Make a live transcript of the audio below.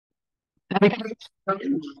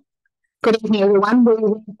Good evening, everyone. We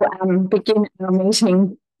will begin our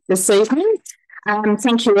meeting this evening.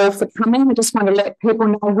 Thank you all for coming. I just want to let people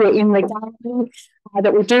know we're in the gallery,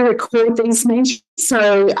 that we do record these meetings.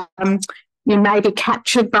 So you may be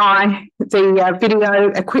captured by the video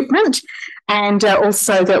equipment, and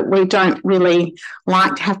also that we don't really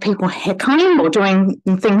like to have people heckling or doing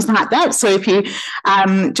things like that. So if you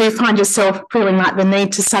do find yourself feeling like the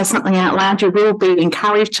need to say something out loud, you will be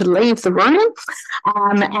encouraged to leave the room.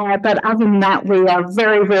 But other than that, we are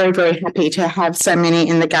very, very, very happy to have so many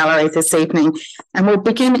in the gallery this evening. And we'll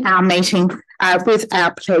begin our meeting with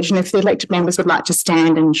our pledge. And if the elected members would like to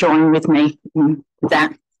stand and join with me in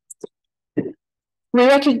that. We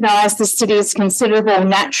recognise the city's considerable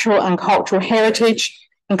natural and cultural heritage,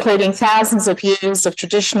 including thousands of years of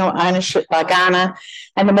traditional ownership by Ghana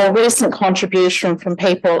and the more recent contribution from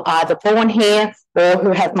people either born here or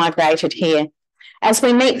who have migrated here. As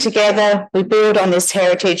we meet together, we build on this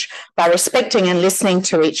heritage by respecting and listening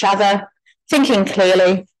to each other, thinking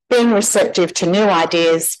clearly, being receptive to new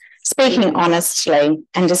ideas, speaking honestly,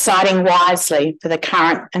 and deciding wisely for the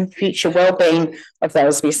current and future well-being of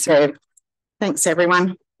those we serve. Thanks,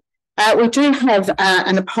 everyone. We do have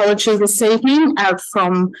an apology this evening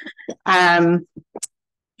from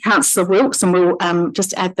Councillor Wilkes, and we'll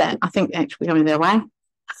just add that. I think actually going their way.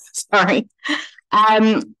 Sorry.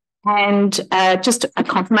 And just a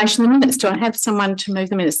confirmation of the minutes. Do I have someone to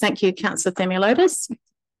move the minutes? Thank you, Councillor Themilotis.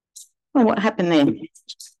 Well, what happened there? Do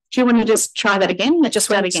you want to just try that again? Let's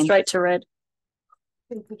just went again. Straight to red.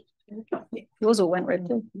 Yours all went red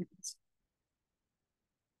too.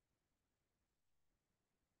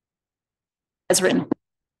 As written.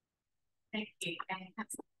 Thank you.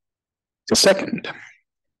 A second.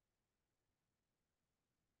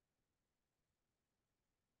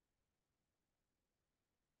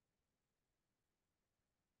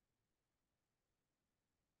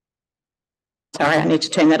 Sorry, I need to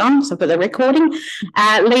turn that on so for the recording.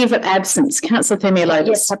 Leave of absence. Councillor Themilotis.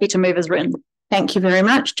 Yes, happy to move as written. Thank you very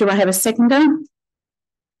much. Do I have a seconder?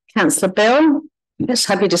 Councillor Bell. Yes,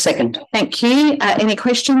 happy to second. Thank you. Any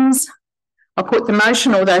questions? I'll put the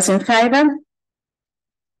motion. All those in favour?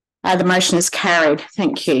 The motion is carried.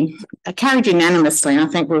 Thank you. Carried unanimously, I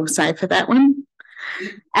think we'll say for that one.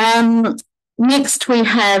 Next, we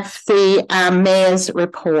have the Mayor's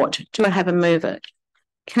report. Do I have a mover?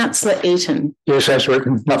 Councillor Eaton. Yes, as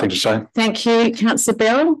written. Nothing to say. Thank you. Councillor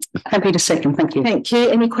Bell. Happy to second. Thank you. Thank you.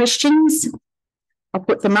 Any questions? I'll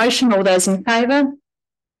put the motion. All those in favour?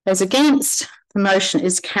 Those against? The motion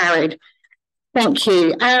is carried. Thank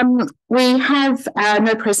you. We have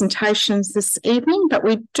no presentations this evening, but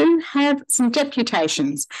we do have some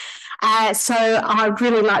deputations. So I'd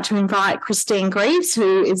really like to invite Greaves,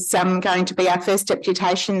 who is going to be our first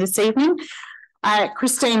deputation this evening.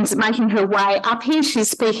 Christine's making her way up here. She's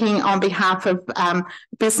speaking on behalf of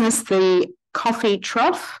business, the Coffee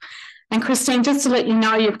Trough. And Christine, just to let you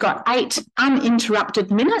know, you've got 8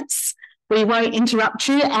 uninterrupted minutes. We won't interrupt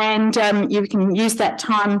you, and you can use that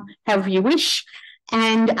time however you wish.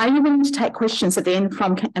 And are you willing to take questions at the end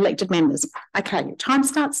from elected members? Okay, your time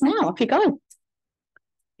starts now. Off you go.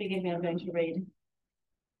 Forgive me, I'm going to read.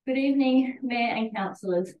 Good evening, Mayor and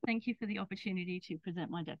Councillors. Thank you for the opportunity to present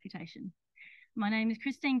my deputation. My name is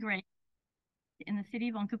Greaves, in the city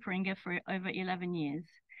of Onkaparinga for over 11 years.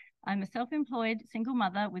 I'm a self-employed single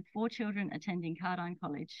mother with 4 children attending Cardine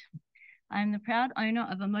College. I am the proud owner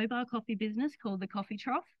of a mobile coffee business called the Coffee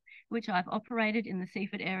Trough, which I've operated in the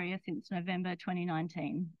Seaford area since November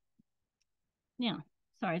 2019. Now,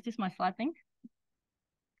 sorry, is this my slide thing?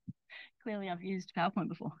 Clearly I've used PowerPoint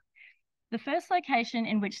before. The first location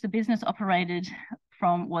in which the business operated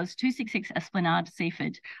from was 266 Esplanade,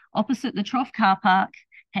 Seaford, opposite the Trough car park,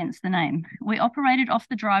 hence the name. We operated off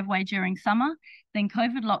the driveway during summer, then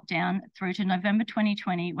COVID lockdown through to November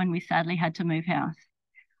 2020 when we sadly had to move house.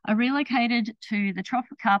 I relocated to the Trough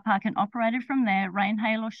car park and operated from there, rain,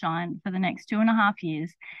 hail or shine, for the next 2.5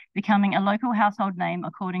 years, becoming a local household name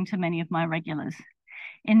according to many of my regulars.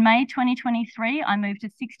 In May 2023, I moved to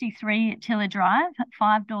 63 Tiller Drive,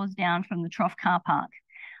 5 doors down from the Trough car park.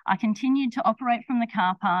 I continued to operate from the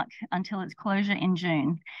car park until its closure in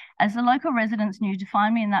June. As the local residents knew to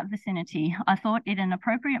find me in that vicinity, I thought it an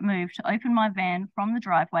appropriate move to open my van from the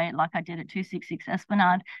driveway like I did at 266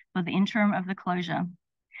 Esplanade for the interim of the closure.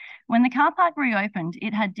 When the car park reopened,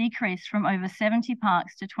 it had decreased from over 70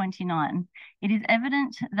 parks to 29. It is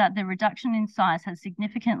evident that the reduction in size has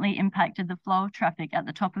significantly impacted the flow of traffic at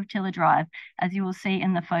the top of Tiller Drive, as you will see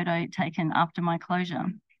in the photo taken after my closure.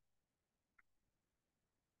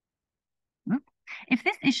 If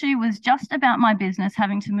this issue was just about my business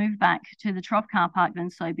having to move back to the Trough car park, then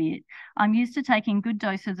so be it. I'm used to taking good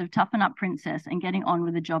doses of toughen up princess and getting on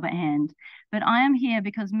with the job at hand. But I am here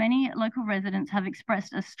because many local residents have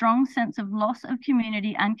expressed a strong sense of loss of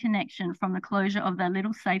community and connection from the closure of their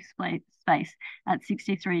little safe space at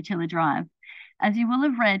 63 Tiller Drive. As you will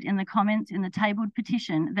have read in the comments in the tabled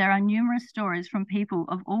petition, there are numerous stories from people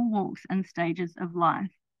of all walks and stages of life.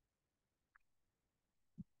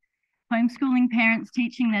 Homeschooling parents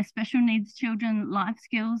teaching their special needs children life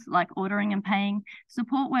skills like ordering and paying,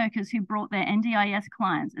 support workers who brought their NDIS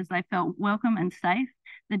clients as they felt welcome and safe,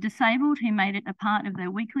 the disabled who made it a part of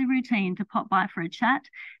their weekly routine to pop by for a chat,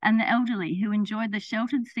 and the elderly who enjoyed the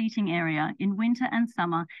sheltered seating area in winter and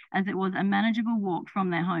summer as it was a manageable walk from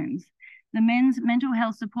their homes. The men's mental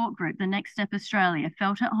health support group, The Next Step Australia,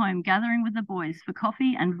 felt at home gathering with the boys for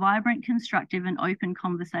coffee and vibrant, constructive and open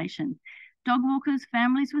conversation. Dog walkers,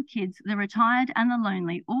 families with kids, the retired and the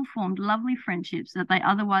lonely all formed lovely friendships that they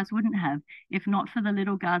otherwise wouldn't have if not for the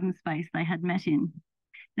little garden space they had met in.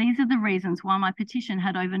 These are the reasons why my petition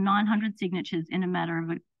had over 900 signatures in a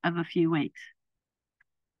matter of a few weeks.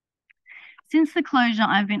 Since the closure,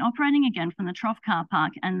 I've been operating again from the Trough car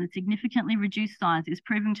park, and the significantly reduced size is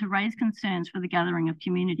proving to raise concerns for the gathering of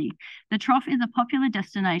community. The Trough is a popular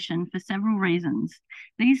destination for several reasons.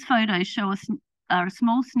 These photos show us a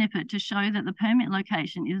small snippet to show that the permit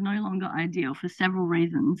location is no longer ideal for several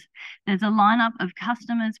reasons. There's a lineup of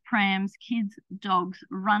customers, prams, kids, dogs,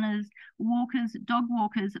 runners, walkers, dog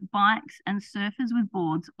walkers, bikes and surfers with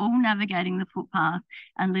boards, all navigating the footpath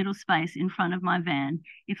and little space in front of my van.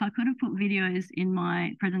 If I could have put videos in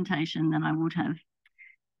my presentation, then I would have.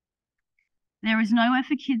 There is nowhere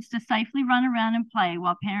for kids to safely run around and play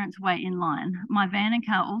while parents wait in line. My van and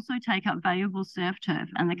car also take up valuable surf turf,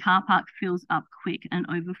 and the car park fills up quick and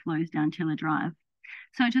overflows down Tiller Drive.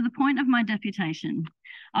 So to the point of my deputation,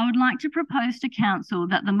 I would like to propose to council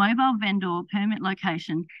that the mobile vendor permit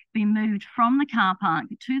location be moved from the car park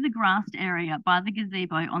to the grassed area by the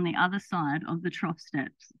gazebo on the other side of the Trough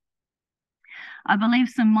steps. I believe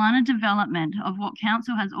some minor development of what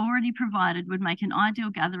council has already provided would make an ideal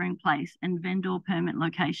gathering place and vendor permit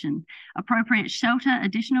location. Appropriate shelter,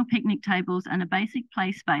 additional picnic tables and a basic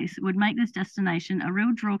play space would make this destination a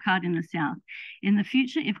real drawcard in the south. In the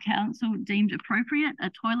future, if council deemed appropriate, a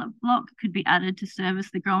toilet block could be added to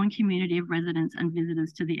service the growing community of residents and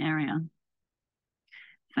visitors to the area.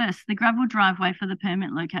 First, the gravel driveway for the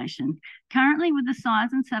permit location. Currently, with the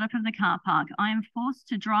size and setup of the car park, I am forced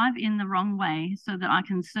to drive in the wrong way so that I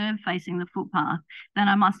can serve facing the footpath. Then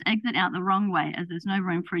I must exit out the wrong way as there's no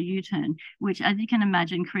room for a U-turn, which, as you can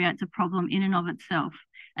imagine, creates a problem in and of itself.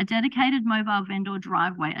 A dedicated mobile vendor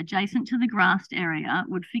driveway adjacent to the grassed area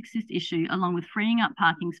would fix this issue, along with freeing up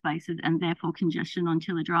parking spaces and therefore congestion on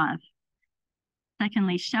Tiller Drive.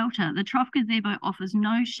 Secondly, shelter. The Trough gazebo offers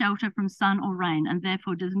no shelter from sun or rain and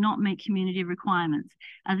therefore does not meet community requirements,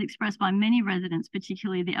 as expressed by many residents,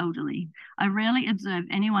 particularly the elderly. I rarely observe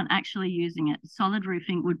anyone actually using it. Solid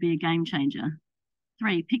roofing would be a game changer.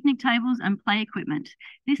 3, picnic tables and play equipment.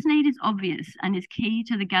 This need is obvious and is key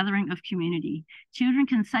to the gathering of community. Children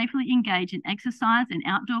can safely engage in exercise and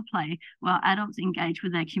outdoor play while adults engage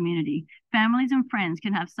with their community. Families and friends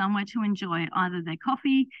can have somewhere to enjoy either their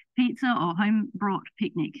coffee, pizza or home-brought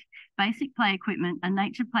picnic. Basic play equipment, a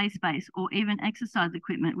nature play space or even exercise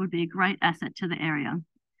equipment would be a great asset to the area.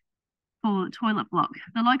 4, toilet block.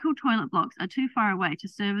 The local toilet blocks are too far away to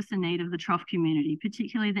service the need of the Trough community,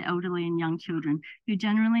 particularly the elderly and young children who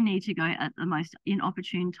generally need to go at the most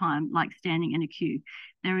inopportune time, like standing in a queue.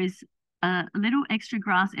 There is a little extra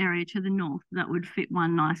grass area to the north that would fit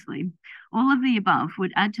one nicely. All of the above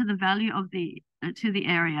would add to the value of the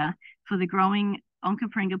area for the growing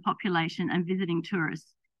Onkaparinga population and visiting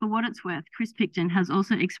tourists. For what it's worth, Chris Picton has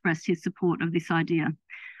also expressed his support of this idea.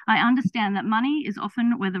 I understand that money is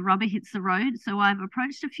often where the rubber hits the road, so I've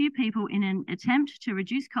approached a few people in an attempt to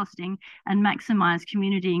reduce costing and maximise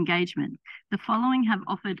community engagement. The following have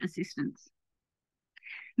offered assistance.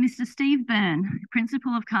 Mr. Steve Byrne,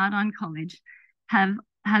 Principal of Cardine College,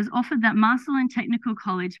 has offered that Marcellin Technical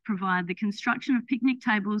College provide the construction of picnic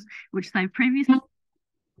tables, which they've previously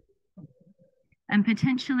and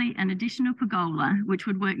potentially an additional pergola, which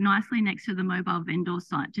would work nicely next to the mobile vendor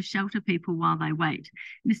site to shelter people while they wait.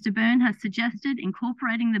 Mr. Byrne has suggested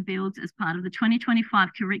incorporating the builds as part of the 2025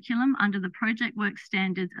 curriculum under the project work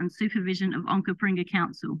standards and supervision of Onkaparinga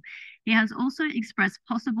Council. He has also expressed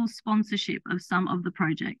possible sponsorship of some of the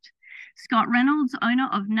project. Scott Reynolds, owner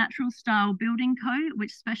of Natural Style Building Co.,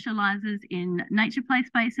 which specialises in nature play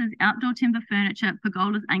spaces, outdoor timber furniture,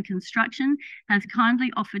 pergolas and construction, has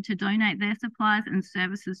kindly offered to donate their supplies and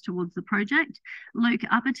services towards the project. Luke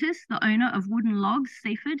Uppertis, the owner of Wooden Logs,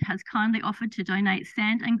 Seaford, has kindly offered to donate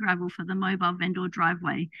sand and gravel for the mobile vendor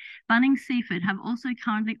driveway. Bunnings Seaford have also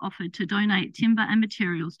kindly offered to donate timber and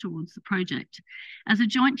materials towards the project. As a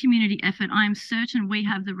joint community effort, I am certain we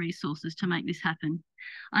have the resources to make this happen.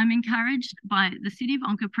 I'm encouraged by the City of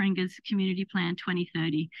Onkaparinga's Community Plan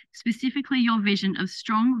 2030, specifically your vision of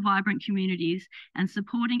strong, vibrant communities and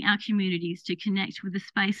supporting our communities to connect with the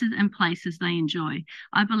spaces and places they enjoy.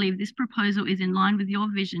 I believe this proposal is in line with your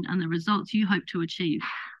vision and the results you hope to achieve.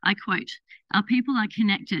 I quote, "Our people are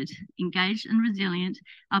connected, engaged and resilient.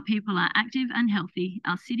 Our people are active and healthy.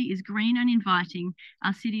 Our city is green and inviting.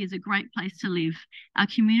 Our city is a great place to live. Our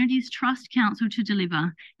communities trust council to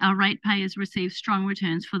deliver. Our ratepayers receive strong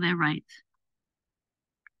returns for their rates."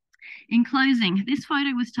 In closing, this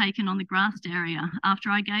photo was taken on the grassed area after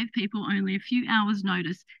I gave people only a few hours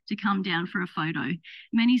notice to come down for a photo.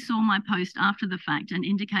 Many saw my post after the fact and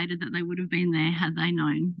indicated that they would have been there had they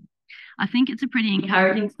known. I think it's a pretty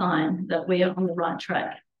encouraging sign that we are on the right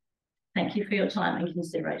track. Thank you for your time and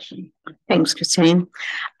consideration. Thanks, Christine.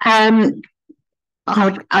 I'll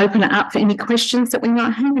open it up for any questions that we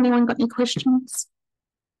might have. Anyone got any questions?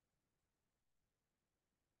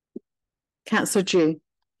 Councillor Dew.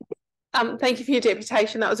 Thank you for your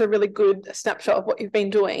deputation. That was a really good snapshot of what you've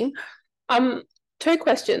been doing. 2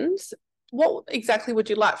 questions. What exactly would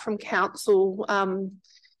you like from council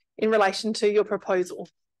in relation to your proposal?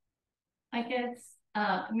 I guess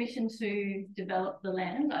permission to develop the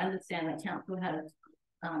land. I understand that council has,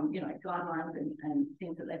 guidelines and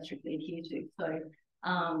things that they strictly adhere to. So,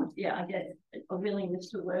 I guess a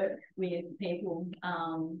willingness to work with people,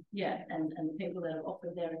 and the people that have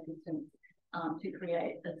offered their assistance to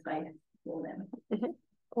create a space for them. Mm-hmm.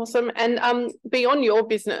 Awesome. And beyond your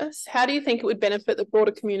business, how do you think it would benefit the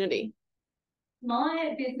broader community?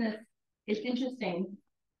 My business, it's interesting.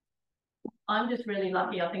 I'm just really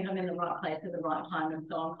lucky. I think I'm in the right place at the right time. And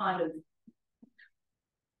so I'm kind of,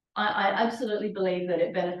 I absolutely believe that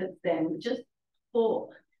it benefits them. Just for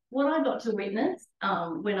what I got to witness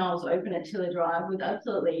when I was open at Tiller Drive was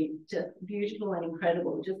absolutely just beautiful and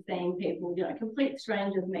incredible. Just seeing people, complete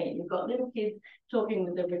strangers meet. You've got little kids talking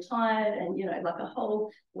with the retired and, like a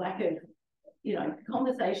whole whack of,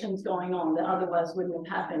 conversations going on that otherwise wouldn't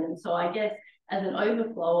have happened. And so I guess as an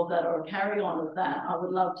overflow of that or a carry on of that, I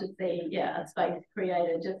would love to see, a space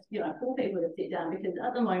created just, for people to sit down, because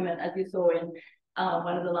at the moment, as you saw in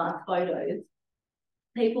one of the last photos,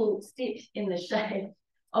 people sit in the shade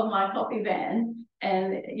of my coffee van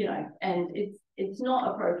and, and it's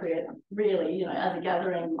not appropriate really, as a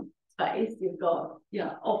gathering space. You've got,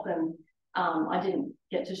 often, I didn't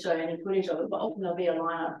get to show any footage of it, but often there'll be a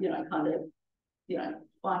lineup, kind of,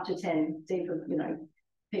 5 to 10 deep of,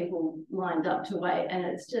 people lined up to wait, and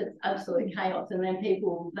it's just absolute chaos. And then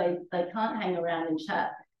people, they can't hang around and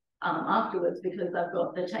chat afterwards because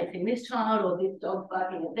they're chasing this child or this dog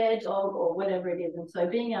barking at their dog or whatever it is. And so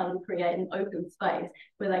being able to create an open space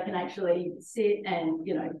where they can actually sit and,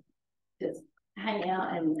 just hang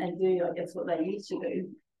out and do, I guess, what they used to do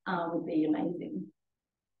would be amazing.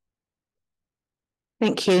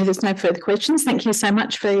 Thank you. There's no further questions. Thank you so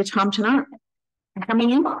much for your time tonight and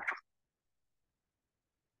coming in.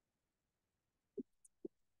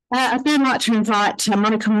 I'd then like to invite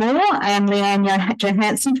Monica Moore and Leanne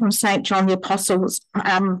Johansen from St. John the Apostles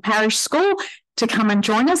Parish School to come and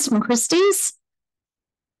join us from Christies.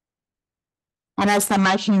 And as they're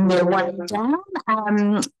making their way down,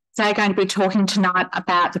 they're going to be talking tonight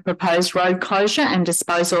about the proposed road closure and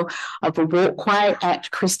disposal of a walkway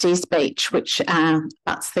at Christies Beach, which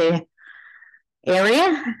that's their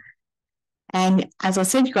area. And as I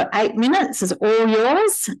said, you've got 8 minutes, it's all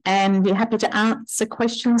yours, and you're happy to answer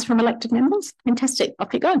questions from elected members. Fantastic,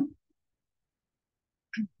 off you go.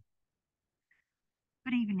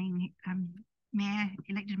 Good evening, Mayor,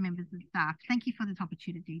 elected members and staff. Thank you for this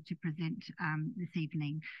opportunity to present this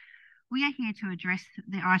evening. We are here to address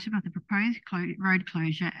the item of the proposed road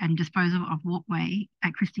closure and disposal of walkway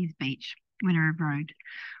at Christies Beach, Winnerah Road.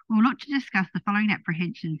 We'll look to discuss the following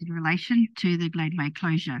apprehensions in relation to the laneway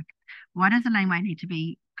closure. Why does the laneway need to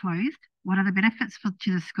be closed? What are the benefits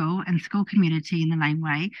to the school and school community in the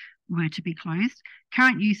laneway were to be closed?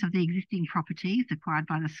 Current use of the existing properties acquired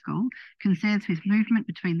by the school, concerns with movement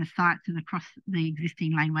between the sites and across the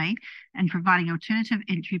existing laneway, and providing alternative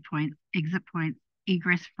entry points, exit points,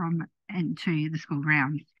 egress from and to the school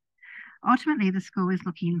grounds. Ultimately, the school is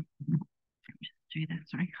looking,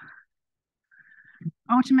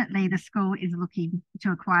 Ultimately, the school is looking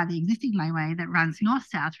to acquire the existing laneway that runs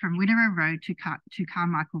north-south from Winnerah Road to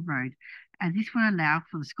Carmichael Road, as this will allow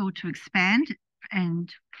for the school to expand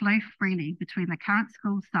and flow freely between the current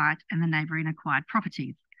school site and the neighbouring acquired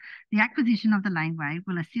properties. The acquisition of the laneway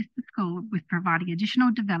will assist the school with providing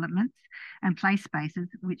additional developments and play spaces,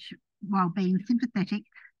 while being sympathetic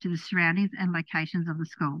to the surroundings and locations of the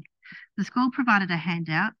school. The school provided a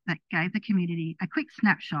handout that gave the community a quick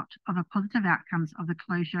snapshot of the positive outcomes of the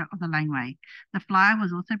closure of the laneway. The flyer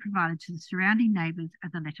was also provided to the surrounding neighbours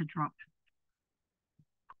as a letter drop.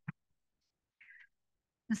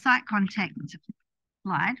 The site contact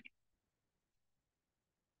slide.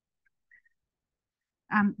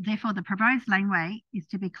 Therefore, the proposed laneway is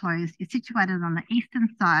to be closed. It's situated on the eastern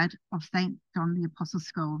side of St John the Apostle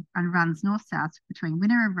School and runs north-south between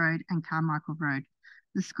Winnerah Road and Carmichael Road.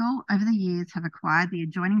 The school over the years have acquired the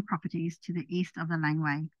adjoining properties to the east of the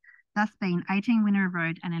laneway, thus being 18 Winnerah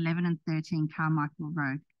Road and 11 and 13 Carmichael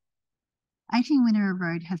Road. 18 Winnerah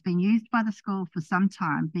Road has been used by the school for some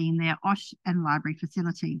time, being their OSH and library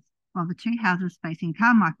facilities, while the two houses facing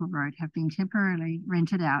Carmichael Road have been temporarily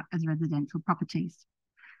rented out as residential properties.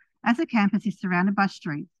 As the campus is surrounded by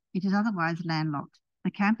streets, it is otherwise landlocked.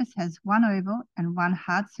 The campus has one oval and one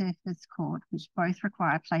hard surface court, which both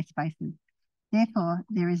require play spaces. Therefore,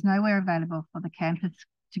 there is nowhere available for the campus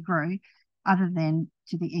to grow other than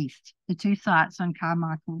to the east. The two sites on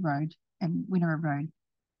Carmichael Road and Winnerah Road,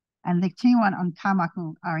 and the two one on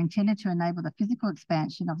Carmichael are intended to enable the physical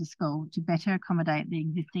expansion of the school to better accommodate the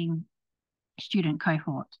existing student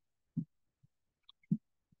cohort.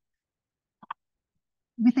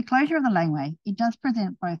 With the closure of the laneway, it does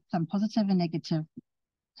present both some positive and negative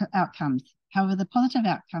outcomes. However, the positive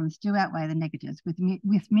outcomes do outweigh the negatives with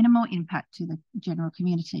minimal impact to the general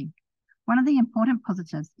community. One of the important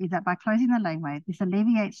positives is that by closing the laneway, this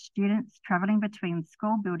alleviates students travelling between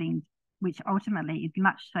school buildings, which ultimately is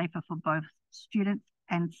much safer for both students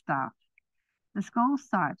and staff. The school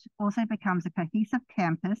site also becomes a cohesive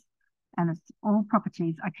campus, and all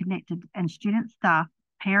properties are connected, and students, staff,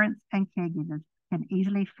 parents and caregivers can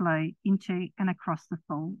easily flow into and across the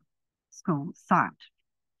full school site.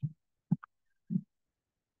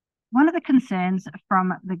 One of the concerns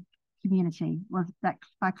from the community was that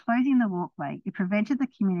by closing the walkway, it prevented the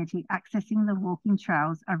community accessing the walking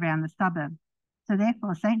trails around the suburb. So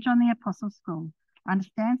therefore, St John the Apostle School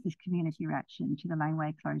understands this community reaction to the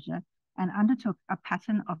laneway closure and undertook a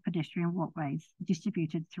pattern of pedestrian walkways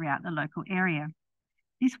distributed throughout the local area.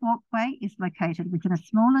 This walkway is located within a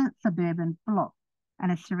smaller suburban block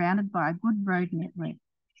and is surrounded by a good road network,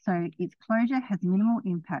 so its closure has minimal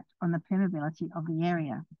impact on the permeability of the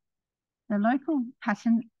area. The local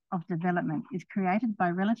pattern of development is created by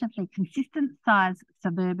relatively consistent sized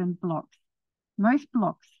suburban blocks. Most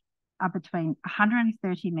blocks are between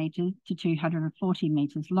 130 metres to 240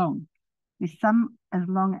 metres long, with some as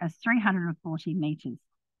long as 340 metres.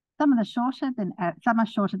 Some are shorter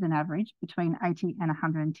than average, between 80 and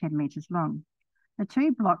 110 metres long. The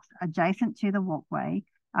two blocks adjacent to the walkway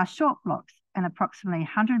are short blocks and approximately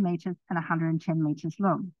 100 metres and 110 metres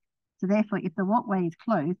long. So therefore, if the walkway is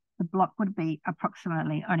closed, the block would be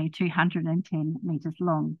approximately only 210 metres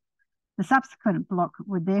long. The subsequent block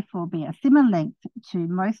would therefore be a similar length to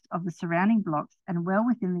most of the surrounding blocks and well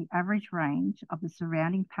within the average range of the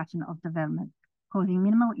surrounding pattern of development, causing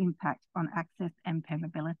minimal impact on access and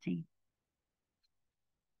permeability.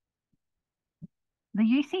 The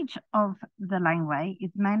usage of the laneway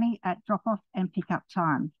is mainly at drop-off and pick-up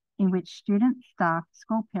times, in which students, staff,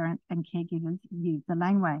 school parents and caregivers use the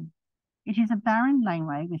laneway. It is a barren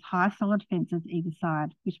laneway with high solid fences either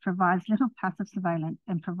side, which provides little passive surveillance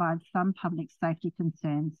and provides some public safety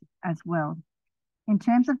concerns as well. In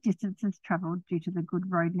terms of distances travelled due to the good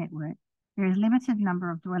road network, there is a limited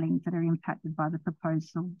number of dwellings that are impacted by the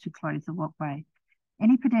proposal to close the walkway.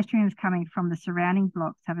 Any pedestrians coming from the surrounding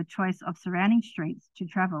blocks have a choice of surrounding streets to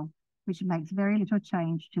travel, which makes very little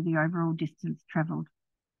change to the overall distance travelled.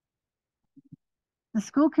 The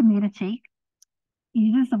school community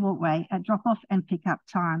uses the walkway at drop-off and pick-up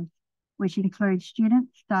times, which includes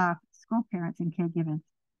students, staff, school parents and caregivers.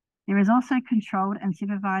 There is also controlled and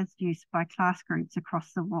supervised use by class groups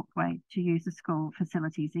across the walkway to use the school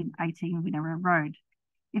facilities in 18 Winnerah Road.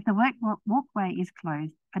 If the walkway is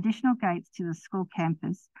closed, additional gates to the school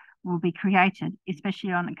campus will be created,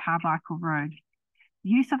 especially on Carmichael Road.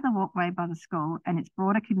 Use of the walkway by the school and its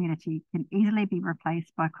broader community can easily be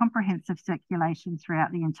replaced by comprehensive circulation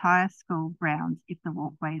throughout the entire school grounds if the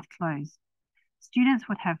walkway is closed. Students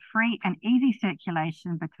would have free and easy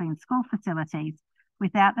circulation between school facilities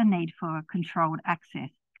without the need for controlled access.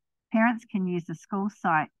 Parents can use the school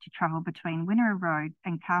site to travel between Winnerah Road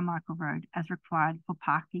and Carmichael Road as required for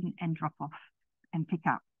parking and drop-off and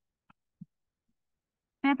pick-up.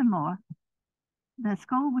 Furthermore, the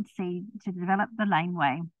school would seek to develop the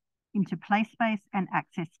laneway into play space and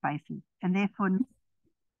access spaces, and therefore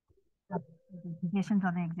conditions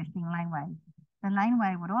on the existing laneway. The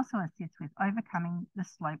laneway would also assist with overcoming the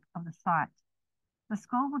slope of the site. The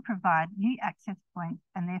school would provide new access points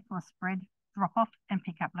and therefore spread drop-off and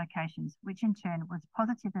pick-up locations, which in turn would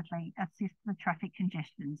positively assist the traffic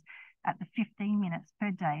congestions at the 15 minutes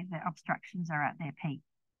per day that obstructions are at their peak.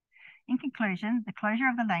 In conclusion, the closure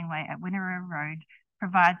of the laneway at Winnerah Road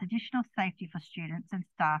provides additional safety for students and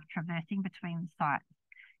staff traversing between the sites.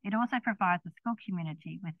 It also provides the school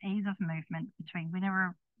community with ease of movement between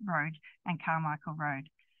Winnerah Road and Carmichael Road,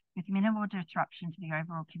 with minimal disruption to the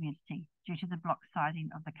overall community due to the block sizing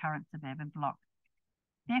of the current suburban block.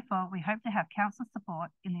 Therefore, we hope to have council support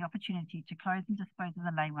in the opportunity to close and dispose of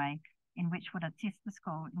the laneway, in which would assist the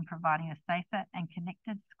school in providing a safer and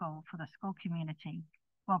connected school for the school community,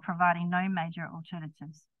 while providing no major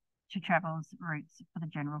alternatives to travel routes for the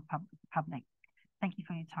general public. Thank you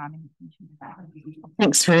for your time and attention.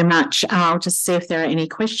 Thanks very much. I'll just see if there are any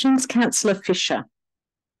questions. Councillor Fisher.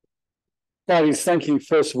 Ladies, thank you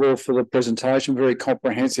first of all for the presentation, very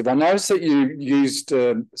comprehensive. I noticed that you used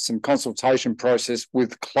some consultation process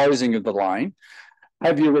with closing of the lane.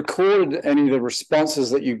 Have you recorded any of the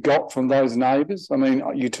responses that you got from those neighbours? I mean,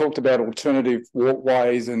 you talked about alternative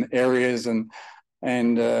walkways and areas and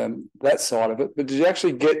that side of it, but did you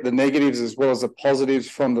actually get the negatives as well as the positives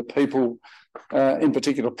from the people, in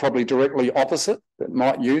particular, probably directly opposite that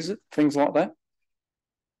might use it, things like that?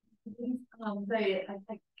 So I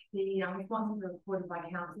think the responses were reported by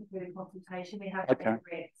council through the consultation. We have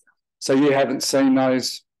read. So you haven't seen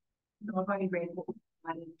those? No, I've only read what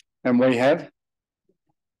and we have?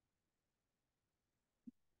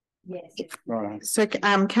 Yes. Right. So,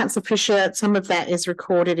 Councillor Fisher, some of that is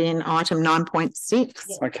recorded in item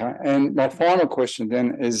 9.6. Okay, and my final question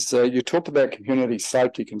then is, you talked about community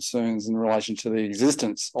safety concerns in relation to the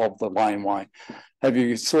existence of the laneway. Have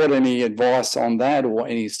you sought any advice on that, or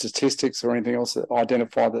any statistics or anything else that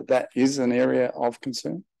identify that that is an area of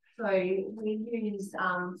concern? So we use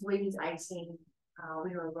 18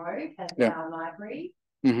 Winnerah Road as our library.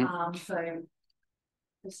 Mm-hmm. So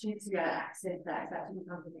the students who go to access that actually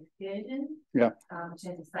becomes an excursion. Yeah. In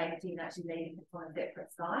terms of safety and actually leaving it on a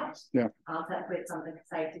separate site. Yeah. So that's where some of the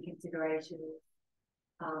safety considerations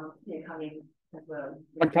come in as well.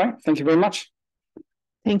 Okay, thank you very much.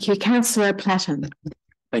 Thank you. Councillor Platten.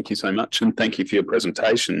 Thank you so much, and thank you for your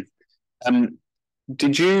presentation.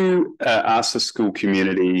 Did you ask the school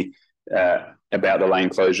community about the lane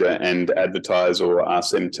closure and advertise or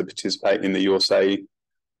ask them to participate in the Your Say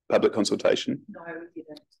public consultation? No, we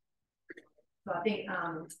didn't. So I think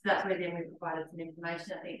that's where then we provided some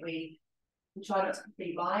information. I think we try not to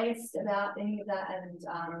be biased about any of that, and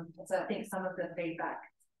so I think some of the feedback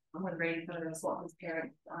I'm going to read some of the responses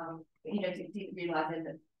parents, didn't realise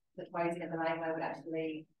that the closing of the laneway would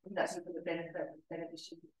actually for the benefit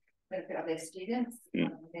of their students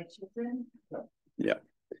and their children. Yeah.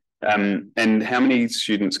 And how many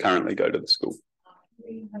students currently go to the school?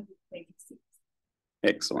 326.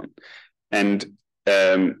 Excellent. And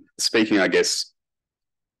speaking, I guess,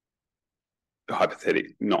 not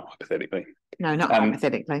hypothetically. No, not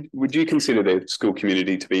hypothetically. Would you consider the school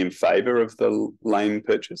community to be in favour of the lane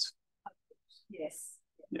purchase? Yes.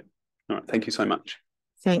 Yeah. All right. Thank you so much.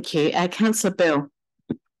 Thank you. Councillor Bill.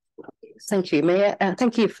 Thank you, Mayor.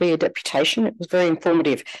 Thank you for your deputation. It was very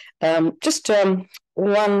informative. Just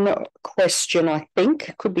one question, I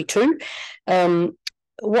think, could be two.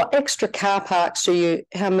 What extra car parks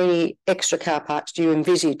how many extra car parks do you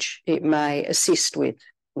envisage it may assist with?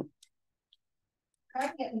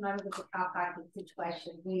 Currently at the moment with the car parking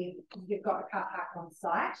situation, you've got a car park on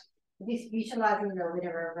site. This utilising the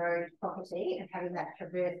Winnerah Road property and having that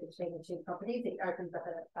traverse between the two properties, it opens up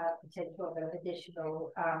a potential of an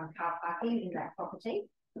additional car parking in that property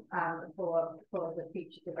for the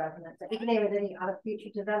future development. So if there was any other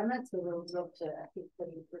future developments, we will look to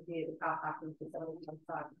review the car parking facilities on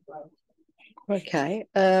site as well. Okay.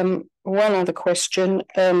 One other question.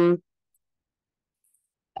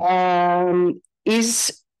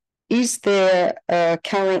 Is there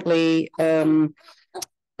currently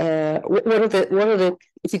what are the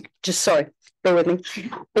if you just bear with me,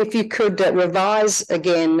 if you could revise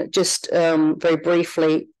again just very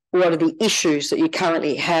briefly, what are the issues that you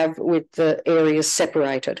currently have with the areas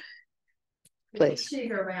separated? please.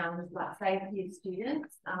 Issues around like safety of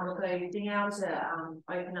students. So being able to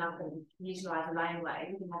open up and utilise a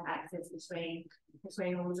laneway, we can have access between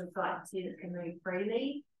all the sites. Students can move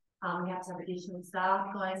freely. We have to have additional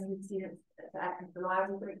staff going with students to access the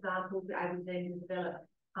library, for example, to be able to then develop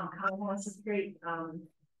car wash street.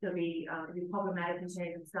 It'll be problematic in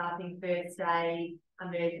terms of staffing, first aid,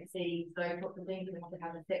 emergencies, those sorts of things. We have to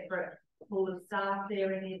have a separate pool of staff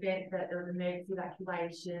there in the event that there was an emergency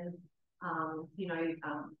evacuation.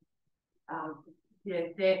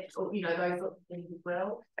 Theft, or those sorts of things as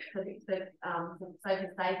well. So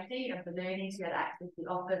for safety and for learning to be able to access the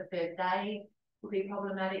office, first aid would be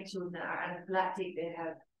problematic. Children that are anaphylactic, they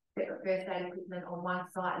have separate first aid equipment on one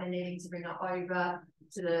site and they're needing to bring it over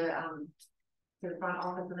to the front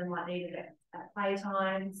office, and they might need it at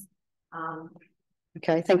playtimes.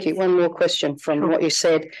 Okay, thank you. One more question from what you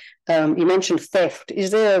said. You mentioned theft. Is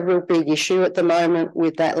there a real big issue at the moment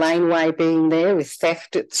with that laneway being there, with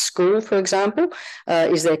theft at the school, for example?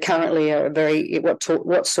 Is there currently a very,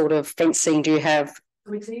 what sort of fencing do you have?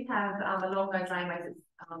 We do have along those laneways.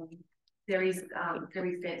 There is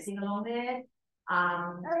fencing along there.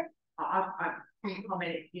 I can't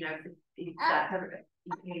comment, if that's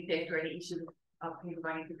any theft or any issue of people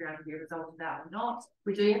going into the ground to be a result of that or not.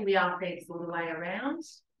 We are fenced all the way around,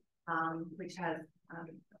 which has, I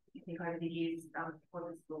think over the years, for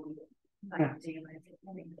the school. I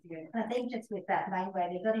think just with that laneway,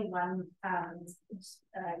 there's only one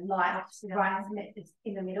light right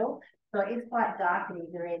in the middle. So it's quite dark at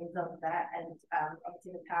either ends of that, and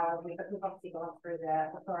obviously the power, we've obviously gone through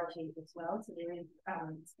the authorities as well, so there is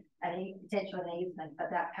a potential easement, but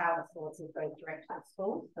that power source goes direct to the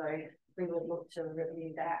school, so we would look to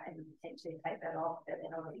review that and potentially take that off, and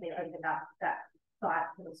then obviously open up that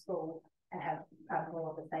site for the school and have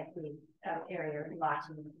more of a safety area and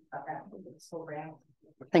lighting like that for the school ground.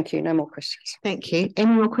 Thank you. No more questions. Thank you.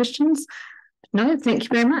 Any more questions? No, thank you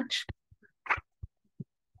very much.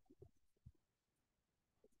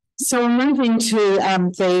 So we're moving to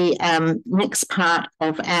the next part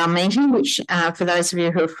of our meeting, which for those of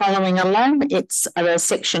you who are following along, it's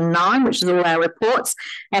section 9, which is all our reports.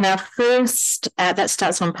 And our first, that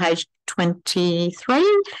starts on page 23,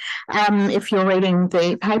 if you're reading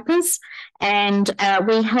the papers. And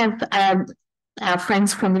we have our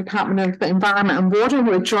friends from the Department of Environment and Water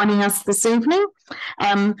who are joining us this evening.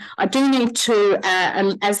 I do need to,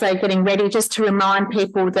 as they're getting ready, just to remind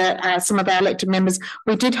people that some of our elected members,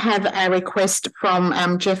 we did have a request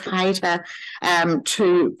from Jeff Hayter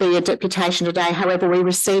to be a deputation today. However, we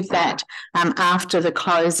received that after the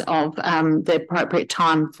close of the appropriate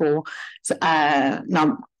time for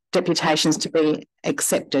deputations to be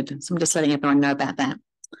accepted. So I'm just letting everyone know about that.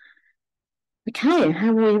 Okay,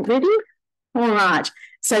 are we ready? All right,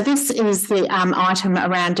 so this is the item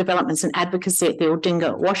around developments and advocacy at the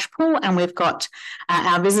Aldinga Washpool, and we've got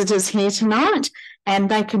our visitors here tonight, and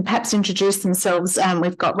they can perhaps introduce themselves.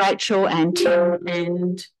 We've got Rachel and Tim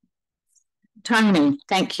and Tony.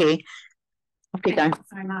 Thank you. Off you go. Thanks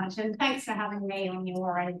so much, and thanks for having me on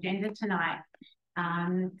your agenda tonight.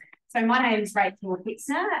 So my name is Rachel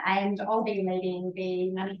Hitzner, and I'll be leading the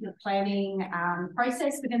management planning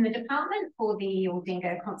process within the department for the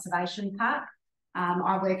Aldinga Conservation Park.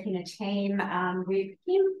 I work in a team with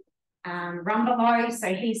Kim Rumbelow,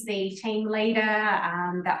 so he's the team leader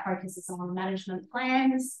that focuses on management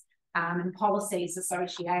plans and policies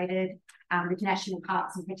associated with national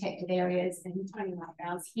parks and protected areas, and Tony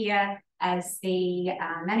Marvell's here as the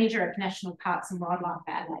manager of National Parks and Wildlife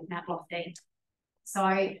at Adelaide. So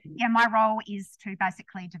yeah, my role is to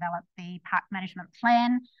basically develop the park management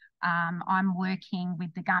plan. I'm working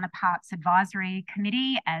with the Ghana Parks Advisory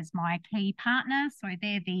Committee as my key partner. So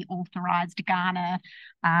they're the authorised Ghana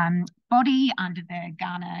body under the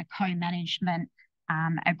Ghana co-management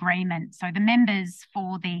agreement. So the members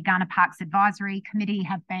for the Ghana Parks Advisory Committee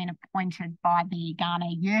have been appointed by the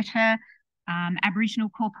Ghana Yurta Aboriginal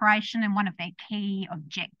Corporation, and one of their key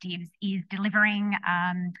objectives is delivering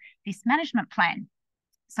this management plan.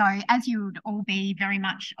 So as you would all be very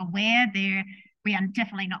much aware, we are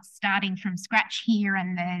definitely not starting from scratch here,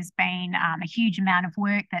 and there's been a huge amount of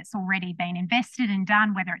work that's already been invested and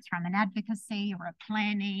done, whether it's from an advocacy or a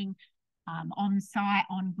planning, on-site,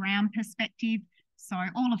 on-ground perspective. So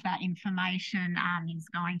all of that information is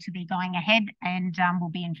going to be going ahead and will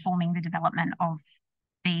be informing the development of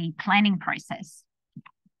the planning process.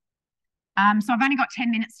 So I've only got 10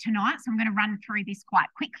 minutes tonight, so I'm going to run through this quite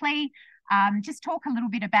quickly. Just talk a little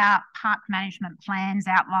bit about park management plans,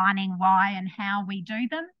 outlining why and how we do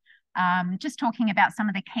them. Just talking about some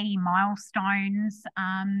of the key milestones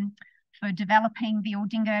for developing the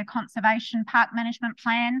Aldinga Conservation Park Management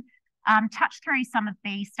Plan. touch through some of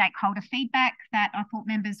the stakeholder feedback that I thought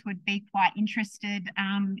members would be quite interested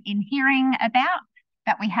in hearing about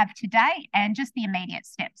that we have today, and just the immediate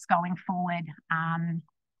steps going forward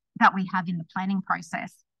that we have in the planning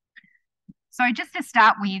process. So just to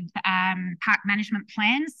start with park management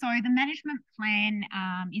plans. So the management plan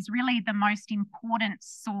is really the most important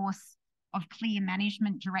source of clear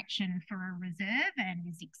management direction for a reserve, and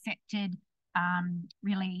is accepted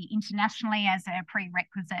really internationally as a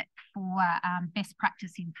prerequisite for best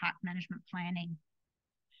practice in park management planning.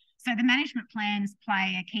 So the management plans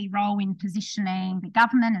play a key role in positioning the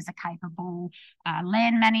government as a capable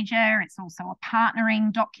land manager. It's also a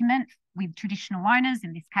partnering document with traditional owners,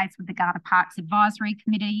 in this case with the Garner Parks Advisory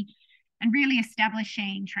Committee, and really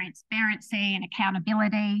establishing transparency and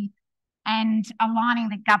accountability, and aligning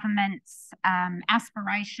the government's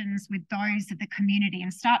aspirations with those of the community,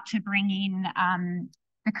 and start to bring in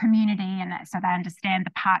the community, and so they understand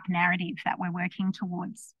the park narrative that we're working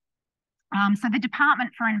towards. So the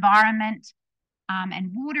Department for Environment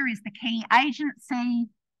and Water is the key agency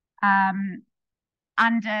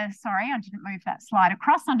under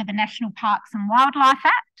the National Parks and Wildlife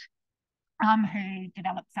Act, who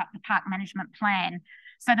develops up the park management plan.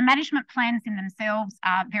 So the management plans in themselves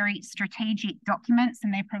are very strategic documents,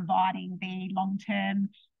 and they're providing the long-term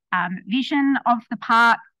vision of the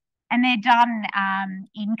park, and they're done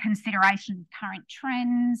in consideration of current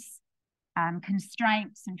trends,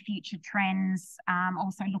 constraints and future trends,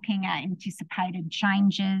 also looking at anticipated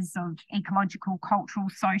changes of ecological, cultural,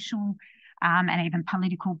 social, and even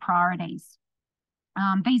political priorities.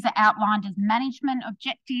 These are outlined as management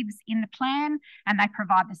objectives in the plan, and they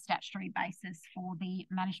provide the statutory basis for the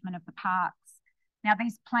management of the parks. Now,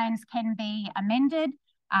 these plans can be amended,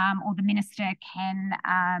 or the Minister can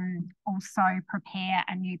also prepare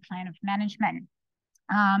a new plan of management.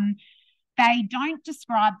 They don't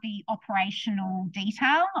describe the operational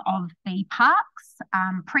detail of the parks.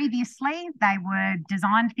 Previously, they were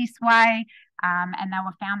designed this way, and they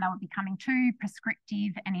were found they were becoming too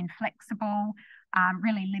prescriptive and inflexible,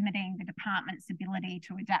 really limiting the department's ability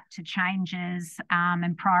to adapt to changes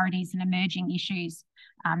and priorities and emerging issues.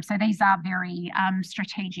 So these are very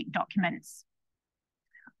strategic documents.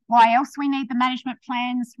 Why else we need the management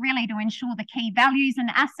plans? Really to ensure the key values and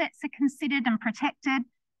assets are considered and protected.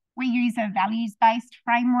 We use a values-based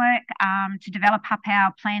framework to develop up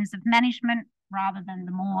our plans of management, rather than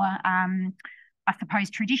the more, I suppose,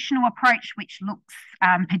 traditional approach, which looks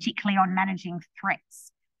particularly on managing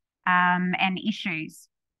threats and issues.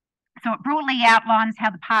 So it broadly outlines how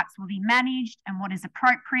the parks will be managed and what is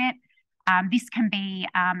appropriate. This can be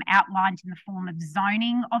outlined in the form of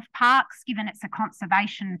zoning of parks, given it's a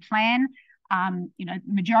conservation plan. You know,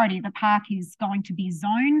 the majority of the park is going to be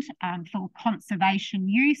zoned for conservation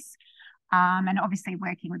use. And obviously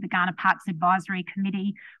working with the Garner Parks Advisory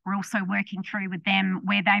Committee, we're also working through with them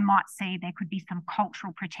where they might see there could be some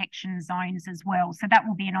cultural protection zones as well. So that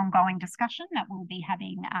will be an ongoing discussion that we'll be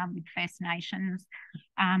having with First Nations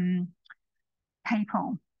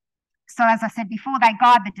people. So as I said before, they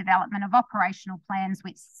guide the development of operational plans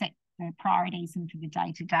which set the priorities into the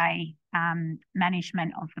day-to-day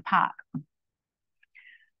management of the park.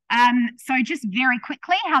 So just very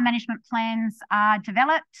quickly, how management plans are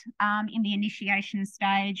developed in the initiation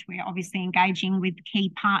stage. We're obviously engaging with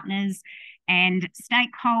key partners and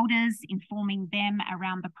stakeholders, informing them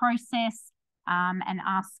around the process and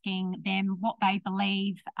asking them what they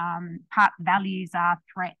believe park values are,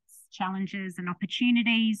 threats, challenges and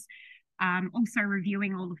opportunities. Also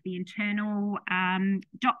reviewing all of the internal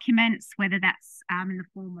documents, whether that's in the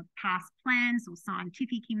form of past plans or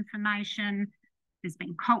scientific information. There's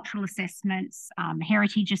been cultural assessments,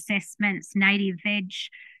 heritage assessments, native veg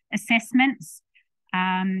assessments,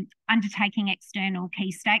 undertaking external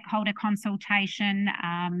key stakeholder consultation.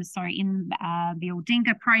 So in the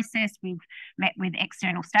Aldinga process, we've met with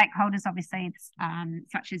external stakeholders, obviously,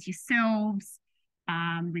 such as yourselves,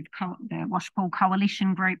 with the Washpool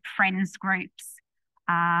Coalition Group, Friends groups,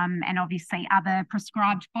 and obviously other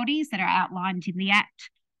prescribed bodies that are outlined in the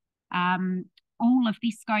Act. All of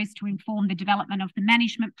this goes to inform the development of the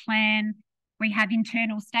management plan. We have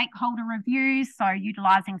internal stakeholder reviews, so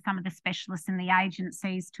utilising some of the specialists in the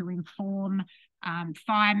agencies to inform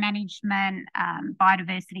fire management,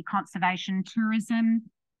 biodiversity conservation, tourism.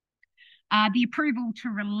 The approval to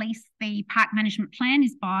release the park management plan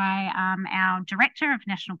is by our Director of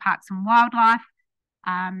National Parks and Wildlife.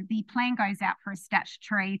 The plan goes out for a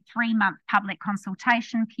statutory 3-month public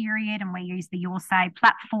consultation period, and we use the Your Say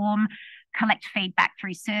platform, collect feedback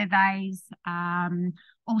through surveys,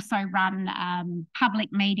 also run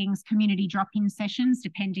public meetings, community drop-in sessions,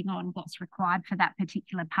 depending on what's required for that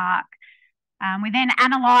particular park. We then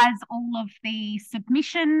analyse all of the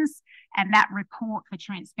submissions, and that report for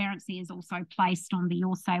transparency is also placed on the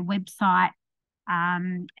Also website.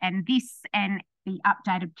 And this and the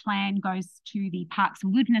updated plan goes to the Parks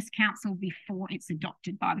and Wilderness Council before it's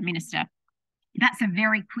adopted by the Minister. That's a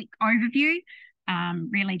very quick overview,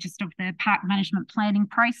 really just of the park management planning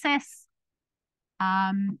process.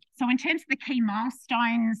 So in terms of the key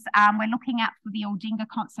milestones, we're looking at for the Aldinga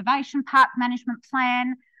Conservation Park Management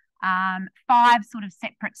Plan, 5 sort of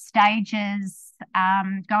separate stages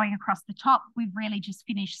going across the top. We've really just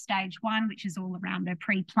finished stage 1, which is all around the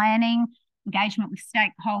pre-planning, engagement with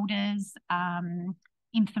stakeholders,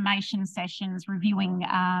 information sessions, reviewing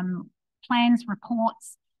plans,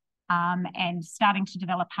 reports, and starting to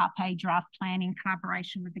develop half-page draft plan in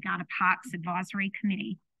collaboration with the Ghana Parks Advisory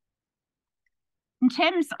Committee. In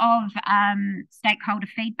terms of stakeholder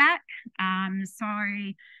feedback, so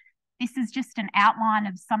this is just an outline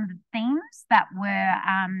of some of the themes that were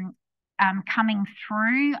coming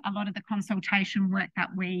through a lot of the consultation work that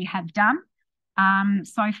we have done.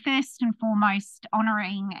 So first and foremost,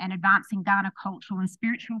 honouring and advancing Ghana cultural and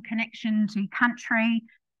spiritual connection to country,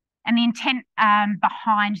 and the intent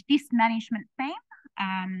behind this management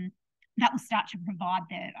theme that will start to provide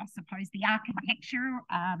I suppose, the architecture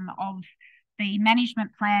of the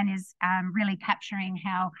management plan is really capturing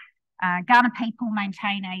how Ghana people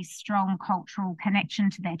maintain a strong cultural connection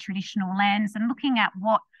to their traditional lands, and looking at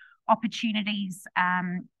what opportunities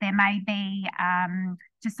there may be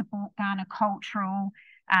to support Ghana cultural,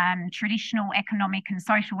 traditional, economic and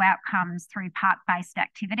social outcomes through park-based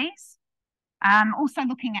activities. Also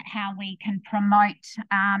looking at how we can promote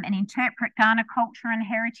and interpret Ghana culture and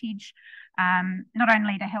heritage, not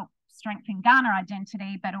only to help strengthen Ghana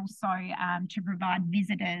identity, but also to provide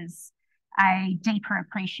visitors a deeper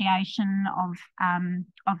appreciation of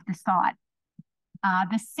the site.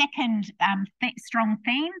 The second strong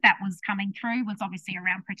theme that was coming through was obviously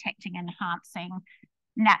around protecting and enhancing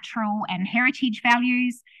natural and heritage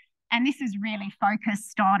values. And this is really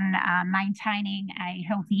focused on maintaining a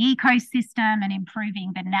healthy ecosystem and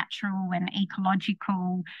improving the natural and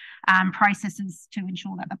ecological processes to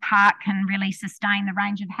ensure that the park can really sustain the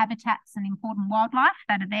range of habitats and important wildlife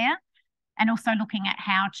that are there. And also looking at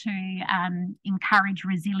how to encourage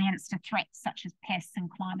resilience to threats such as pests and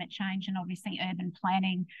climate change, and obviously urban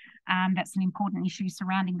planning. That's an important issue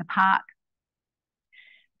surrounding the park.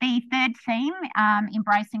 The third theme,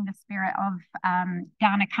 embracing the spirit of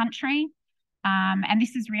Ghana country. And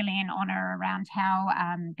this is really an honour around how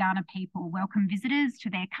Ghana people welcome visitors to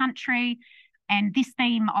their country. And this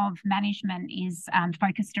theme of management is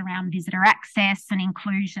focused around visitor access and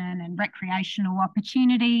inclusion and recreational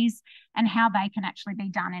opportunities, and how they can actually be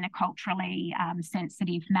done in a culturally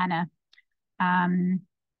sensitive manner.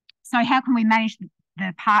 So how can we manage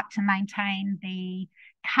the park to maintain the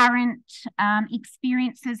current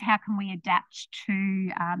experiences? How can we adapt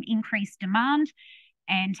to increased demand?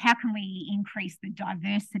 And how can we increase the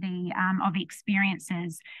diversity of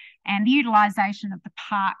experiences? And the utilisation of the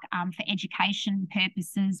park for education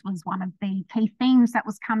purposes was one of the key themes that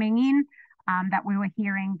was coming in, that we were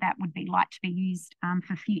hearing that would be like to be used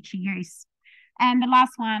for future use. And the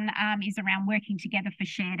last one is around working together for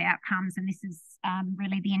shared outcomes. And this is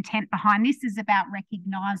really the intent behind this, is about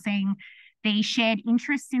recognising the shared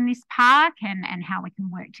interests in this park and how we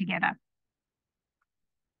can work together.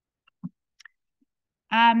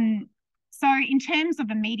 So in terms of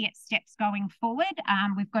immediate steps going forward,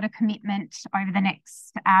 we've got a commitment over the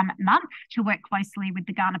next month to work closely with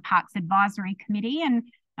the Ghana Parks Advisory Committee, and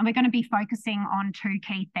we're going to be focusing on 2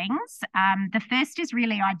 key things. The first is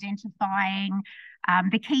really identifying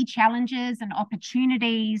the key challenges and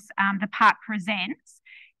opportunities the park presents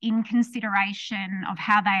in consideration of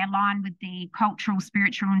how they align with the cultural,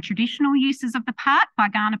 spiritual and traditional uses of the park by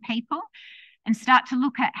Ghana people, and start to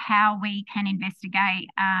look at how we can investigate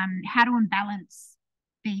how to balance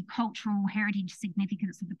the cultural heritage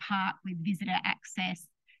significance of the park with visitor access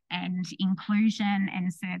and inclusion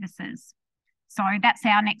and services. So that's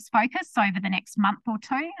our next focus over the next month or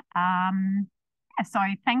 2. So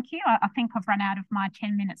thank you. I think I've run out of my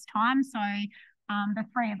 10 minutes time. So the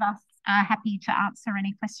 3 of us are happy to answer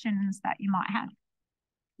any questions that you might have.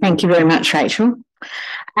 Thank you very much, Rachel.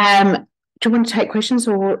 Do you want to take questions,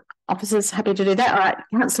 or officers happy to do that? All right,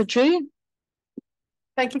 Councillor Drew.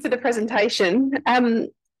 Thank you for the presentation. I've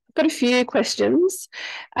got a few questions.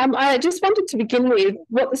 I just wanted to begin with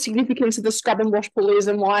what the significance of the scrub and washpool is,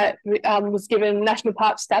 and why it was given national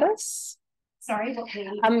park status. Sorry,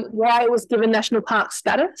 why it was given national park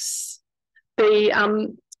status.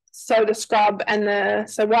 the soda scrub and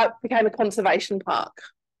so why it became a conservation park?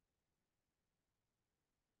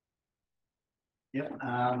 Yep,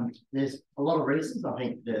 there's a lot of reasons. I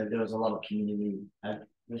think there was a lot of community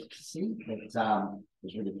advocacy that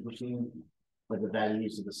was really pushing for the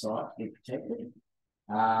values of the site to be protected.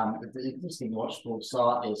 The existing Washpool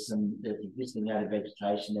site, there's existing native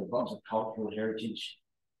vegetation, there's lots of cultural heritage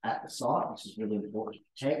at the site, which is really important to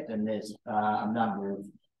protect, and there's a number of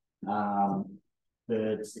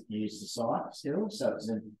birds that use the site still, so it's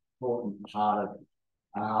an important part of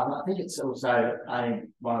I think it's also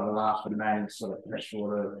one of the last remaining sort of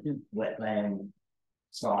freshwater wetland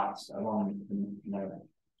sites along the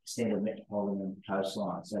extended metropolitan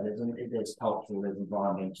coastline. So there's cultural, there's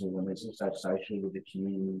environmental, and there's also social with the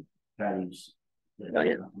community values.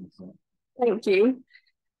 Thank you.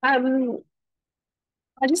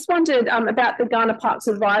 I just wondered about the Ghana Parks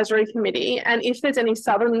Advisory Committee, and if there's any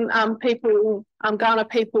southern people, Ghana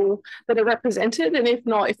people that are represented, and if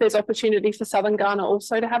not, if there's opportunity for southern Ghana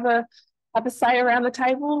also to have a say around the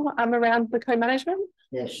table around the co-management.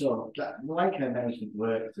 Yeah, sure. The way co-management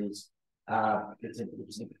works is it's a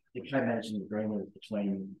co-management agreement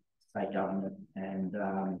between state government and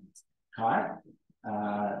Kayak,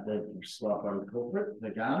 the body corporate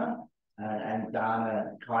for Ghana, and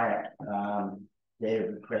Ghana Kayak. They've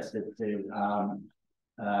requested to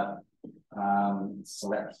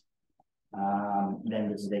select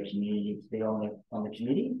members of their community to be on the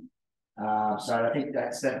committee. So I think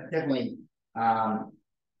that's definitely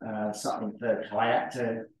something for Kayak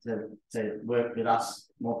to work with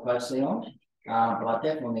us more closely on. But I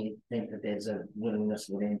definitely think that there's a willingness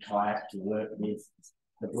within Kayak to work with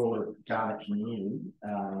the broader Ghana community,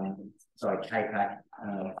 KPAC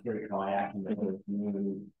through Kayak and the broader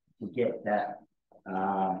community to get that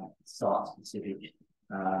site-specific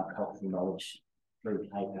cultural knowledge through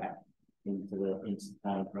KPAC into the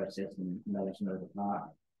planning process and management of the park.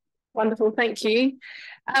 Wonderful, thank you.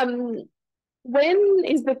 When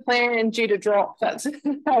is the plan due to drop? That's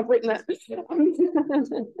I've written it.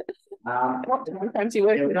 What timeframes are you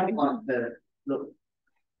working on? Look,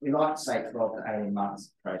 we like to say 12 to 18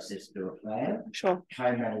 months process to a plan. Sure.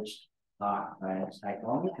 Co-managed park plans take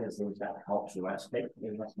longer because there's that cultural aspect.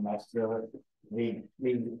 We must feel it. We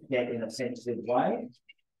get in a sensitive way,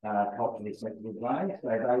 culturally sensitive way, so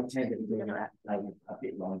they tend to be a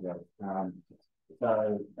bit longer.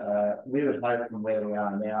 So we would hope from where we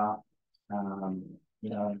are now,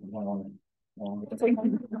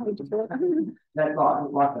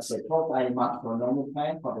 like I said, 12 to 18 months for a normal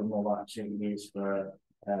plan, probably more like 2 years for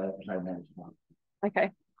a co-managed one. Okay.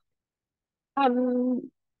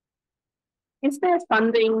 Is there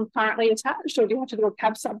funding currently attached, or do you have to do a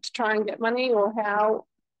cab sub to try and get money, or how?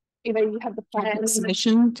 You have the plan.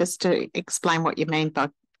 Submission, just to explain what you mean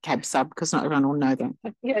by cab sub, because not everyone will know that.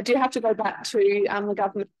 Yeah, do you have to go back to the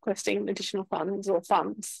government requesting additional funds or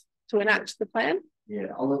funds to enact the plan?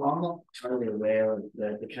 Yeah, I'm not totally aware of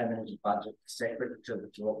the co-management budget separate to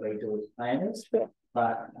what we do as planners, sure.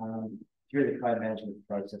 But through the co-management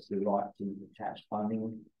process, we like to attach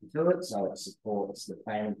funding to it, so it supports the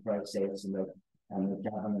planning process and the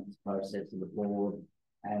governance process of the board.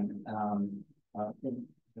 And I think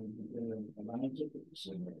a ranger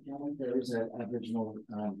position there is an Aboriginal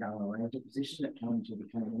Ghana ranger position that comes to the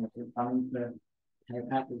co-management funding for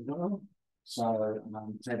KPAC as well. So,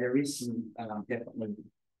 so there is some definitely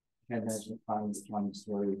co-management funding that comes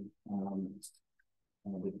through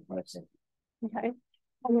with the process. Okay.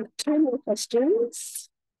 2 more questions.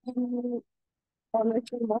 The one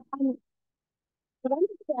about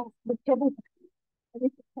the pebble bank. I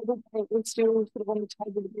think the pebble bank is still sort of on the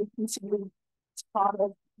table to be considered as part of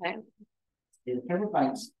the plan. Yeah, the pebble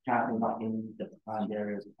bank's currently not in the planned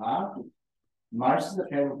area as a park. Most of the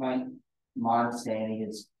pebble bank, my understanding,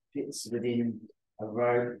 is fits within a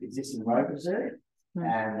existing road reserve,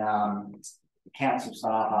 and the council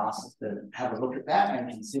staff asked us to have a look at that and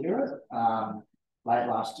consider it. Late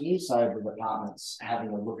last year, so the department's having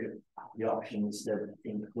a look at the options that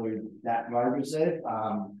include that road reserve.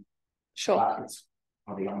 Sure. But it's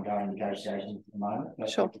probably ongoing negotiations at the moment. But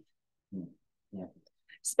sure. Yeah.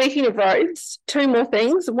 Speaking of roads, 2 more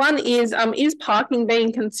things. One is parking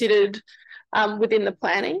being considered within the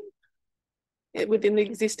planning, within the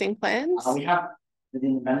existing plans? We have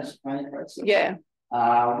within the managed planning process. Yeah.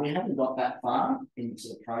 We haven't got that far into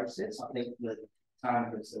the process. I think that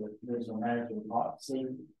as the regional manager would like to see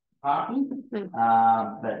parking,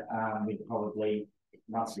 but we probably,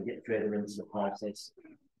 once we get further into the process,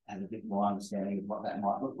 have a bit more understanding of what that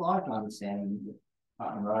might look like, understanding that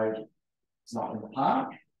Putnam Road is not in the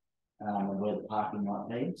park, and where the parking might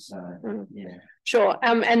be. So, yeah. Sure.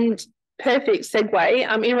 And perfect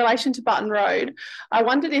segue. In relation to Button Road, I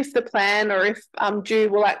wondered if the plan or if Ju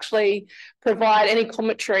will actually provide any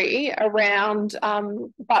commentary around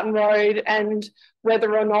Button Road and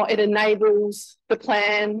whether or not it enables the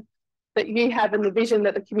plan that you have and the vision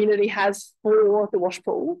that the community has for the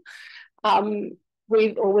Washpool.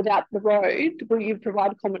 With or without the road, will you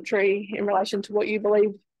provide commentary in relation to what you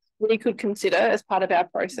believe we could consider as part of our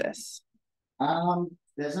process?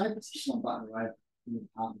 There's no position on Button Road in the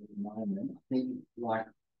department at the moment. I think, like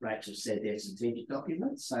Rachel said, they're strategic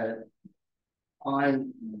documents, so I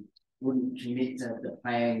wouldn't commit to the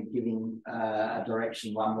plan giving a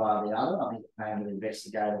direction one way or the other. I think the plan would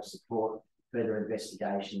investigate or support further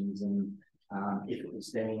investigations, and if it was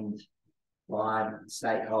deemed by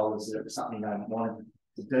stakeholders that it was something they wanted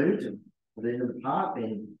to do to put into the park,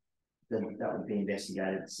 then that would be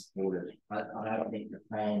investigated and supported. I don't think the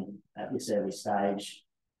plan at this early stage,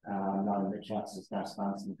 knowing that council's just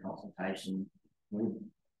done some consultation,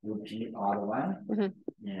 would commit either way.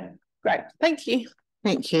 Yeah. Great, thank you.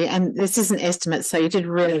 Thank you. And this is an estimate, so you did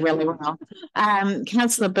really, really well.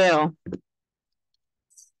 Councillor Bell.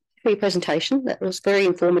 For your presentation, that was very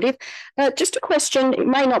informative. Just a question, it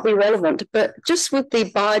may not be relevant, but just with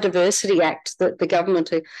the Biodiversity Act that the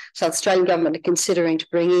government, South Australian government, are considering to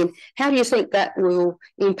bring in, how do you think that will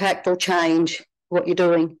impact or change what you're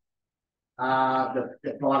doing? The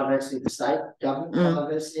biodiversity, the state government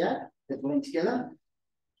Biodiversity Act they're putting together.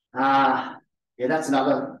 Yeah, that's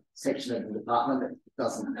another section of the department that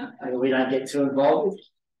doesn't, we don't get too involved with.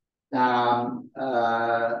 I'm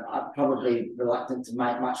probably reluctant to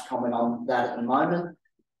make much comment on that at the moment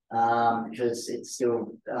because it's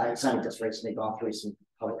still, it's only just recently gone through some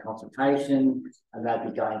public consultation and they'll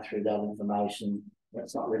be going through that information.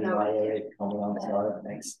 That's not really my area to comment on, so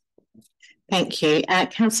thanks. Thank you.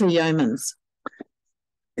 Councillor Yeomans.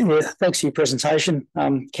 Yeah, thanks for your presentation.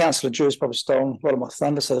 Councillor Drew's probably stolen a lot of my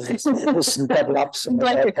thunder, so there's some double ups and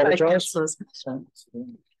I apologise.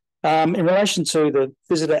 In relation to the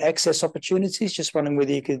visitor access opportunities, just wondering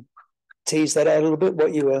whether you could tease that out a little bit,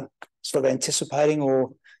 what you were sort of anticipating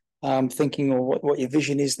or thinking, or what your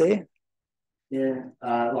vision is there. Yeah,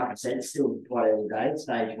 like I said, it's still quite early days,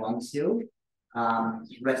 stage one still.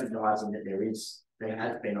 Recognising that there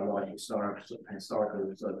has been a lot of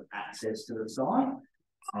historical sort of access to the site.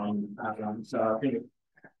 So I think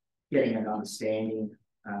getting an understanding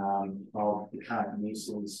of the current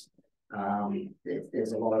uses.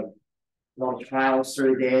 There's a lot of trails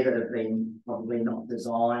through there that have been probably not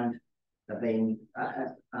designed, have been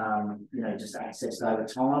just accessed over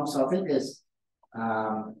time. So I think there's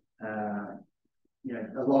a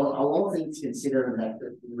lot of things to consider in that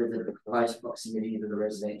with the close proximity to the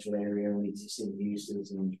residential area and existing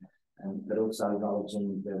uses, and but also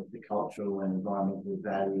acknowledging the cultural and environmental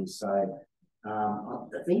values. So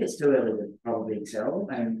I think it's too early to probably tell,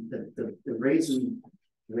 and the reason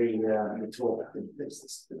we talk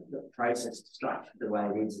the process structured the way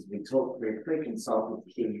it is we pre-consult with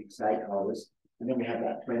the key stakeholders, and then we have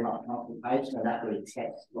that 3-month consultation, and that really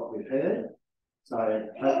tests what we've heard. So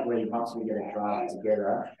hopefully once we get a draft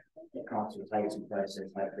together, the consultation process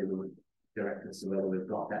hopefully will direct us to whether we've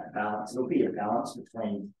got that balance. It'll be a balance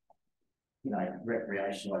between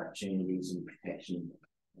recreational opportunities and protection.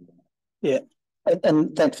 Yeah,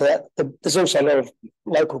 and thanks for that. There's also a lot of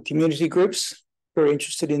local community groups very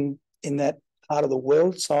interested in that part of the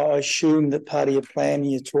world. So I assume that part of your plan,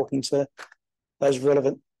 you're talking to those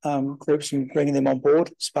relevant groups and bringing them on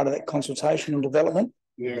board as part of that consultation and development.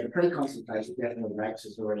 Yeah, the pre-consultation definitely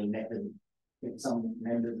Rachel's already met with some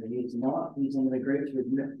members of here tonight, using the groups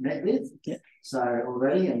we've met with. Yeah. So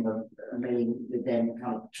already, and the meeting with them,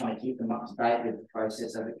 kind of trying to keep them up to date with the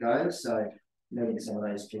process as it goes. So meeting some of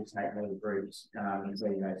those key stakeholder groups,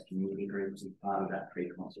 including those community groups, as part of that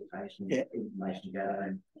pre-consultation information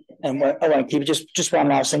gathering. And I won't keep it. Just one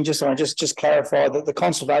last thing. Just clarify that the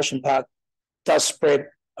conservation park does spread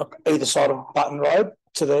either side of Button Road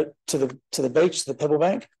to the beach, to the pebble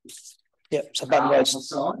bank. Yeah, so Button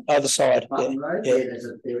Road's either side. Button Road, yeah.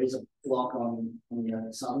 There is a block on the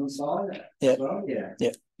southern side as well.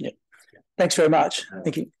 Yeah. Thanks very much.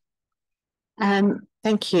 Thank you.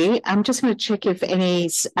 Thank you. I'm just going to check if any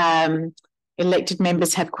elected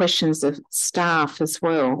members have questions of staff as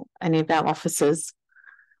well, any of our officers,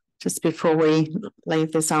 just before we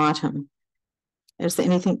leave this item. Is there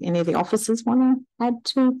anything any of the officers want to add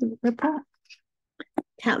to the report?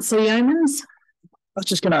 Councillor Yeomans? I was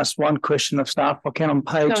just going to ask one question of staff. I can on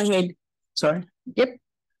page. Go ahead. Sorry. Yep.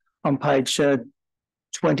 On page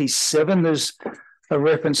 27, there's a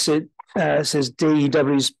reference that says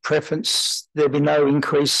DEW's preference. There'll be no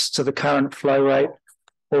increase to the current flow rate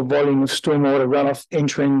or volume of stormwater runoff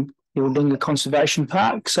entering the Aldinga Conservation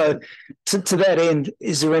Park. So to that end,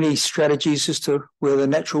 is there any strategies as to where the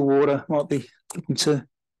natural water might be looking to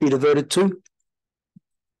be diverted to?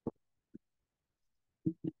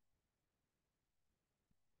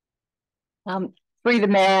 Through the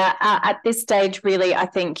mayor, at this stage, really, I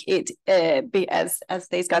think it be as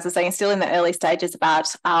these guys are saying, still in the early stages about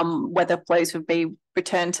whether flows would be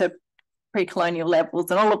returned to pre-colonial levels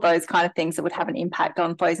and all of those kind of things that would have an impact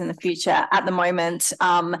on flows in the future. At the moment,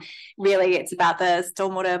 really, it's about the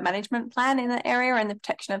stormwater management plan in the area and the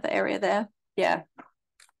protection of the area there. Yeah.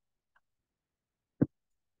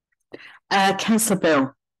 Councillor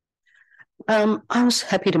Bell. I was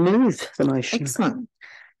happy to move the motion. Excellent.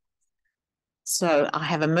 So I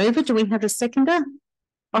have a mover. Do we have a seconder?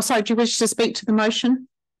 Oh, sorry, do you wish to speak to the motion?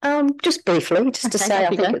 Just briefly, just to say, I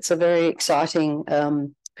think go. it's a very exciting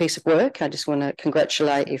piece of work. I just want to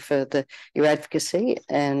congratulate you for your advocacy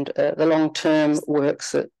and the long-term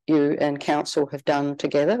works that you and council have done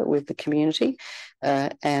together with the community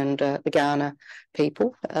and the Kaurna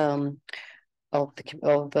people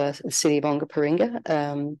of the city of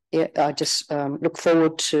Ongaparinga. Yeah, I just look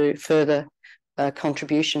forward to further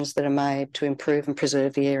contributions that are made to improve and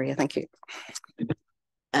preserve the area. Thank you.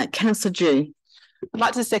 Councillor G. I'd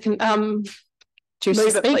like to second. Do you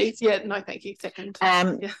move speak? it, please. Yeah, no, thank you. Second.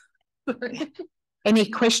 Yeah. Any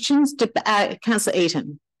questions? Councillor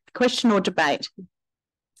Eaton, question or debate?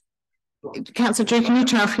 Councillor G, can you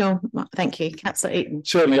turn off your? Thank you, Councillor Eaton.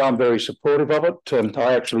 Certainly, I'm very supportive of it.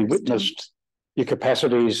 I actually witnessed your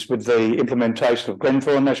capacities with the implementation of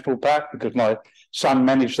Glenthorne National Park because my son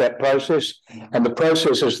managed that process, and the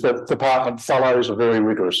processes that the department follows are very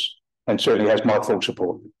rigorous and certainly has my full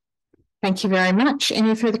support. Thank you very much.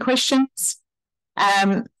 Any further questions?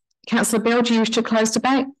 Councillor Bell, do you wish to close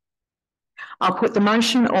debate? I'll put the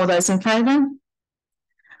motion. All those in favour?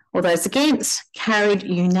 All those against? Carried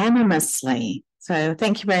unanimously. So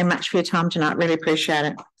thank you very much for your time tonight. Really appreciate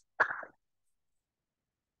it.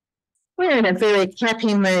 We're in a very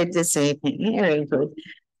happy mood this evening. Very good.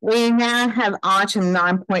 We now have item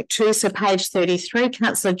 9.2, so page 33.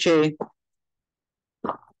 Councillor Dew.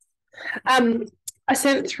 I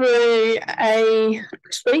sent through a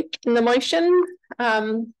tweak in the motion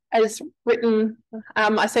as written.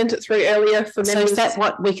 I sent it through earlier for members. So is that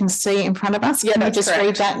what we can see in front of us? Yeah, can you that's just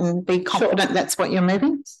read that and be confident that's what you're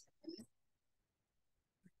moving?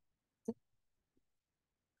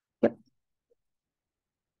 Yep.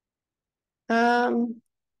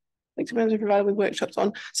 Experience provided with workshops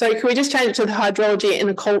on. So can we just change it to the hydrology and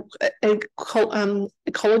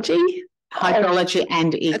ecology? Hydrology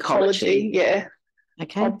and ecology. Yeah.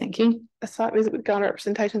 Okay, thank you. A site visit with Kaurna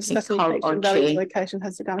representation discussing value location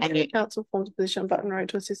has the Kaurna Council formed a position on Button Road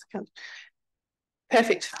to assist the council.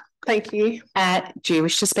 Perfect. Thank you. Do you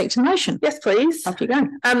wish to speak to the motion? Yes, please. Off you go.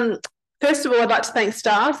 First of all, I'd like to thank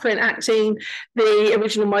staff for enacting the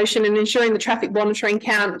original motion and ensuring the traffic monitoring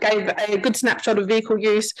count gave a good snapshot of vehicle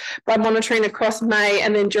use by monitoring across May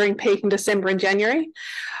and then during peak in December and January.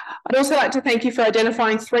 I'd also like to thank you for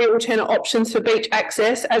identifying 3 alternate options for beach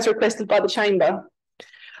access as requested by the Chamber.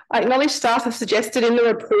 I acknowledge staff have suggested in the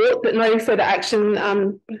report that no further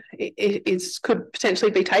action could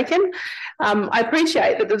potentially be taken. I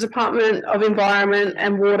appreciate that the Department of Environment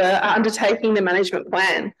and Water are undertaking the management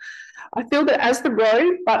plan. I feel that as the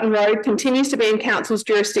road, Button Road, continues to be in Council's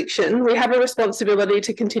jurisdiction, we have a responsibility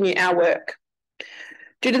to continue our work.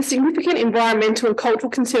 Due to the significant environmental and cultural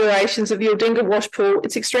considerations of the Aldinga Washpool,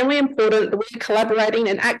 it's extremely important that we're collaborating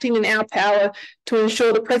and acting in our power to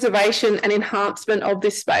ensure the preservation and enhancement of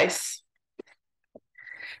this space.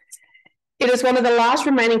 It is one of the last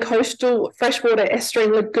remaining coastal freshwater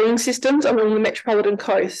estuarine lagoon systems along the metropolitan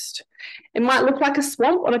coast. It might look like a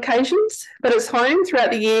swamp on occasions, but it's home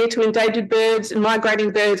throughout the year to endangered birds and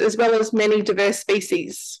migrating birds, as well as many diverse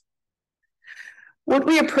species. Would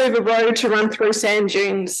we approve a road to run through sand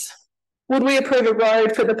dunes? Would we approve a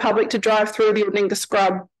road for the public to drive through the Aldinga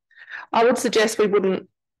scrub? I would suggest we wouldn't.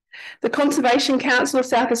 The Conservation Council of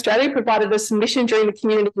South Australia provided a submission during the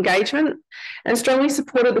community engagement and strongly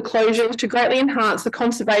supported the closure to greatly enhance the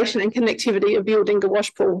conservation and connectivity of the Aldinga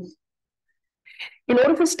Washpool. In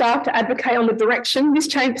order for staff to advocate on the direction this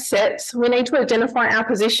chamber sets, we need to identify our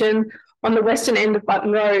position on the western end of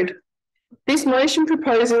Button Road. This motion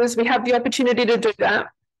proposes we have the opportunity to do that,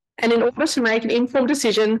 and in order to make an informed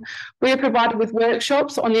decision, we are provided with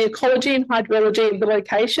workshops on the ecology and hydrology of the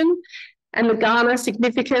location and the Kaurna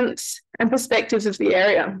significance and perspectives of the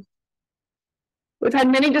area. We've had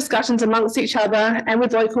many discussions amongst each other and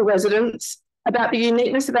with local residents about the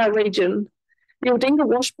uniqueness of our region. The Aldinga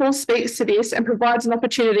Washpool speaks to this and provides an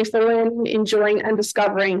opportunity for learning, enjoying and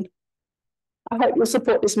discovering. I hope you'll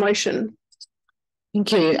support this motion.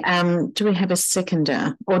 Thank you. Do we have a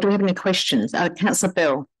seconder or do we have any questions? Councillor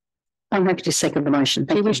Bell. I'm happy to second the motion.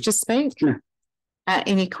 Do you wish to speak? No.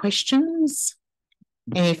 Any questions?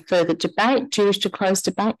 Any further debate? Do you wish to close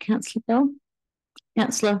debate, Councillor Bell?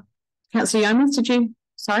 Councillor Yeomans, do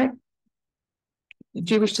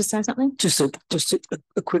you wish to say something? Just a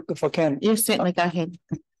quick, if I can. Yes, certainly. Go ahead.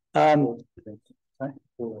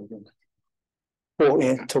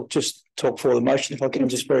 Talk for the motion, if I can,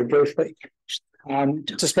 just very briefly.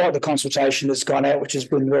 Despite the consultation that's gone out, which has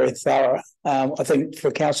been very thorough, I think for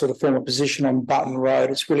council to form a position on Button Road,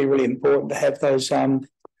 it's really, really important to have those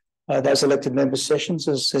elected member sessions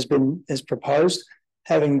as proposed.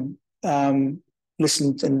 Having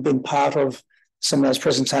listened and been part of some of those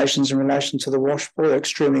presentations in relation to the Washpool, they're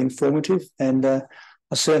extremely informative, and I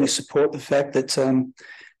certainly support the fact that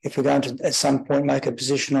if we're going to at some point make a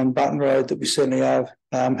position on Button Road, that we certainly have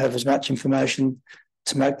as much information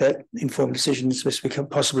to make that informed decision as best we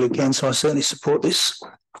possibly can. So I certainly support this.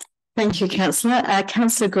 Thank you, Councillor.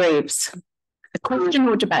 Councillor Greaves. A question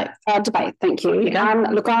or debate? Debate, thank you.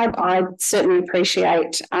 Look, I certainly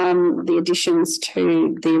appreciate the additions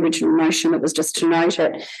to the original motion. It was just to note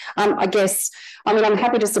it. I'm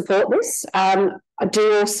happy to support this. I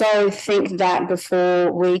do also think that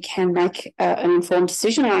before we can make an informed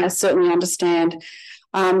decision, I certainly understand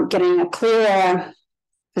getting a clearer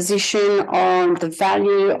position on the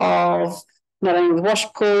value of not only the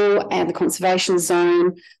Washpool and the conservation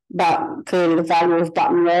zone, but clearly the value of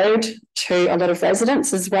Button Road to a lot of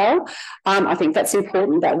residents as well. I think that's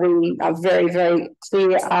important that we are very, very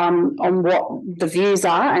clear on what the views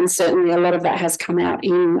are, and certainly a lot of that has come out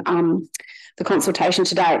in the consultation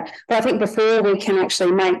to date. But I think before we can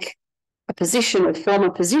actually make form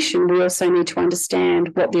a position, we also need to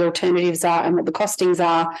understand what the alternatives are and what the costings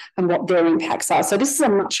are and what their impacts are. So this is a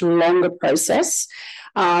much longer process.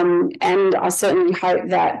 And I certainly hope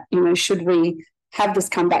that, should we have this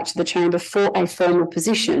come back to the chamber for a formal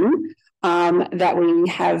position, that we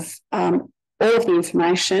have all of the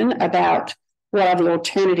information about what are the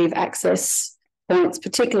alternative access points,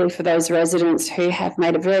 particularly for those residents who have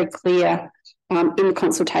made it very clear in the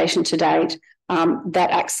consultation to date that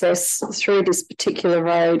access through this particular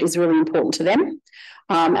road is really important to them,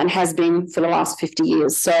 and has been for the last 50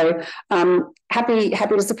 years. So happy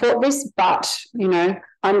to support this, but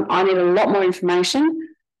I need a lot more information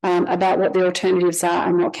about what the alternatives are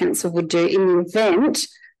and what council would do in the event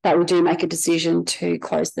that we do make a decision to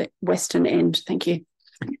close the western end. Thank you.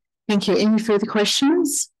 Thank you. Any further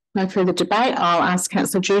questions? No further debate. I'll ask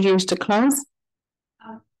Councillor Judius to close.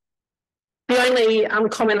 The only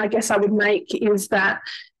comment I guess I would make is that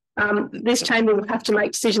this chamber will have to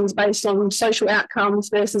make decisions based on social outcomes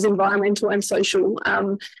versus environmental and social.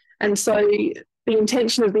 And so the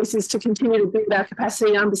intention of this is to continue to build our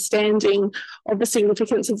capacity, understanding of the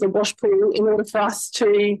significance of the Washpool in order for us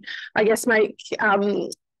to, I guess, make an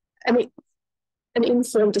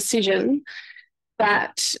informed decision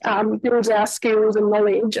that builds our skills and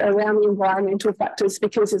knowledge around the environmental factors,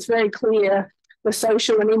 because it's very clear the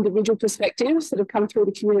social and individual perspectives that have come through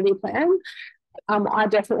the community plan. I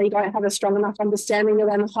definitely don't have a strong enough understanding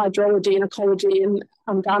around the hydrology and ecology and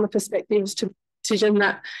Ghana perspectives to decision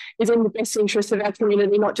that is in the best interest of our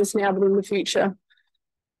community, not just now, but in the future.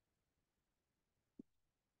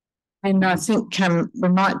 And I think we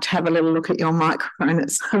might have a little look at your microphone at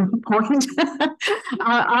some point.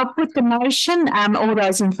 I'll put the motion. All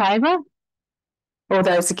those in favour? All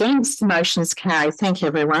those against? The motion is carried. Thank you,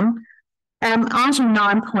 everyone. Item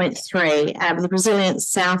 9.3, the Resilience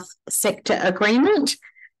South Sector Agreement,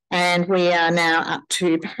 and we are now up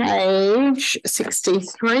to page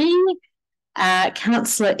 63.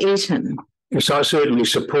 Councillor Eaton. Yes, I certainly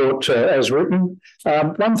support as written.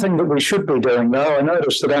 One thing that we should be doing, though, I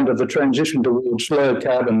noticed that under the transition towards low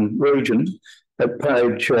carbon region at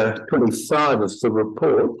page 25 of the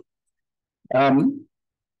report,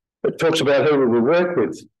 it talks about who we will work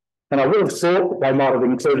with. And I would have thought they might have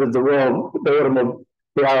included the RAA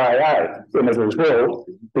in it as well,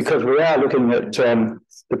 because we are looking at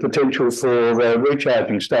the potential for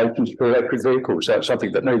recharging stations for electric vehicles. That's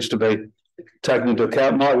something that needs to be taken into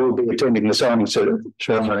account. And I will be attending the signing ceremony.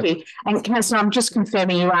 Thank you. And Councillor, I'm just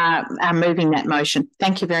confirming you are moving that motion.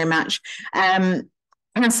 Thank you very much.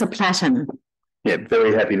 Councillor Platten. Yeah,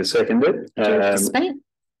 very happy to second it.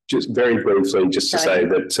 Just very briefly, just to say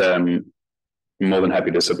that I'm more than happy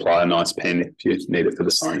to supply a nice pen if you need it for the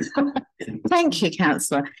signing. Thank you,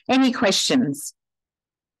 Councillor. Any questions?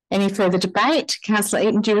 Any further debate? Councillor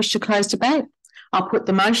Eaton, do you wish to close debate? I'll put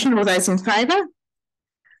the motion. All those in favour?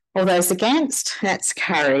 All those against? That's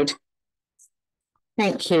carried.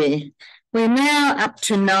 Thank you. We're now up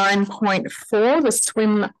to 9.4, the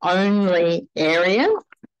swim only area.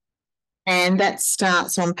 And that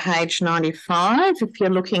starts on page 95. If you're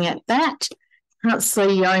looking at that, Councillor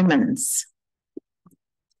Yeomans.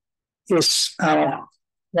 Yes, I'd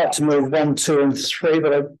like to move 1, 2 and 3,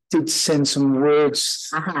 but I did send some words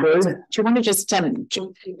through. Do you want to just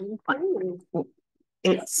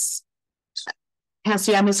it's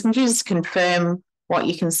Councillor Yeomans, can you just confirm what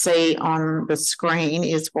you can see on the screen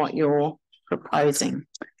is what you're proposing?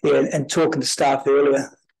 Yeah, and talking to staff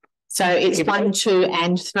earlier. So it's 1, 2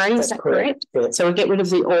 and 3, is that correct? Yeah. So we get rid of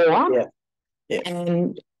the or. Yeah. Yeah.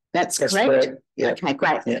 And that's correct? Yeah. Okay,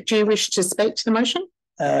 great. Yeah. Do you wish to speak to the motion?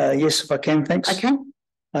 Yes, if I can, thanks. Okay.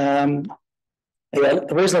 Yeah,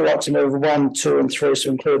 the reason I'd like to move 1, 2 and 3 is to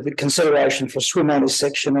include the consideration for a swim only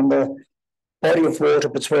section on the body of water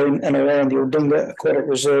between and around the Aldinga Aquatic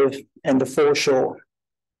Reserve and the foreshore.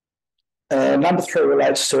 Number 3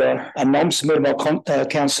 relates to a NOM submitted by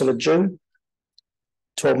Councillor June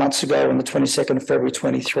 12 months ago on the 22nd of February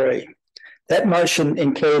 23. That motion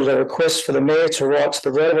included a request for the Mayor to write to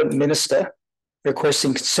the relevant minister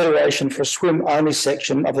requesting consideration for a swim-only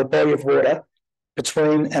section of the body of water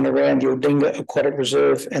between and around the Aldinga Aquatic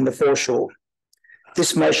Reserve and the foreshore.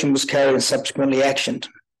 This motion was carried and subsequently actioned.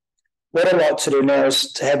 What I'd like to do now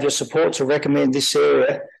is to have your support to recommend this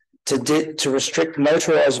area to restrict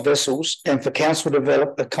motorised vessels and for Council to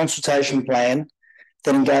develop a consultation plan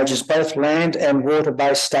that engages both land and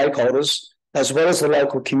water-based stakeholders, as well as the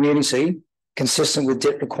local community, consistent with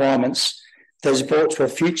DEP requirements, that is brought to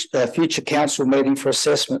a future council meeting for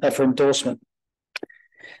assessment for endorsement.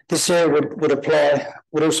 This area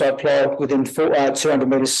would also apply within 200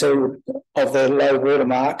 metres sea of the low water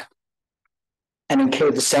mark and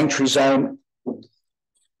include the sanctuary zone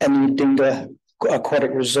and the Aldinga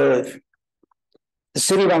Aquatic Reserve. The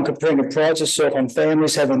City of Uncaprina prides itself on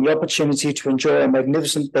families having the opportunity to enjoy our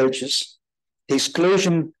magnificent beaches. The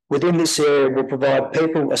exclusion within this area will provide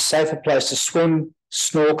people a safer place to swim,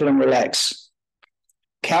 snorkel and relax.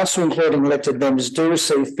 Council, including elected members, do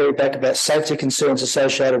receive feedback about safety concerns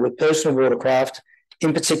associated with personal watercraft,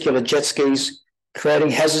 in particular jet skis,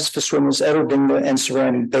 creating hazards for swimmers at Aldinga and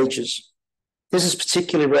surrounding beaches. This is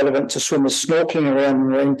particularly relevant to swimmers snorkelling around the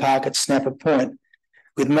marine park at Snapper Point,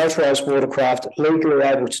 with motorised watercraft legally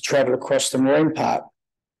able to travel across the marine park.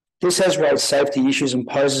 This has raised safety issues and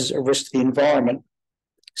poses a risk to the environment.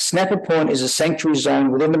 Snapper Point is a sanctuary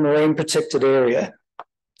zone within the marine protected area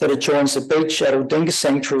that adjoins the beach at Aldinga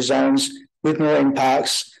sanctuary zones with marine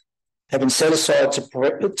parks have been set aside to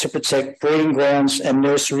protect breeding grounds and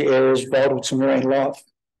nursery areas vital to marine life.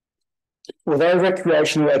 Although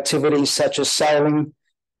recreational activities such as sailing,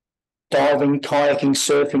 diving, kayaking,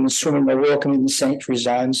 surfing and swimming are welcome in the sanctuary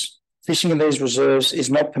zones, fishing in these reserves is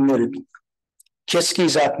not permitted. Jet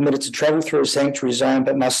skis are permitted to travel through a sanctuary zone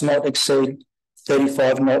but must not exceed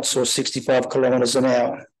 35 knots or 65 kilometres an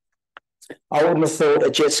hour. I wouldn't have thought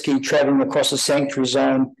a jet ski travelling across a sanctuary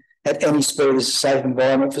zone at any speed is a safe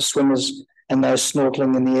environment for swimmers and those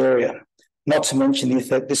snorkelling in the area, not to mention the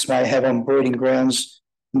effect this may have on breeding grounds,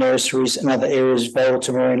 nurseries and other areas vital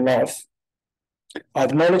to marine life. I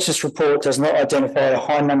acknowledge this report does not identify a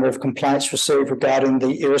high number of complaints received regarding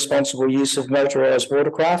the irresponsible use of motorised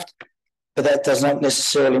watercraft, but that does not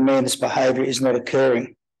necessarily mean this behaviour is not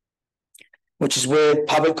occurring, which is where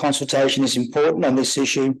public consultation is important on this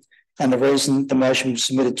issue and the reason the motion was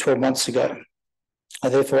submitted 12 months ago. I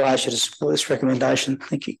therefore ask you to support this recommendation.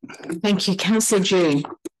 Thank you. Thank you. Councillor June.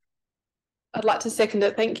 I'd like to second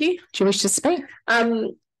it. Thank you. Do you wish to speak?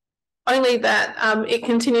 Only that it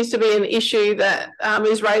continues to be an issue that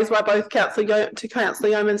is raised by both Councillor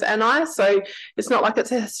Yeomans and I. So it's not like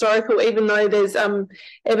it's a historical, even though there's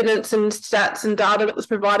evidence and stats and data that was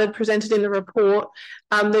presented in the report.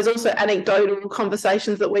 There's also anecdotal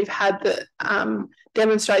conversations that we've had that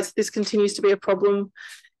demonstrates that this continues to be a problem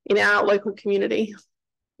in our local community.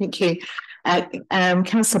 Thank you.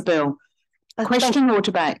 Councillor Bell, a question or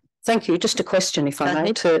debate? Thank you. Just a question, if I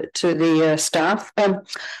may, to the staff.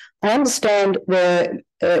 I understand there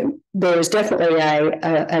is definitely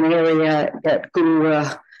an area at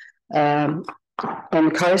Winnerah on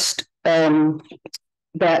the coast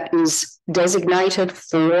that is designated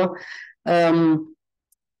for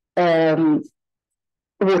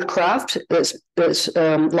watercraft. That's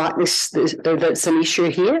like this. That's an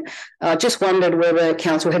issue here. I just wondered whether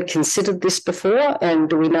council had considered this before, and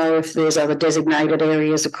do we know if there's other designated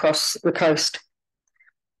areas across the coast?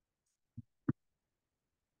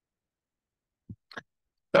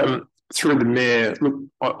 Through the Mayor, look,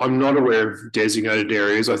 I'm not aware of designated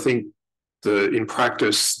areas. I think in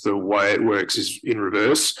practice, the way it works is in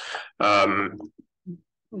reverse.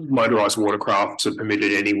 motorised watercrafts are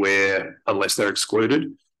permitted anywhere unless they're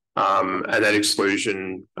excluded. And that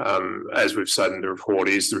exclusion, as we've said in the report,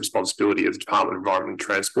 is the responsibility of the Department of Environment and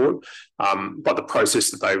Transport. But the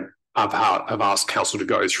process that they have asked council to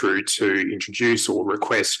go through to introduce or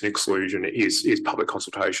request an exclusion is public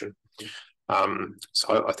consultation.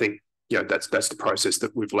 So I think, you know, that's the process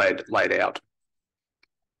that we've laid out.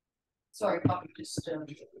 Sorry, if I could just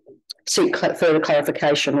seek further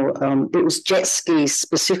clarification. It was jet skis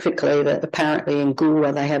specifically that apparently in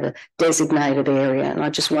Goolwa they have a designated area, and I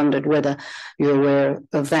just wondered whether you're aware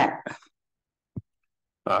of that.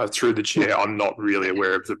 Through the chair, I'm not really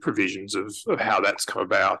aware of the provisions of how that's come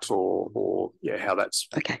about or how that's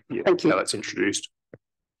Thank you. How that's introduced.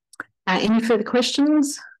 Any further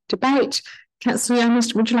questions? Debate? Councillor Young,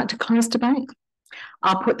 would you like to close debate?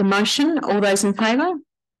 I'll put the motion. All those in favour?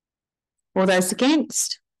 All those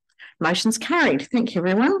against? Motion's carried. Thank you,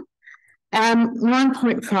 everyone.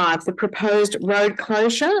 9.5, the proposed road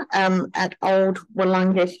closure at Old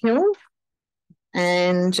Willunga Hill.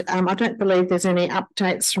 And I don't believe there's any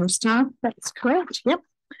updates from staff. That's correct. Yep.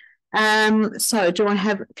 So do I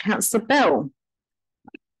have Councillor Bell?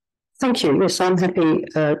 Thank you. Yes, I'm happy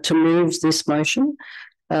to move this motion.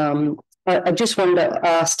 I just wanted to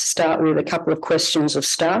ask to start with a couple of questions of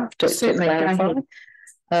staff to clarify.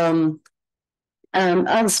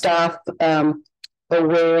 Are staff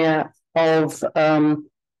aware of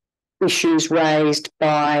issues raised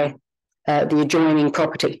by the adjoining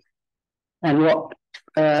property? And what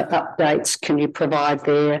updates can you provide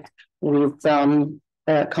there with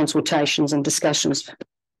consultations and discussions,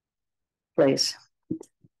 please?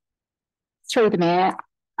 Through the Mayor,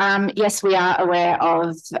 yes, we are aware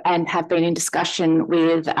of and have been in discussion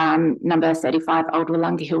with number 35 Old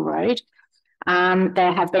Willunga Hill Road.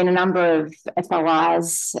 There have been a number of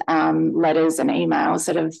FOIs, letters and emails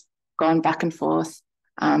that have gone back and forth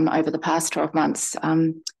over the past 12 months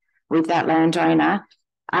with that landowner.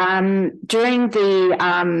 During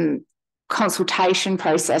the consultation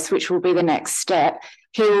process, which will be the next step,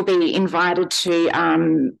 he will be invited to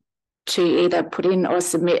either put in or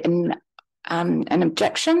submit an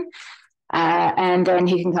objection, and then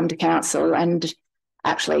he can come to council and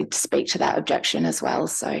actually speak to that objection as well.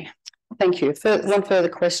 So, thank you. One further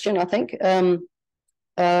question, I think.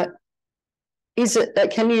 Is it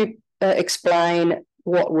that can you explain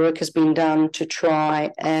what work has been done to try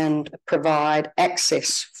and provide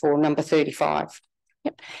access for number 35?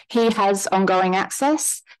 Yep. He has ongoing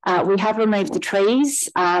access. We have removed the trees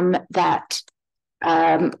that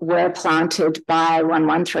were planted by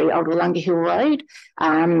 113 Old Willunga Hill Road.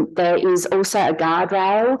 There is also a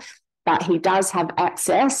guardrail, but he does have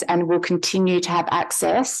access and will continue to have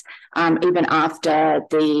access even after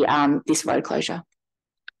the this road closure.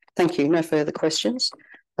 Thank you. No further questions.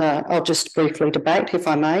 I'll just briefly debate, if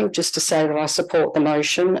I may, just to say that I support the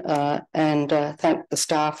motion and thank the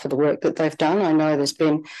staff for the work that they've done. I know there's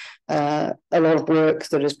been a lot of work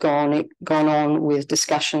that has gone on with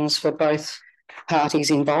discussions for both parties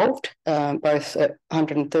involved, both at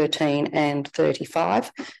 113 and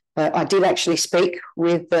 35. I did actually speak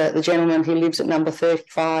with the gentleman who lives at number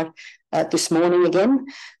 35 this morning again,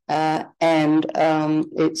 and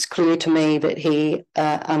it's clear to me that he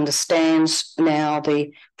understands now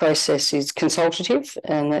the process is consultative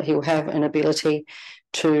and that he'll have an ability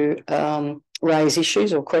to raise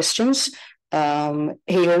issues or questions.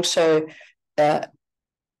 He also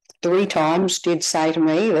 3 times did say to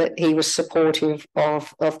me that he was supportive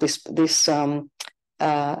of this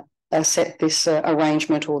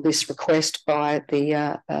arrangement or this request by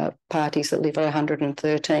the parties that live at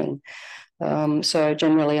 113. So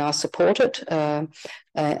generally I support it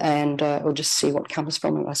and we'll just see what comes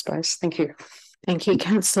from it, I suppose. Thank you. Thank you.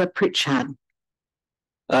 Councillor Pritchard.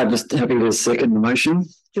 Just happy to second the motion. Do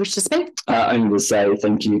you wish to speak? Only to say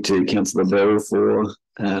thank you to Councillor Bell for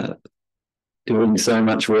doing so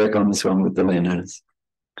much work on this one with the landowners.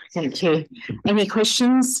 Thank you. Any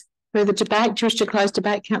questions? Further debate? Do you wish to close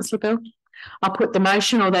debate, Councillor Bell? I'll put the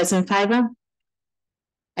motion. All those in favour?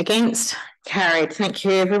 Against? Carried. Thank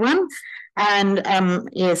you, everyone. And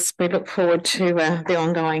yes, we look forward to the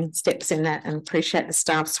ongoing steps in that and appreciate the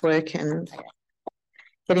staff's work and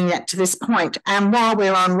getting that to this point. And while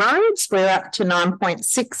we're on roads, we're up to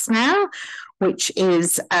 9.6 now, which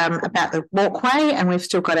is about the walkway, and we've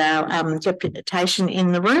still got our deputation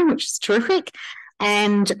in the room, which is terrific.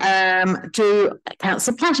 And do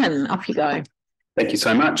Councillor Platten, off you go. Thank you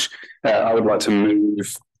so much. I would like to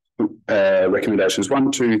move recommendations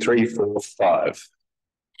 1, 2, 3, 4, 5.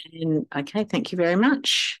 And okay, thank you very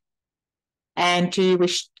much. And do you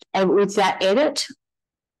wish with that edit?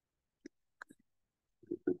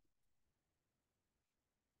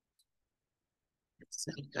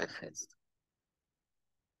 So you go first.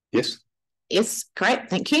 Yes. Yes, great,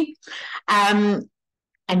 thank you. And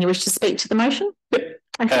you wish to speak to the motion? Yep.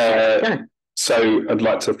 Okay, so I'd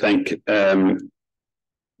like to thank the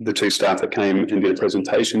two staff that came and did a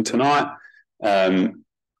presentation tonight. From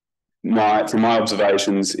my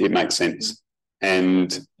observations, it makes sense,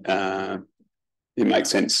 and it makes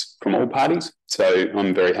sense from all parties. So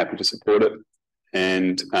I'm very happy to support it.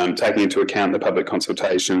 And taking into account the public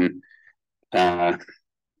consultation, I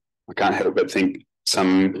can't help but think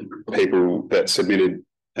some people that submitted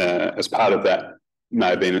as part of that may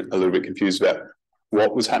have been a little bit confused about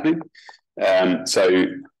what was happening. So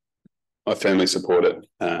I firmly support it.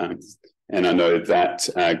 And I know that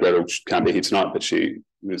Gretel can't be here tonight, but she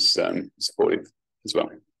was supportive as well.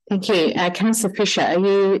 thank you. Councillor Fisher, are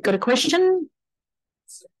you got a question?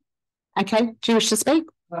 Okay, do you wish to speak?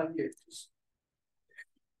 Yes.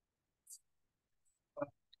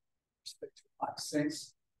 Makes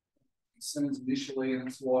sense. Concerns initially, and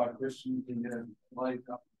that's why I questioned the laid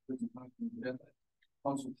up presentation about that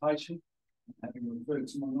consultation. Having referred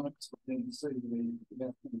to my notes, I can see the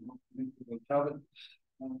about the covered,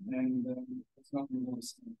 and it's not really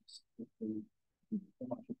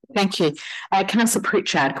Thank you. Councillor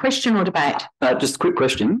Pritchard, question or debate? Just a quick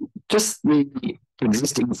question. Just the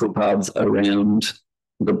existing footpaths around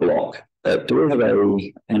the block. Do we have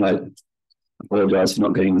and I apologise for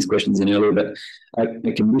not getting these questions in earlier, but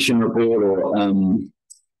a commission report or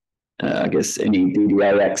I guess any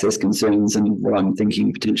DDA access concerns? And what I'm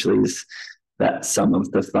thinking potentially is that some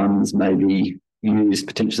of the funds may be used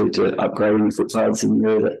potentially to upgrading footpaths in the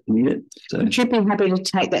area that need it. So would you be happy to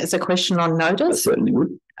take that as a question on notice? I certainly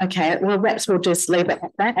would. Okay, well, perhaps we'll just leave it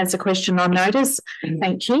at that as a question on notice.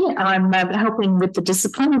 Thank you. I'm helping with the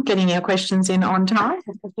discipline of getting your questions in on time.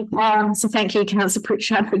 So thank you, Councillor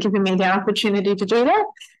Pritchard, for giving me the opportunity to do that.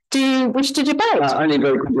 Do you wish to debate? Only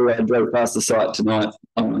very quickly, I drove past the site tonight.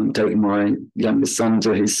 I'm taking my youngest son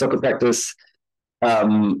to his soccer practice.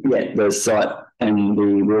 The site and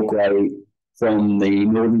the walkway from the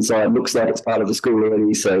northern side looks like it's part of the school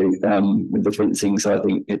already. So with the fencing, so I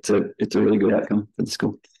think it's a really good outcome for the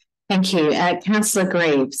school. Thank you. Councillor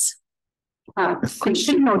Greaves.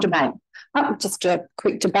 Question or debate? Just a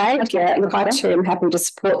quick debate. Yeah, look, I too am happy to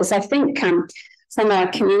support this. I think from a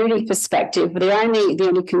community perspective, the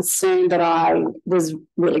only concern that I was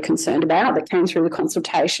really concerned about that came through the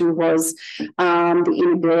consultation was the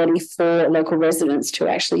inability for local residents to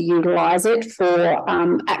actually utilise it for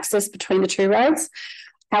access between the two roads.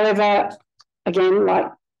 However, again,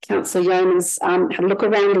 like Councillor Yeomans had a look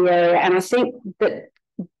around the area, and I think that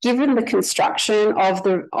given the construction of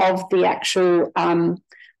the actual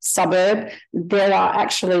suburb, there are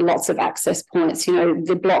actually lots of access points. You know,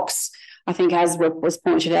 the blocks, I think, as was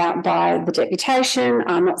pointed out by the Deputation,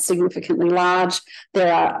 are not significantly large.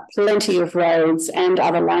 There are plenty of roads and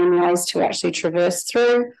other laneways to actually traverse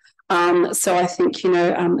through. So I think, you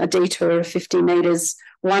know, a detour of 50 metres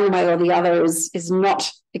one way or the other is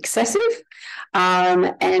not excessive.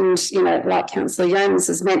 And, you know, like Councillor Yeomans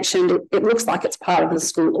has mentioned, it looks like it's part of the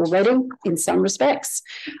school already in some respects.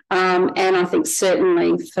 And I think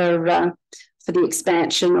certainly for the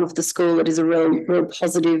expansion of the school, it is a real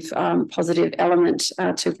positive element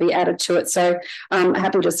to be added to it. So I'm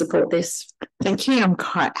happy to support this. Thank you. I'm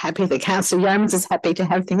quite happy that Councillor Yeomans is happy to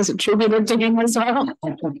have things attributed to him as well.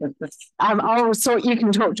 I'll sort you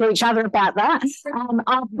can talk to each other about that.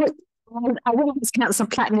 I will ask Councillor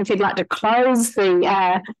Platten if he'd like to close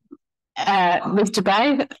the with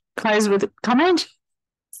debate, close with a comment.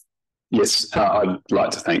 Yes, I'd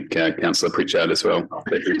like to thank Councillor Pritchard as well.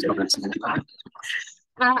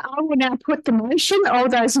 I will now put the motion. All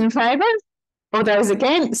those in favour? All those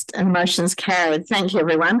against? And motion's carried. Thank you,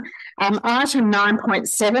 everyone. Item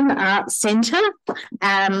 9.7, Arts Centre.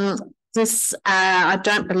 I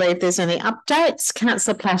don't believe there's any updates.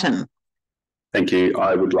 Councillor Platten. Thank you.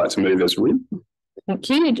 I would like to move as written. Thank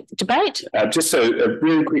you. Debate? Just a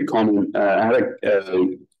really quick comment. I had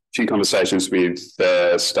a few conversations with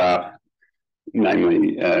staff,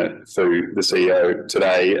 namely through the CEO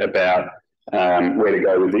today, about where to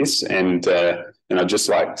go with this, and I'd just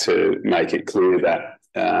like to make it clear that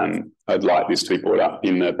I'd like this to be brought up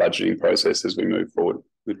in the budgeting process as we move forward.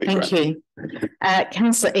 Thank you.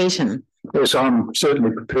 Councillor Eaton. Yes, I'm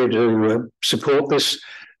certainly prepared to support this.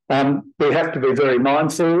 We have to be very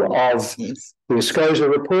mindful of the ASCOSA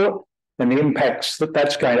report and the impacts that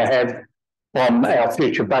that's going to have on our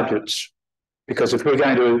future budgets. Because if we're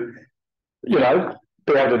going to, you know,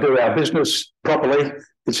 be able to do our business properly,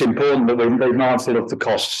 it's important that we be mindful of the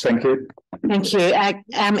costs. Thank you. Thank you.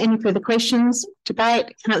 Any further questions?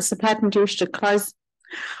 Debate? Councillor Platten, do you wish to close?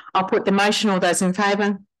 I'll put the motion. All those in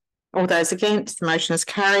favour? All those against? The motion is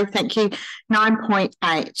carried. Thank you.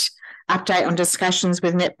 9.8. Update on discussions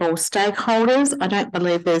with netball stakeholders. I don't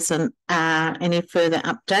believe there's any further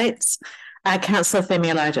updates. Councillor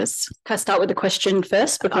Themialotis. Can I start with the question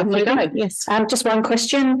first? Yes. Just one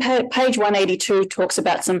question. Page 182 talks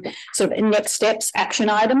about some sort of next steps, action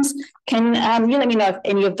items. Can you let me know if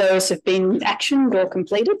any of those have been actioned or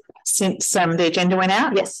completed? Since the agenda went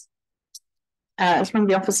out? Yes. Is one of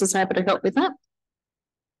the officers able to help with that?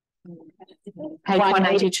 Page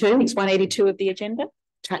 182. It's 182 of the agenda.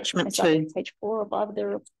 Attachment 2. Page 4 of either the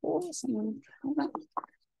reports.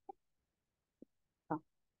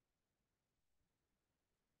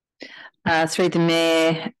 Through the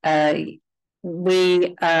Mayor,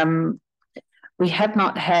 we have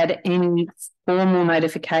not had any formal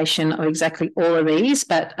notification of exactly all of these,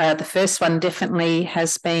 but the first one definitely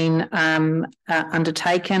has been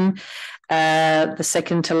undertaken. The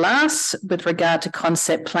second to last, with regard to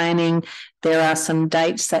concept planning, there are some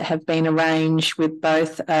dates that have been arranged with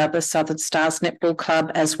both the Southern Stars Netball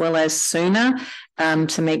Club as well as Sooner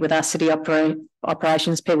to meet with our city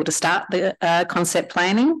operations people to start the concept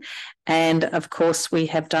planning. And of course, we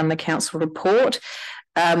have done the council report.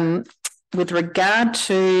 With regard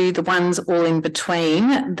to the ones all in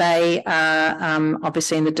between, they are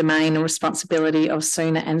obviously in the domain and responsibility of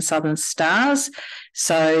Sooner and Southern Stars.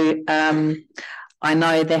 So I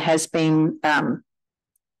know there has been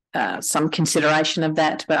some consideration of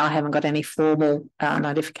that, but I haven't got any formal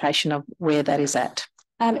notification of where that is at.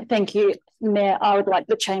 Thank you, Mayor. I would like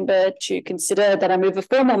the chamber to consider that I move a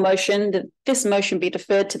formal motion that this motion be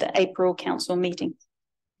deferred to the April council meeting.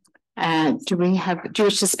 Do you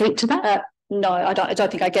wish to speak to that? No, I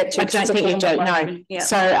don't think I get to. I don't think you do. No. Yeah.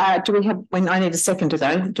 So do we have? I need a seconder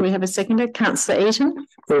though. Do we have a seconder, Councillor Eaton?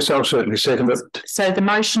 Yes, I'll certainly second it. So the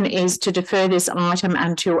motion is to defer this item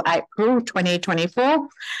until April 2024.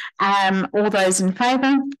 All those in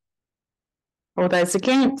favour? All those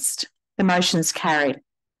against? The motion's carried.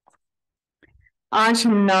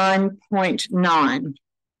 Item 9.9.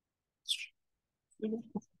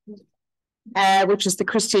 Which is the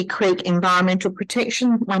Christie Creek Environmental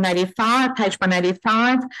Protection, 185, page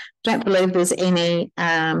 185. Don't believe there's any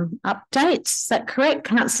updates. Is that correct,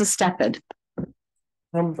 Councillor Stafford?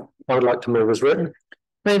 I would like to move as written.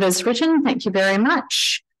 Move as written. Thank you very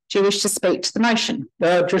much. Do you wish to speak to the motion?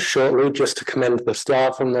 Just shortly, just to commend the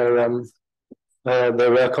staff on their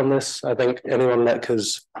work on this. I think anyone that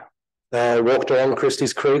has walked along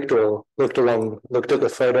Christie's Creek or looked at the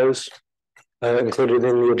photos included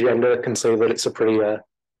in the agenda can see that it's a pretty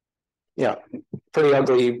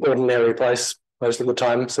ugly, ordinary place most of the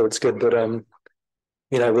time. So it's good that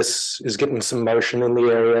this is getting some motion in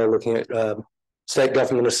the area, looking at state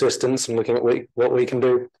government assistance and looking at what we can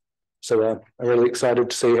do. So I'm really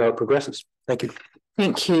excited to see how it progresses. Thank you.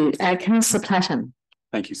 Thank you, Councillor Platten.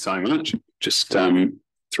 Thank you so much. Just 3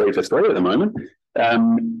 for 3 at the moment.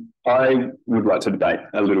 I would like to debate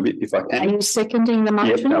a little bit if I can. Are you seconding the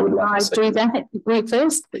motion? Yep, I would like to do that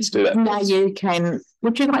first. Let's do that. Now you can.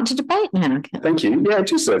 Would you like to debate now? Thank you. Yeah,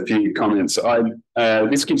 just a few comments.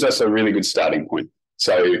 This gives us a really good starting point.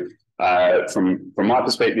 So from my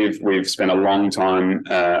perspective, we've spent a long time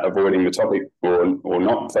avoiding the topic or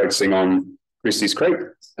not focusing on Christie's Creek.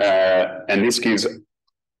 And this gives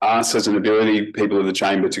us as an ability, people of the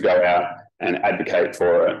chamber, to go out and advocate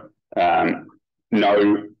for it.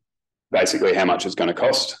 Know basically how much it's going to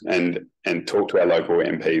cost and talk to our local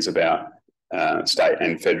MPs about state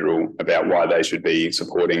and federal about why they should be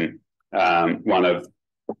supporting one of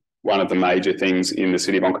the major things in the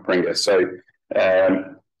city of Onkaparinga. So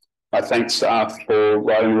I thank staff for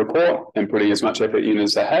writing the report and putting as much effort in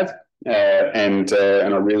as they have, and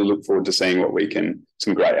I really look forward to seeing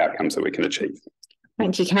some great outcomes that we can achieve.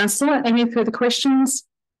 Thank you, Councillor. Any further questions?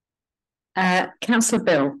 Councillor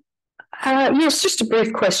Bell. Yes, just a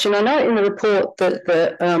brief question. I know in the report that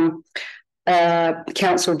the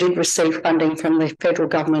council did receive funding from the federal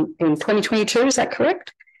government in 2022. Is that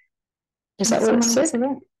correct? Is that what it said?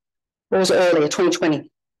 Or was it earlier,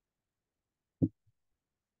 2020?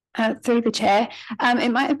 Through the chair,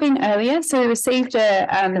 it might have been earlier. So we received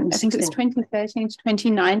I think it was 2013 to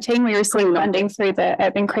 2019. We received funding through the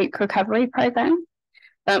Urban Creek Recovery Program.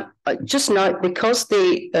 Just note, because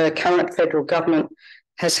the current federal government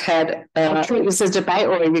has had is this a debate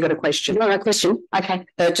or have you got a question? No, question. Okay.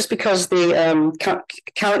 Just because the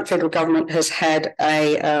current federal government has had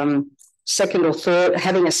a second or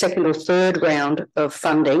third round of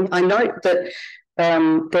funding, I note that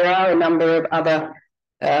there are a number of other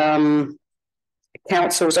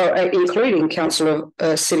councils, including Council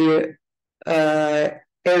of City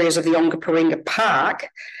areas of the Ongaparinga Park,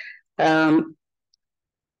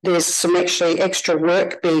 there's some actually extra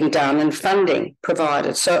work being done and funding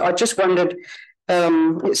provided. So I just wondered,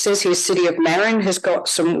 it says here City of Marin has got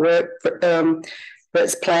some work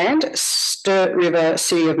that's planned. Sturt River,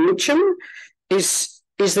 City of Mitcham. Is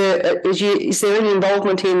there any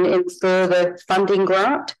involvement in further funding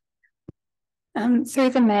grant?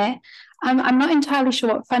 Through the Mayor, I'm not entirely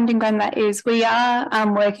sure what funding grant that is. We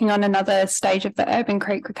are working on another stage of the Urban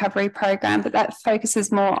Creek Recovery Program, but that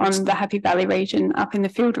focuses more on the Happy Valley region up in the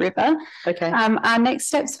Field River. Okay. Our next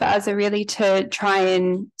steps for us are really to try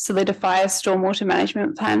and solidify a stormwater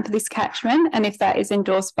management plan for this catchment, and if that is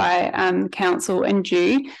endorsed by Council and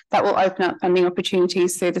due, that will open up funding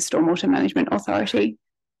opportunities through the Stormwater Management Authority.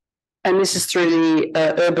 And this is through the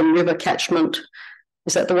Urban River catchment.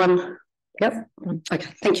 Is that the one? Yep.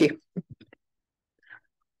 Okay, thank you.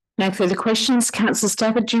 No further questions. Councillor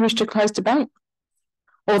Stafford, do you wish to close debate?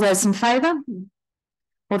 All those in favour?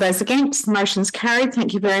 All those against? The motion's carried.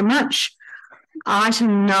 Thank you very much.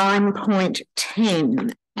 Item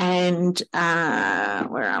 9.10. And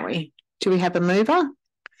where are we? Do we have a mover?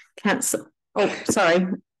 Councillor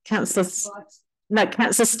Councillor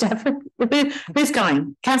Stafford. Who's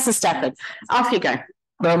going? Councillor Stafford. Off you go.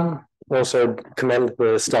 Also commend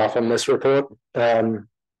the staff on this report.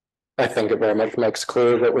 I think it very much makes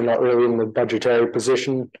clear that we're not really in the budgetary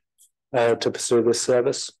position to pursue this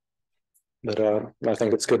service. But I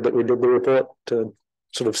think it's good that we did the report to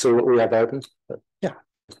sort of see what we have open. But yeah,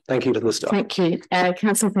 thank you to the staff. Thank you.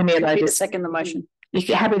 Councillor Vermeer. Happy to second the motion.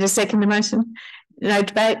 You're happy to second the motion? No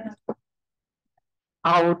debate?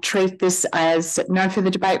 I'll treat this as no further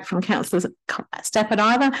debate from Councillor Stafford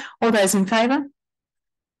either. All those in favour?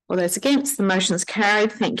 All those against? The motion is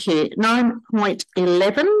carried. Thank you.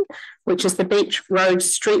 9.11, which is the Beach Road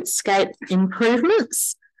streetscape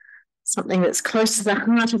improvements. Something that's close to the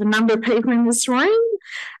heart of a number of people in this room.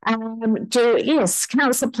 Yes,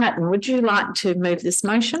 Councillor Platten, would you like to move this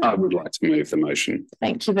motion? I would like to move the motion.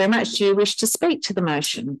 Thank you very much. Do you wish to speak to the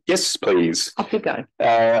motion? Yes, please. Off you go.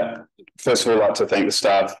 First of all, I'd like to thank the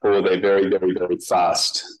staff for their very, very, very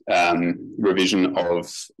fast revision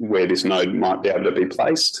of where this node might be able to be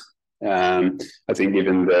placed. I think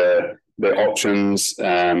given the options,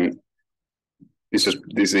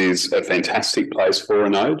 this is a fantastic place for a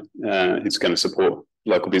node. It's going to support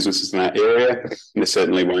local businesses in that area. And there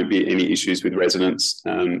certainly won't be any issues with residents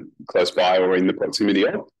close by or in the proximity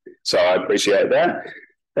of. So I appreciate that.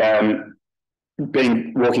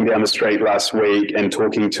 Walking down the street last week and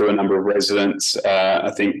talking to a number of residents, I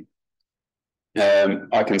think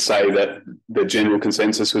I can say that the general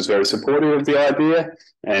consensus was very supportive of the idea,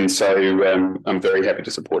 and so I'm very happy to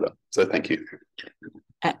support it. So thank you.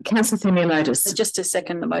 Councillor Themiolotis. Just to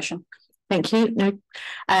second the motion. Thank you. No,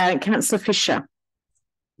 Councillor Fisher.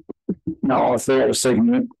 No, I thought I was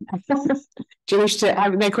seconding it. Do you wish to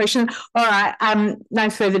have no question? All right. No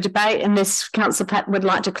further debate unless Councillor Platt would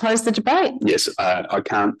like to close the debate. Yes, I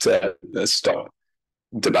can't stop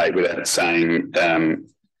debate without saying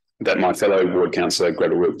that my fellow ward councillor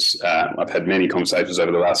Greta Wilkes, I've had many conversations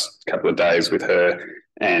over the last couple of days with her,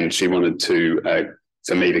 and she wanted to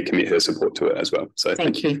for me to commit her support to it as well. So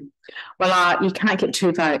thank you. Well, you can't get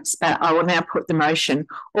 2 votes, but I will now put the motion.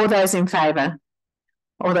 All those in favour?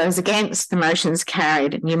 All those against? The motion's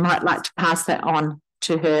carried, and you might like to pass that on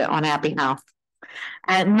to her on our behalf.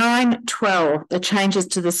 At 9.12, the changes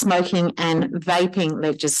to the smoking and vaping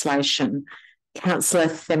legislation. Councillor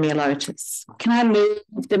Themiolotis. Can I move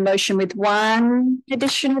the motion with one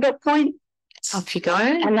additional dot point? Off you go.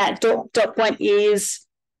 And that dot point is,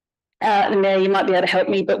 Mayor, you might be able to help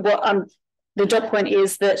me, but what the dot point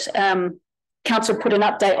is that Council put an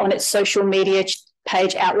update on its social media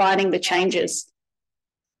page outlining the changes.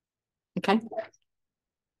 Okay. Do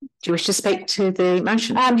you wish to speak to the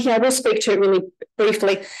motion? Yeah, we'll speak to it really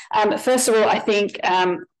briefly. First of all, I think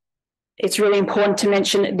it's really important to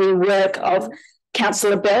mention the work of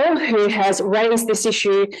Councillor Bell, who has raised this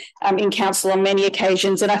issue in council on many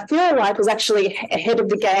occasions, and I feel like was actually ahead of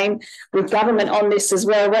the game with government on this as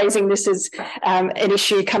well, raising this as an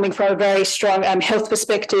issue coming from a very strong health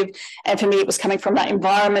perspective, and for me it was coming from that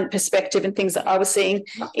environment perspective and things that I was seeing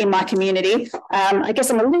in my community. I guess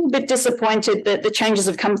I'm a little bit disappointed that the changes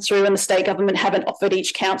have come through and the state government haven't offered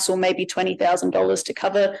each council maybe $20,000 to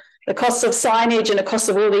cover the costs of signage and the cost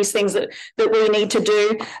of all these things that we need to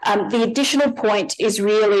do. The additional point is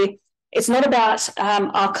really, it's not about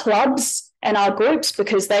our clubs and our groups,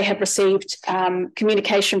 because they have received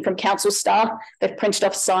communication from council staff. They've printed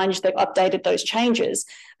off signage, they've updated those changes.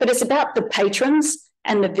 But it's about the patrons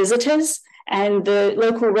and the visitors and the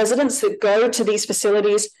local residents that go to these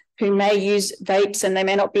facilities who may use vapes and they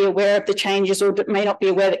may not be aware of the changes or may not be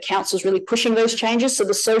aware that council's really pushing those changes. So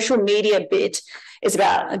the social media bit is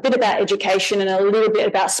about a bit about education and a little bit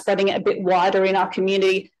about spreading it a bit wider in our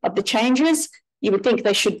community of the changes. You would think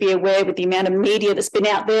they should be aware with the amount of media that's been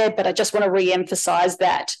out there, but I just want to re-emphasise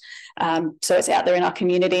that. So it's out there in our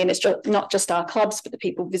community, and it's not just our clubs, but the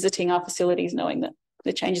people visiting our facilities knowing that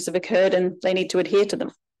the changes have occurred and they need to adhere to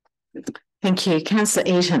them. Thank you. Councillor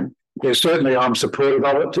Eaton. Yeah, certainly I'm supportive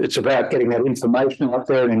of it. It's about getting that information out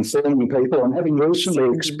there and informing people. And having recently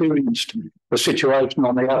experienced a situation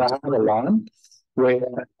on the other line where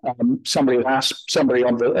somebody asked somebody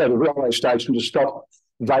at a railway station to stop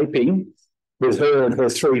vaping with her and her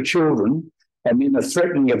 3 children, and then a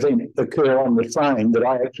threatening event occur on the train that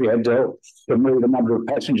I actually had to help to move a number of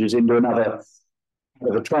passengers into another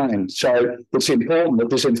of the train. So it's important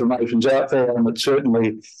that this information's out there, and it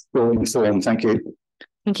certainly will inform. Thank you.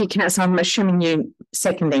 Thank you, Councillor. I'm assuming you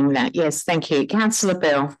seconding that. Yes, thank you. Councillor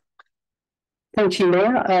Bell. Thank you,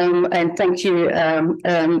 Mayor, and thank you,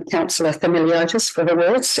 Councillor Familiotis, for her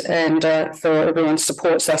words and for everyone's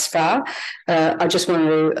support thus far. I just want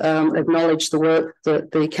to acknowledge the work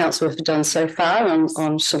that the council have done so far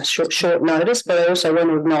on some short notice, but I also want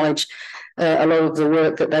to acknowledge a lot of the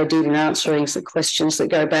work that they did in answering some questions that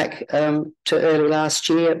go back to early last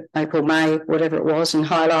year, April, May, whatever it was, and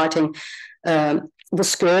highlighting the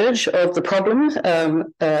scourge of the problem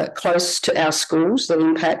close to our schools that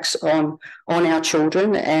impacts on our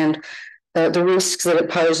children and the risks that it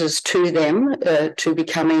poses to them to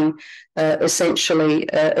becoming essentially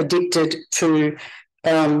addicted to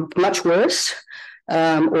much worse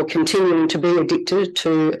or continuing to be addicted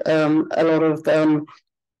to a lot of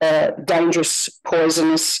dangerous,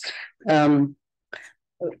 poisonous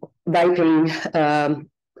vaping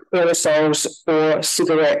aerosols or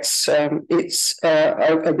cigarettes. It's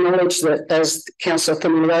I acknowledge that, as Councillor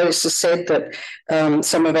Familiotis has said, that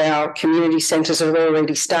some of our community centres have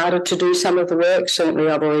already started to do some of the work.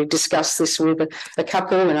 Certainly I've already discussed this with a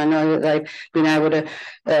couple, and I know that they've been able to,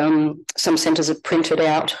 some centres have printed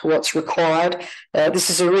out what's required. This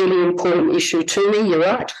is a really important issue to me, you're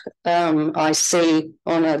right. I see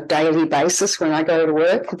on a daily basis when I go to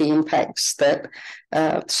work the impacts that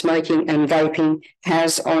smoking and vaping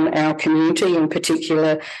has on our community, in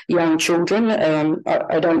particular young children.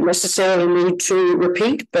 I don't necessarily need to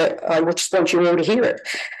repeat, but I just want you all to hear it.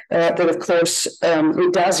 That of course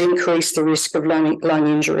it does increase the risk of lung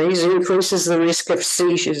injuries, it increases the risk of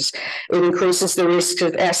seizures, it increases the risk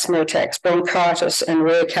of asthma attacks, bronchitis, and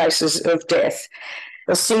rare cases of death.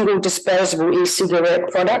 A single disposable e-cigarette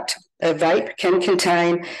product, a vape, can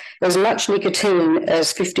contain as much nicotine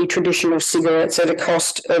as 50 traditional cigarettes at a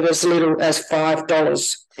cost of as little as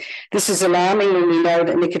 $5. This is alarming when we know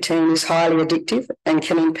that nicotine is highly addictive and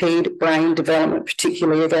can impede brain development,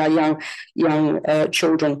 particularly of our young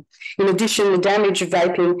children. In addition, the damage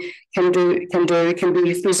vaping can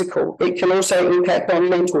be physical. It can also impact on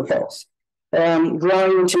mental health.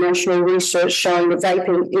 Growing international research showing that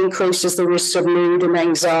vaping increases the risk of mood and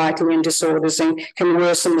anxiety and disorders and can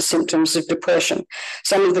worsen the symptoms of depression.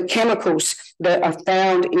 Some of the chemicals that are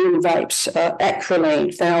found in vapes are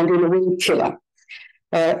acrolein, found in weed killer,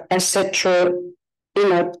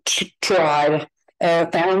 acetyltride,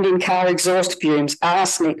 found in car exhaust fumes,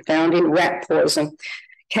 arsenic, found in rat poison,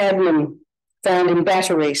 cadmium, found in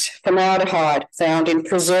batteries, formaldehyde, found in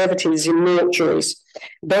preservatives in mortuaries,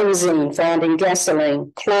 benzene, found in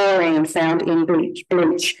gasoline, chlorine, found in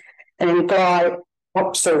bleach, and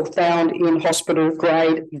glyoxal, found in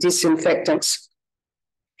hospital-grade disinfectants.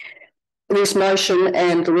 This motion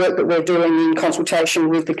and the work that we're doing in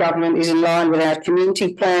consultation with the government is in line with our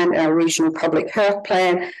community plan, our regional public health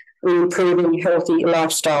plan, improving healthy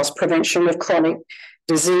lifestyles, prevention of chronic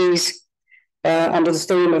disease, under the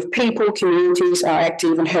theme of people, communities are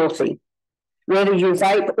active and healthy. Whether you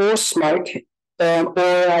vape or smoke, or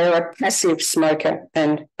are a passive smoker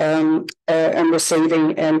and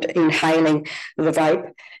receiving and inhaling the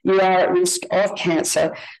vape, you are at risk of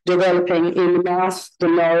cancer developing in the mouth, the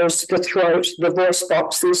nose, the throat, the voice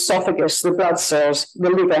box, the esophagus, the blood cells,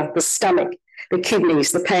 the liver, the stomach, the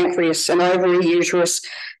kidneys, the pancreas, and ovary, uterus,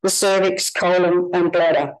 the cervix, colon, and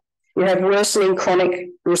bladder. You have worsening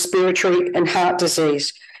chronic respiratory and heart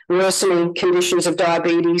disease, worsening conditions of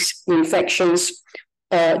diabetes, infections,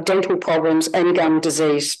 dental problems, and gum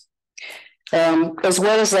disease. As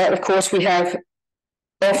well as that, of course, we have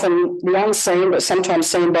often the unseen, but sometimes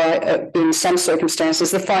seen by, in some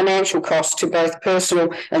circumstances, the financial cost to both personal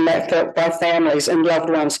and that felt by families and loved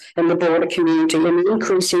ones and the broader community, and the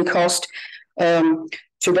increasing cost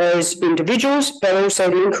to those individuals, but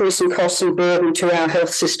also the increasing costs and burden to our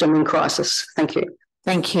health system in crisis. Thank you.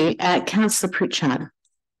 Thank you. Councillor Pritchard.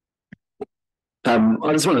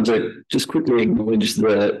 I just wanted to just quickly acknowledge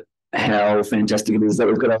how fantastic it is that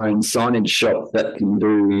we've got our own signage shop that can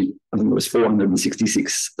do, I think it was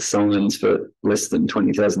 466 signs for less than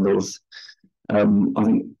 $20,000. I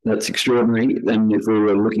think that's extraordinary. And if we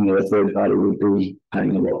were looking at a third party, we'd be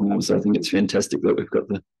paying a lot more. So I think it's fantastic that we've got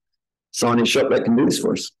the signage shop that can do this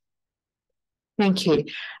for us. Thank you.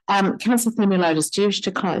 Councillor Themilotis, do you wish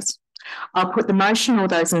to close? I'll put the motion. All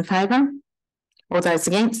those in favour? All those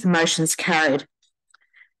against? The motion's carried.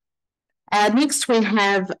 Next, we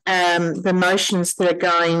have the motions that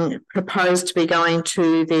are proposed to be going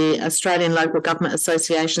to the Australian Local Government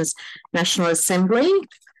Association's National Assembly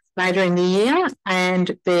later in the year,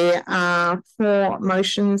 and there are 4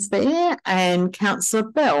 motions there. And Councillor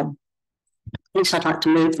Bell. Yes, I'd like to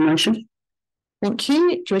move the motion. Thank you.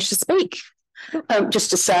 Do you wish to speak?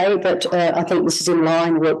 Just to say that I think this is in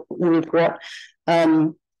line with what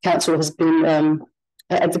Council has been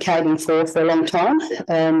advocating for a long time,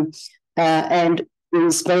 and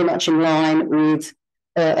is very much in line with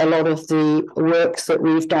a lot of the work that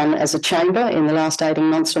we've done as a chamber in the last 18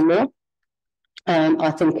 months or more.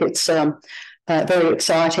 I think it's very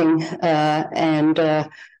exciting, and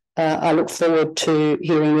I look forward to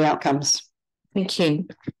hearing the outcomes. Thank you.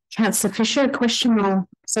 Councillor Fisher, a question or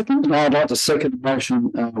second? No, I'd like to second the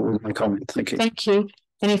motion with my comment. Thank you. Thank you.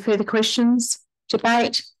 Any further questions?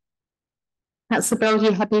 Debate? Councillor Bell,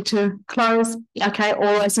 you happy to close? Okay,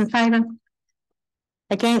 all those in favour?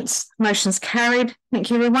 Against? Motion's carried. Thank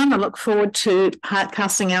you, everyone. I look forward to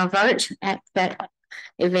casting our vote at that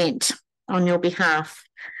event on your behalf.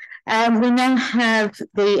 We now have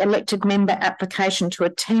the elected member application to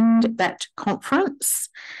attend that conference.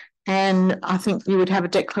 And I think you would have a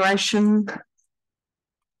declaration.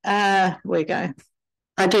 Where we go.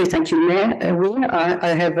 I do, thank you, Mayor. I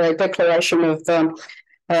have a declaration of a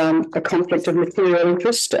conflict of material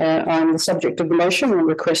interest. I'm the subject of the motion and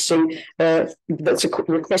requesting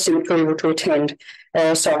approval to attend.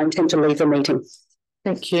 So I intend to leave the meeting.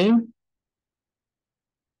 Thank you.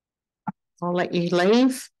 I'll let you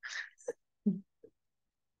leave.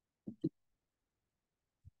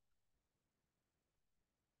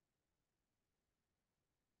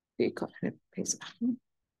 You got her piece of paper.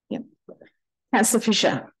 Yep. Councillor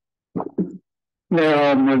Fisher. Mayor,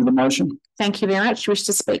 I'll move the motion. Thank you very much. You wish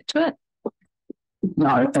to speak to it?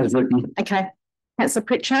 No, as written. Okay. Councillor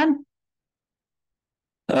Pritchard.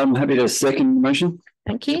 I'm happy to second the motion.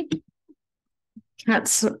 Thank you.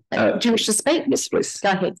 Councillor, do you wish to speak? Yes, please. Go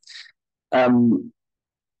ahead.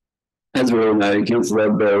 As we all know,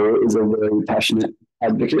 Councillor Bell is a very passionate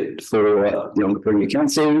advocate for the Wilkes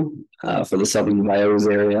Council, for the Southern Wales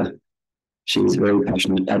area. She's a very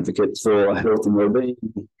passionate advocate for health and wellbeing.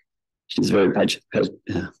 She's a very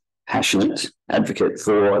passionate advocate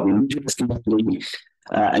for the Indigenous community,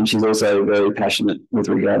 and she's also very passionate with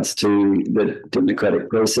regards to the democratic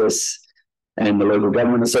process and the local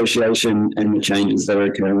government association and the changes that are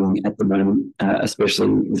occurring at the moment, especially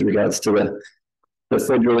with regards to the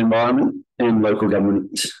federal environment and local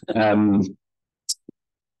government.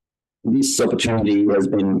 This opportunity has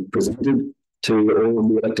been presented to all of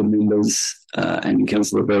the elected members, and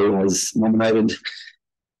Councillor Bell has nominated,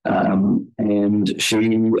 and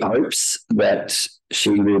she hopes that she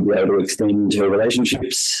will be able to extend her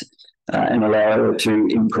relationships and allow her to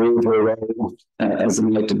improve her role as an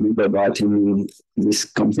elected member by attending this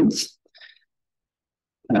conference.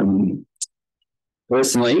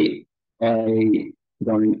 Personally, I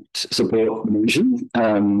don't support the motion.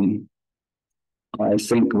 I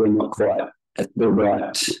think we're not quite at the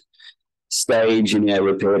right stage in our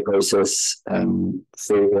repair process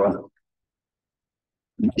for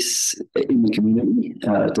this in the community,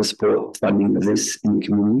 to support funding of this in the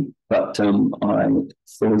community. But I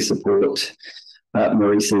fully support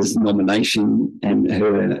Maurice's nomination and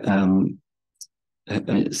her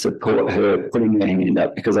support her putting her hand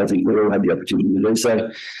up, because I think we all had the opportunity to do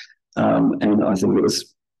so. And I think it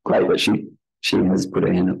was great that she has put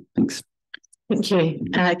her hand up. Thanks. Thank you.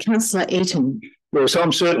 Councillor Eaton. Yes,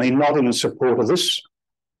 I'm certainly not in support of this.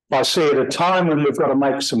 I see at a time when we've got to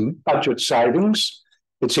make some budget savings,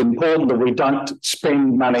 it's important that we don't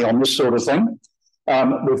spend money on this sort of thing.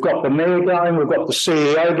 We've got the mayor going, we've got the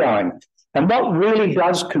CEO going. And what really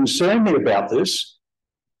does concern me about this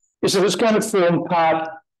is that it's going to form part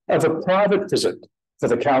of a private visit for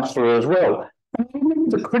the councillor as well.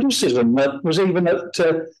 And the criticism that was even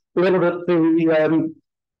levelled at the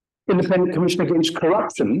Independent Commission Against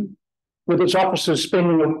Corruption, with its officers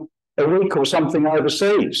spending a week or something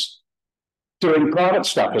overseas doing private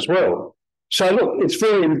stuff as well. So look, it's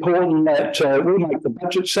very important that we make the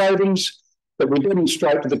budget savings, that we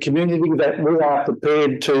demonstrate to the community that we are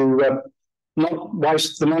prepared to not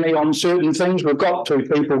waste the money on certain things. We've got 2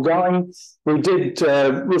 people going. We did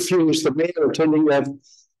refuse the mayor attending an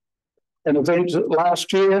event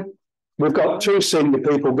last year. We've got 2 senior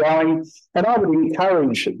people going, and I would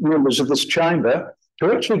encourage members of this chamber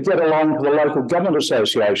to actually get along to the local government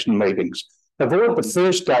association meetings. Avoid the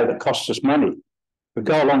first day that costs us money, but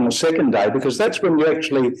go along the second day, because that's when you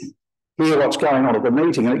actually hear what's going on at the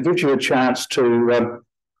meeting, and it gives you a chance to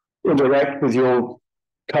interact with your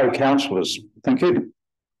co-councillors. Thank you.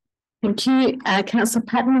 Thank you. Councillor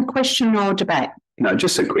Patton, question or debate? No,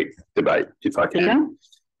 just a quick debate, if I can.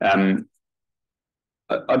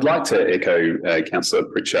 I'd like to echo Councillor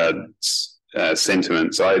Pritchard's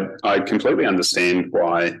sentiments. I completely understand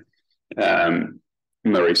why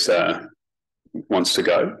Marisa wants to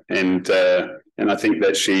go, and I think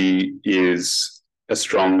that she is a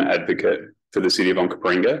strong advocate for the city of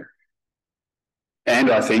Onkaparinga. And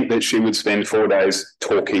I think that she would spend 4 days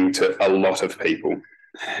talking to a lot of people.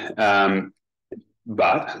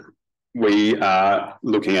 But we are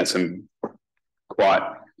looking at some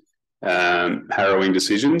quite harrowing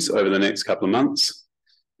decisions over the next couple of months.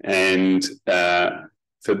 And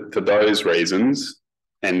for those reasons,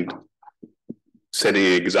 and setting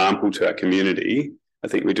an example to our community, I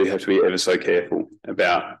think we do have to be ever so careful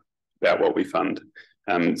about what we fund.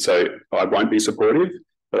 So I won't be supportive,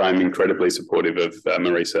 but I'm incredibly supportive of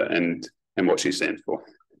Marisa and what she stands for.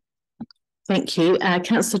 Thank you.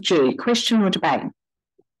 Councillor Dew, question or debate?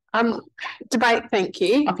 Debate, thank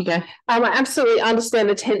you. Off you go. I absolutely understand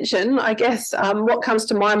the tension. I guess what comes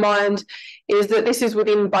to my mind is that this is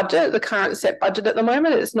within budget, the current set budget at the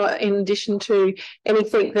moment. It's not in addition to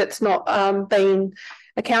anything that's not being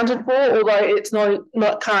accounted for, although it's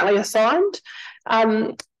not currently assigned.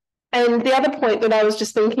 And the other point that I was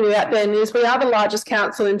just thinking about then is we are the largest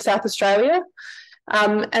council in South Australia.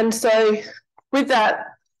 And so with that,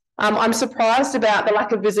 I'm surprised about the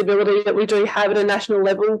lack of visibility that we do have at a national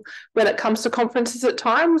level when it comes to conferences at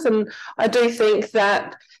times. And I do think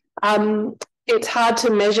that it's hard to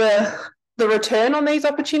measure the return on these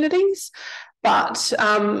opportunities. But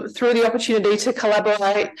through the opportunity to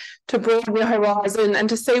collaborate, to broaden your horizon and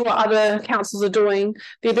to see what other councils are doing,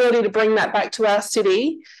 the ability to bring that back to our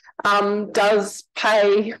city does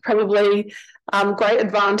pay probably great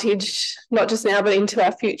advantage, not just now, but into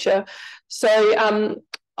our future. So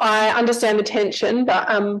I understand the tension, but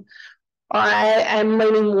I am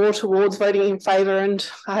leaning more towards voting in favour, and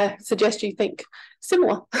I suggest you think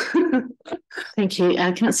similar. Thank you.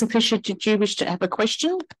 Councillor Fisher, did you wish to have a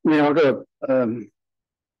question? Yeah, I've got a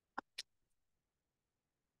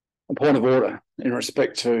point of order in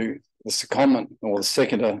respect to the secondment or the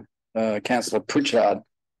seconder, Councillor Pritchard,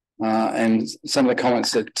 and some of the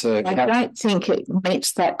comments that I don't think it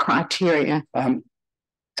meets that criteria.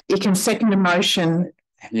 You can second a motion.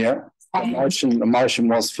 Yeah, the motion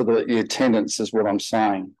was for the attendance, is what I'm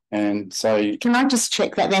saying, and so. Can I just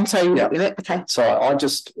check that then? So yeah. Okay. So I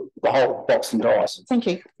just the whole box and dice. Thank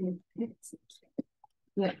you.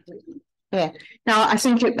 Yeah. Yeah. No, I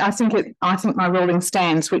think my ruling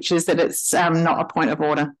stands, which is that it's not a point of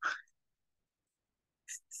order.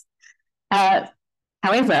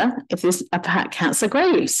 However, if this Councillor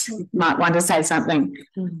Greaves might want to say something.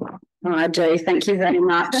 I do. Thank you very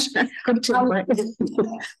much. Let me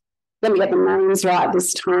get the names right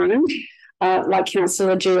this time. Like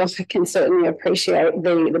Councillor Dew, I can certainly appreciate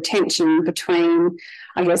the tension between,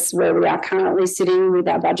 I guess, where we are currently sitting with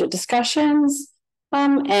our budget discussions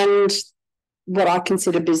and what I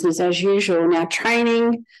consider business as usual. Now,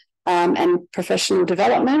 training and professional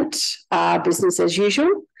development are business as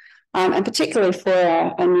usual. And particularly for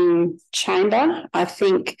a new chamber, I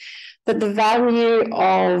think that the value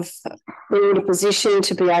of being in a position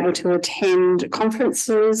to be able to attend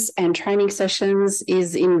conferences and training sessions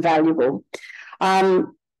is invaluable. I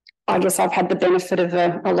guess I've had the benefit of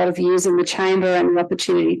a lot of years in the chamber and the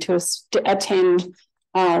opportunity to attend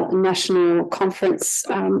a national conference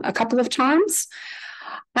a couple of times.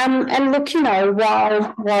 And look, you know,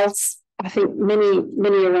 whilst I think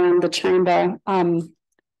many around the chamber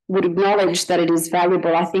would acknowledge that it is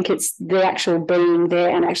valuable, I think it's the actual being there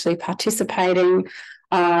and actually participating,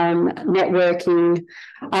 networking,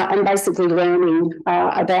 and basically learning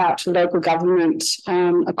about local government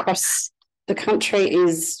across the country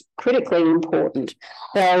is critically important.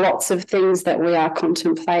 There are lots of things that we are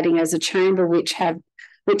contemplating as a chamber which have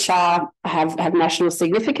national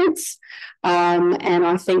significance, and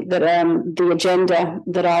I think that the agenda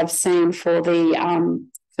that I've seen for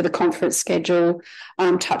the conference schedule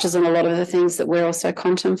touches on a lot of the things that we're also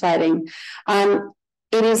contemplating.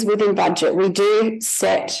 It is within budget. We do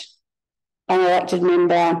set an elected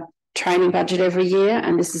member training budget every year,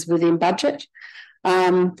 and this is within budget.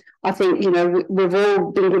 I think, you know, we've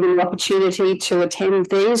all been given the opportunity to attend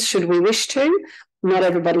these should we wish to. Not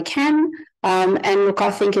everybody can. And look,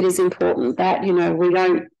 I think it is important that, you know, we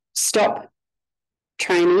don't stop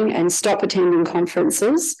training and stop attending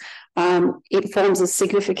conferences. It forms a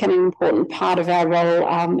significant and important part of our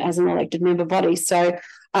role as an elected member body. So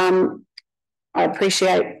I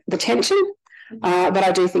appreciate the tension, but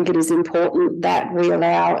I do think it is important that we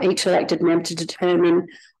allow each elected member to determine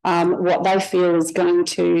what they feel is going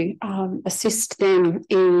to assist them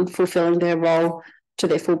in fulfilling their role to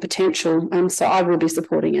their full potential. So I will be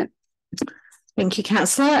supporting it. Thank you,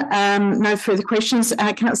 Councillor. No further questions.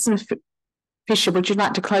 Councillor Fisher, would you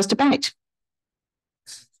like to close debate?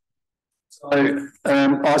 So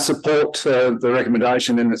I support the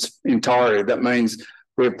recommendation in its entirety. That means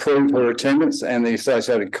we approve her attendance and the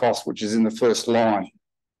associated cost, which is in the first line.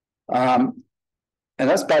 And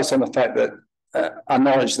that's based on the fact that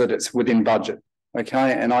acknowledge that it's within budget,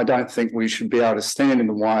 okay? And I don't think we should be able to stand in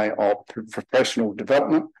the way of professional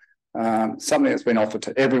development, something that's been offered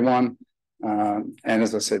to everyone, and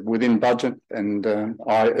as I said, within budget. And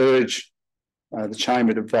I urge the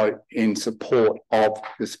chamber to vote in support of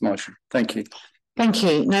this motion. Thank you. Thank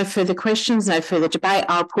you. No further questions, no further debate.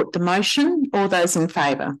 I'll put the motion. All those in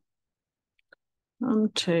favour?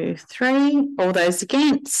 1, 2, 3. All those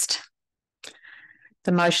against?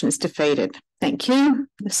 The motion is defeated. Thank you.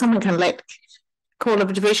 If someone can let call of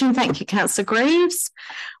a division. Thank you, Councillor Greaves.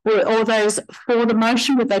 Will all those for the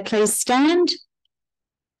motion, would they please stand?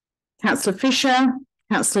 Councillor Fisher,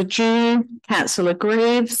 Councillor Dew, Councillor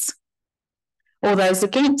Greaves. All those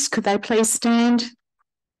against, could they please stand?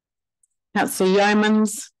 Councillor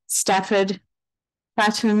Yeomans, Stafford,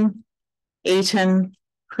 Platten, Eaton,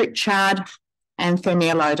 Pritchard, and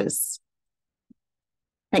Themialotis.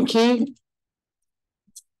 Thank you.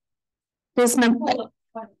 Desmond.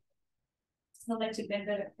 Elected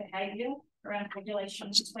member behaviour around regulation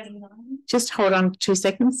 29. Just hold on 2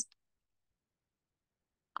 seconds.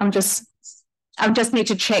 I just need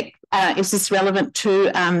to check, is this relevant to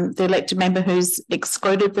the elected member who's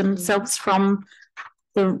excluded themselves from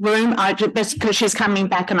the room? That's because she's coming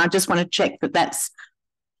back and I just want to check that that's.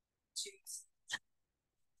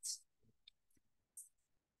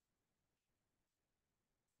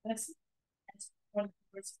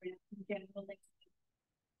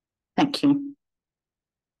 Thank you.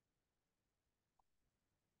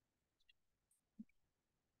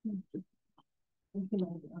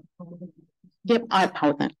 Yep, I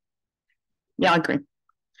uphold that. Yeah, I agree.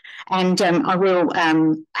 And I will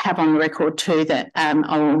have on the record too that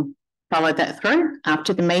I will follow that through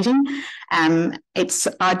after the meeting.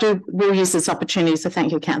 We'll use this opportunity, so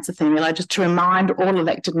thank you, Councillor Themilo, just to remind all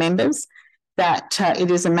elected members that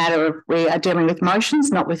it is a matter of we are dealing with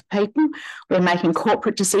motions, not with people. We're making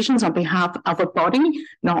corporate decisions on behalf of a body,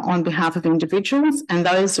 not on behalf of individuals, and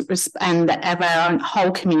those and of our own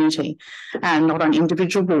whole community, and not on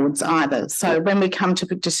individual boards either. So when we come to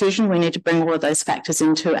a decision, we need to bring all of those factors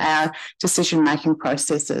into our decision-making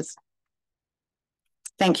processes.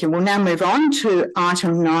 Thank you. We'll now move on to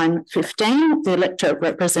item 9.15, the electorate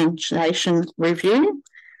representation review.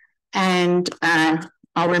 And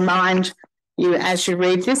I'll remind you as you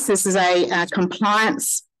read this is a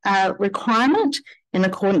compliance requirement in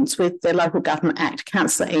accordance with the Local Government Act.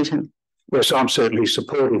 Councillor Eaton. Yes, I'm certainly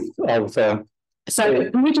supportive of.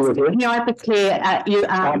 So can you just be either clear you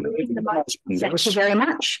are the motion? Thank you very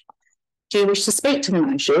much. Do you wish to speak to the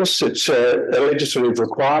motion? Yes, it's a legislative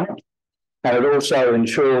requirement. And it also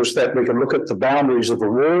ensures that we can look at the boundaries of the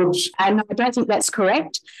wards. No, I don't think that's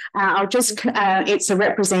correct. I'll just, it's a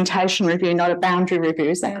representation review, not a boundary review.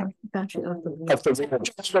 Is that correct? Boundary of the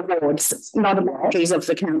wards, not the boundaries of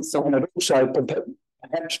the council. And it also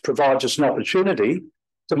perhaps provides us an opportunity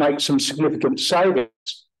to make some significant savings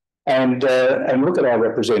and look at our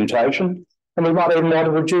representation. And we might even want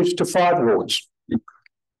to reduce to 5 wards.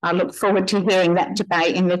 I look forward to hearing that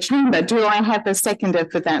debate in the chamber. Do I have a seconder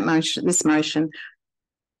for that motion? This motion,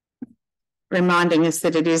 reminding us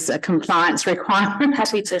that it is a compliance requirement.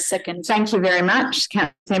 Happy to second. Thank you very much,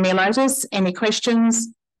 Councillor Themialotis. Any questions?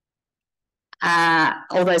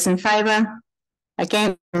 All those in favour?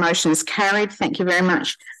 Again, the motion is carried. Thank you very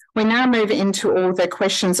much. We now move into all the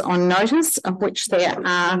questions on notice, of which there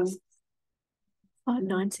are.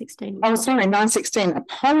 9.16. Oh, sorry, 9.16.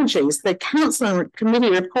 Apologies. The council and committee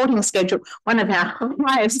reporting schedule, one of our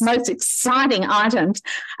highest, most exciting items.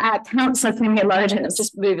 Councillor Themialotis.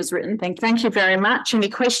 Just move as written. Thank you very much. Any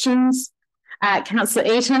questions? Councillor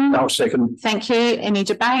Eaton. I'll second. Thank you. Any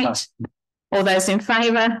debate? No. All those in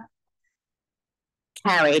favour?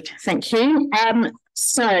 Carried, thank you.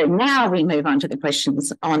 So now we move on to the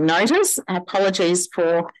questions on notice. Apologies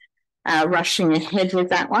for rushing ahead with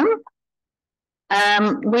that one.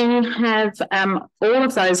 We have all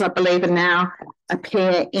of those, I believe, are now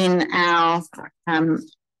appear in our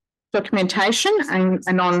documentation and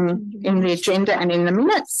in the agenda and in the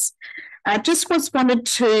minutes. I just wanted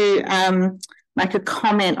to make a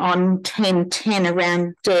comment on 1010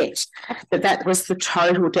 around debt, that was the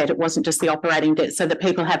total debt. It wasn't just the operating debt, so that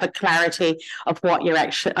people have a clarity of what you're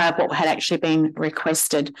actually, what had actually been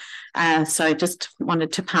requested. So just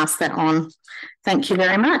wanted to pass that on. Thank you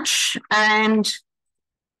very much. And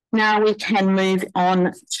now we can move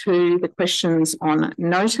on to the questions on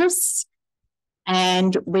notice.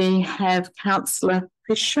 And we have Councillor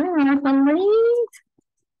Fisher, I believe.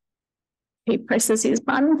 He presses his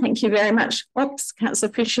button. Thank you very much. Oops,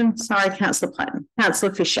 Councillor Fisher. Sorry, Councillor Platten.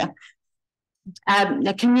 Councillor Fisher.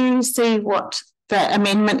 Now, can you see what the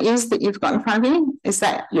amendment is that you've got in front of you? Is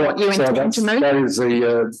that what you intend to move? That is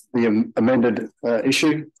the amended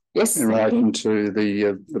issue. Yes. In relation to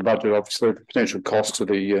the budget, obviously, the potential cost to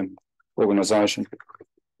the organisation,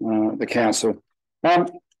 the council.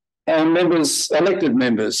 Our members, elected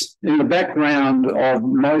members, in the background of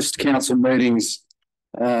most council meetings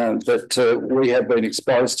that we have been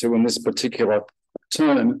exposed to in this particular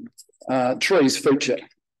term, trees feature,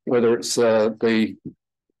 whether it's the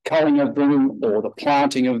culling of them or the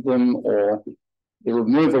planting of them or the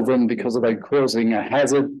removal of them because of them causing a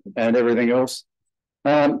hazard and everything else.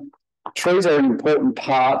 Trees are an important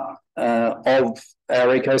part of our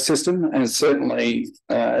ecosystem, and certainly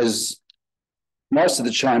as most of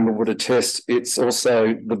the chamber would attest, it's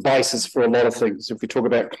also the basis for a lot of things. If we talk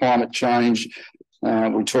about climate change,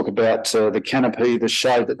 we talk about the canopy, the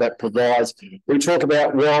shade that provides. We talk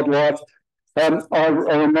about wildlife. I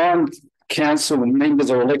remind council and members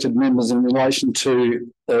or elected members in relation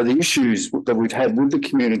to the issues that we've had with the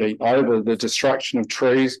community over the destruction of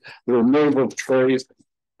trees, the removal of trees,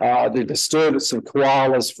 the disturbance of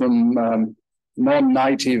koalas from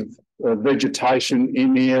non-native vegetation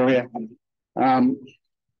in the area. And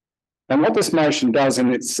what this motion does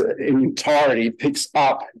in its entirety picks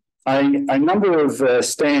up a number of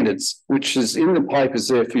standards, which is in the papers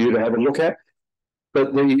there for you to have a look at.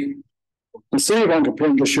 But the City of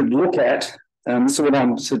Aldinga should look at, and this is what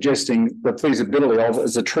I'm suggesting, the feasibility of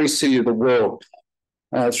as a tree city of the world,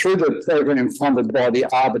 through the program funded by the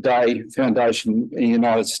Arbor Day Foundation in the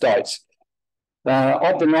United States.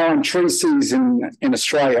 Of the 9 tree cities in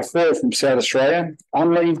Australia, 4 from South Australia,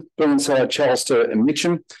 Unley, Burnside, Charleston and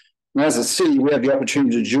Mitcham. And as a city, we have the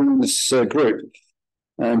opportunity to join this group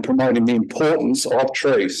and promoting the importance of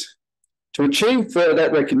trees. To achieve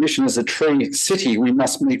that recognition as a tree city, we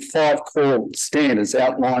must meet 5 core standards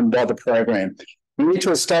outlined by the program. We need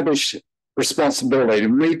to establish responsibility.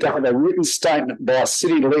 We need to have a written statement by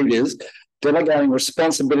city leaders delegating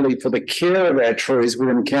responsibility for the care of our trees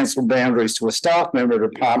within council boundaries to a staff member, a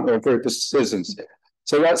department or a group of citizens.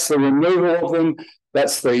 So that's the removal of them,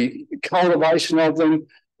 that's the cultivation of them,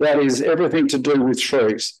 that is everything to do with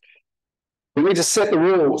trees. We need to set the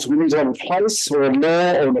rules. We need to have a place or a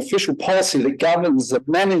law or an official policy that governs the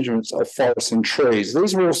management of forests and trees.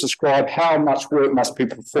 These rules describe how much work must be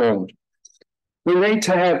performed. We need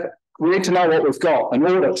to know what we've got, an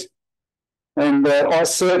audit. And I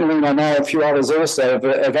certainly, and I know a few others also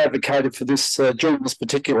have advocated for this during this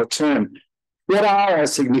particular term. What are our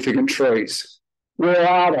significant trees? Where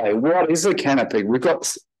are they? What is the canopy? We've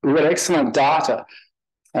got excellent data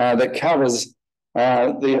that covers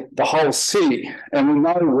the whole city, and we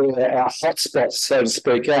know where our hotspots, so to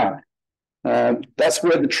speak, are. That's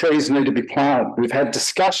where the trees need to be planted. We've had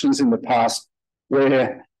discussions in the past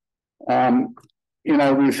where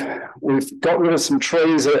we've got rid of some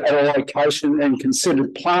trees at a location and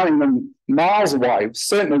considered planting them miles away,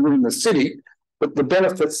 certainly within the city, but the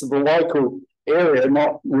benefits of the local area are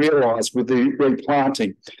not realised with the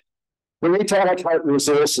replanting. We need to allocate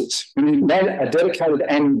resources. We need a dedicated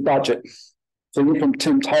annual budget for the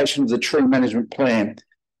implementation of the tree management plan.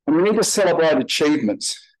 And we need to celebrate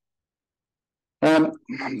achievements.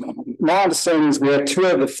 My understanding is we have 2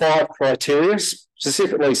 of the 5 criteria,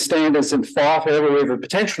 specifically standards and 5. However, we have a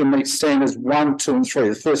potential to meet standards 1, 2, and 3,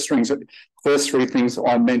 the first 3 things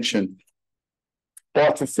I mentioned.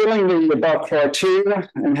 By fulfilling the above criteria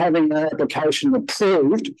and having the application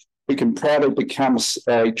approved, we can proudly become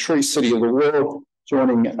a tree city of the world,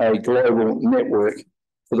 joining a global network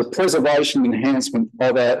for the preservation and enhancement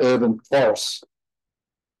of our urban forests.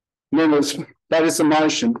 Members, that is the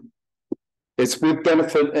motion. It's with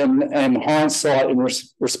benefit and hindsight in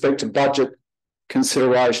respect to budget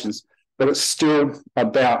considerations, but it's still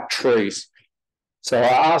about trees. So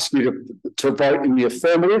I ask you to vote in the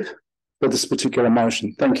affirmative for this particular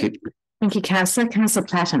motion. Thank you. Thank you, Councillor. Councillor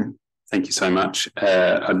Platten. Thank you so much.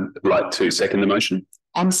 I'd like to second the motion.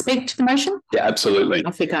 And speak to the motion? Yeah, absolutely.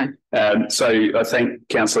 Off you go. So I thank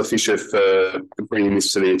Councillor Fisher for bringing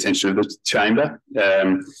this to the attention of the chamber.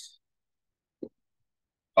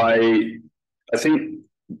 I think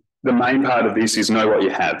the main part of this is know what you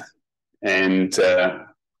have. And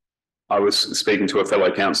I was speaking to a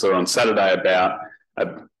fellow councillor on Saturday about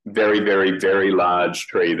a very, very, very large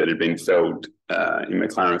tree that had been felled in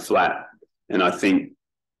McLaren Flat. And I think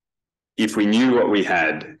if we knew what we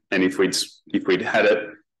had, and if we'd had it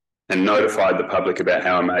and notified the public about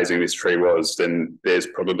how amazing this tree was, then there's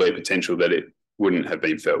probably a potential that it wouldn't have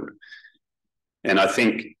been felled. And I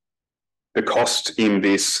think the cost in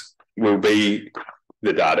this will be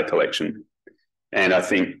the data collection. And I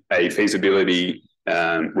think a feasibility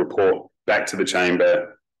report back to the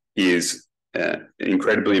chamber is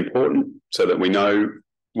incredibly important so that we know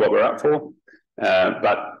what we're up for.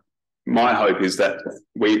 But my hope is that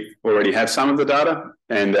we already have some of the data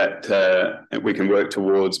and that we can work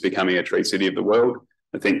towards becoming a tree city of the world.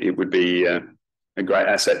 I think it would be a great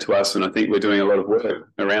asset to us, and I think we're doing a lot of work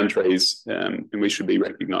around trees, and we should be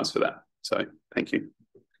recognised for that. So thank you.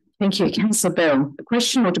 Thank you. Councillor Bell, a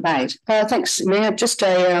question or debate? Thanks, Mayor. Just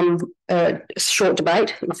a short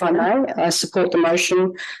debate, if I may. I support the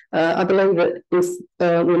motion. I believe that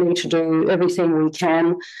if we need to do everything we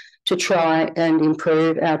can to try and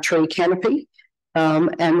improve our tree canopy,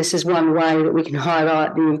 and this is one way that we can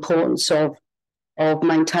highlight the importance of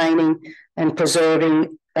maintaining and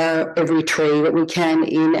preserving every tree that we can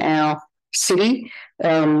in our city.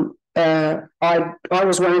 I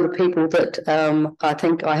was one of the people that I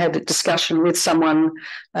think I had a discussion with someone,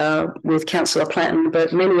 with Councillor Platten,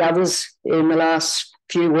 but many others in the last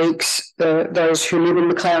few weeks, those who live in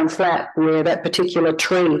McLaren Flat, where that particular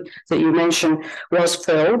tree that you mentioned was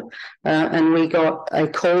felled, and we got a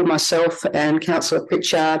call, myself and Councillor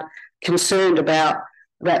Pritchard, concerned about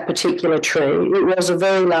that particular tree. It was a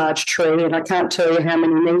very large tree, and I can't tell you how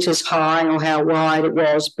many metres high or how wide it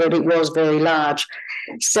was, but it was very large.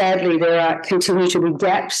 Sadly, there continue to be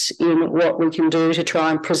gaps in what we can do to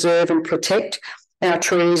try and preserve and protect our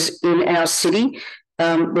trees in our city.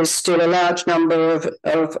 There's still a large number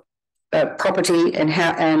of property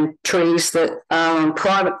and trees that are on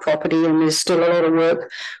private property, and there's still a lot of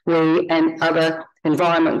work we and other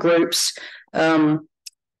environment groups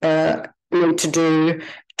need to do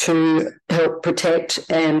to help protect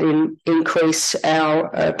and increase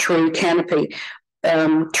our tree canopy.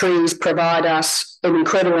 Trees provide us an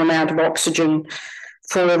incredible amount of oxygen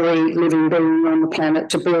for every living being on the planet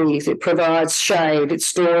to breathe. It provides shade, it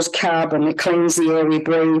stores carbon, it cleans the air we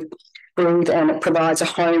breathe, and it provides a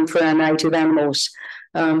home for our native animals.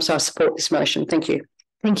 So I support this motion. Thank you.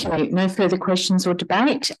 Thank you. No further questions or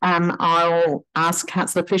debate. I'll ask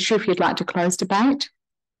Councillor Fisher if you'd like to close debate.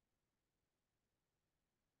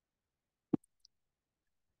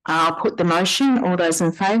 I'll put the motion. All those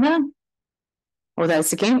in favour? All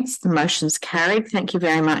those against? The motion's carried. Thank you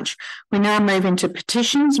very much. We now move into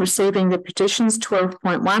petitions. Receiving the petitions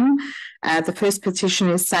 12.1. The first petition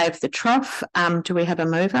is Save the Trough. Do we have a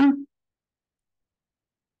mover?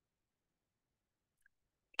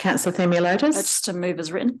 Councillor Themialotis. Just a move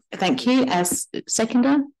as written. Thank you. As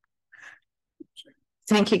seconder?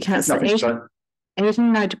 Thank you, Councillor Eaton.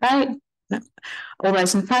 Eaton, no debate? No. All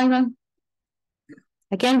those in favour?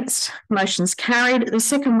 Against? Motion's carried. The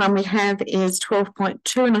second one we have is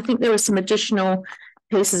 12.2, and I think there were some additional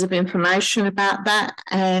pieces of information about that.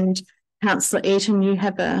 And Councillor Eaton, you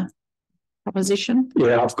have a proposition?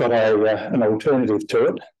 Yeah, I've got an alternative to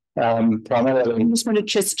it. Primarily, I just want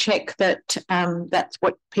to check that that's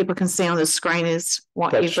what people can see on the screen is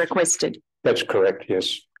what you've requested. That's correct,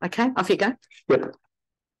 yes. Okay, off you go. Yep.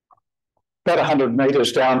 About 100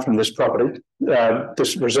 metres down from this property,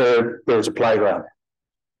 this reserve, there's a playground.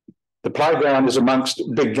 The playground is amongst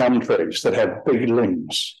big gum trees that have big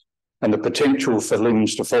limbs and the potential for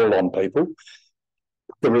limbs to fall on people.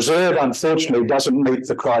 The reserve, unfortunately, doesn't meet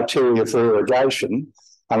the criteria for irrigation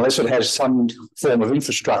unless it has some form of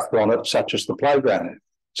infrastructure on it, such as the playground.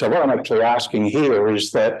 So what I'm actually asking here is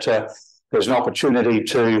that there's an opportunity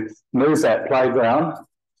to move that playground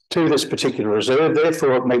to this particular reserve,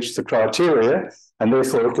 therefore it meets the criteria and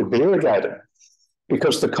therefore it could be irrigated.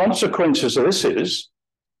 Because the consequences of this is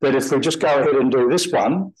that if we just go ahead and do this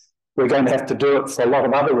one, we're going to have to do it for a lot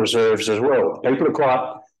of other reserves as well. People are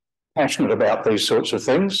quite passionate about these sorts of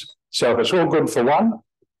things. So if it's all good for one,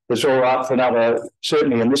 it's all right for another,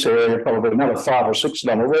 certainly in this area, probably another 5 or 6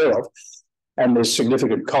 that I'm aware of, and there's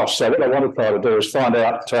significant costs. So what I want to try to do is find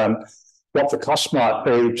out what the cost might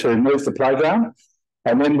be to move the playground.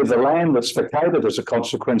 And then with the land that's vacated as a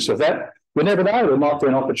consequence of that, we never know, there might be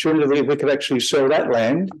an opportunity that we could actually sell that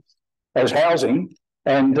land as housing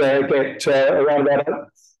and get around about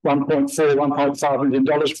 $1.4, $1.5 million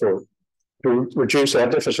for it to reduce our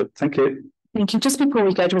deficit. Thank you. Thank you. Just before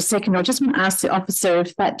we go to a second, I just want to ask the officer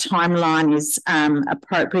if that timeline is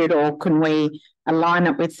appropriate, or can we align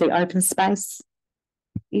it with the open space?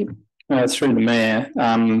 Through the Mayor,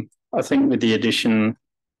 I think with the addition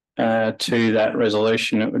to that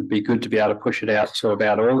resolution, it would be good to be able to push it out to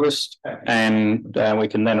about August, and we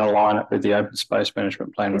can then align it with the open space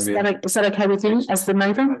management plan review. Is that okay with you as the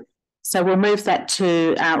mover? So we'll move that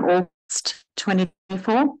to August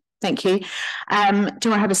 2024. Thank you.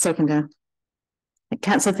 Do I have a seconder?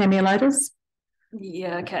 Councillor Themiolotis?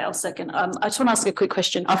 Yeah, okay, I'll second. I just want to ask a quick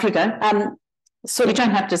question. Off you go. So you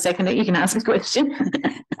don't have to second it, you can ask a question.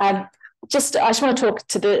 I just want to talk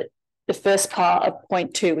to the first part of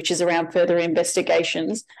point 2, which is around further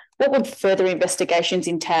investigations. What would further investigations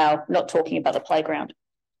entail, not talking about the playground?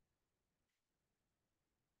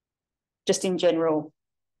 Just in general.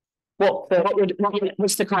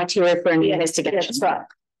 What's the criteria for an investigation? Yeah, that's right.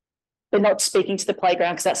 But not speaking to the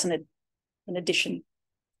playground, because that's an addition.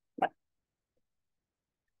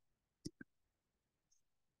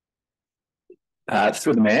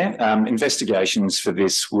 Through the Mayor, investigations for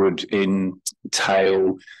this would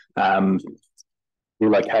entail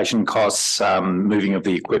relocation costs, moving of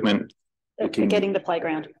the equipment. Forgetting the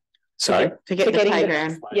playground. Sorry? Forgetting the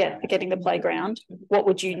playground. Forgetting the playground. What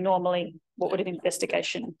would an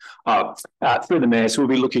investigation? Through the Mayor, so we'll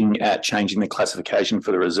be looking at changing the classification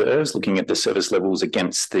for the reserves, looking at the service levels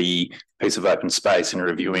against the piece of open space and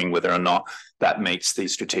reviewing whether or not that meets the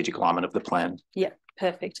strategic alignment of the plan. Yeah,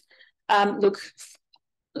 perfect. Look,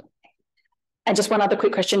 and just one other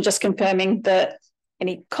quick question, just confirming that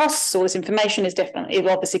any costs or this information is definitely, it will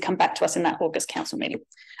obviously come back to us in that August council meeting.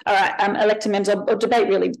 All right, elected members, I'll debate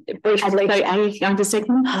really briefly. Are you going to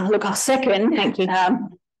second? Look, I'll second. Thank you.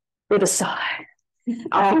 With a sigh.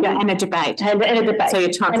 And a debate. And a debate. So your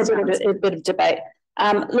time a bit of debate.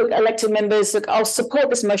 Look, elected members, look, I'll support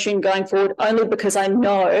this motion going forward only because I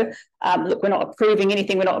know, look, we're not approving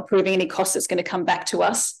anything, we're not approving any costs that's going to come back to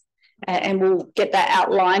us, and we'll get that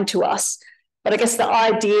outlined to us. But I guess the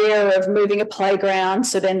idea of moving a playground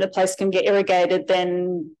so then the place can get irrigated,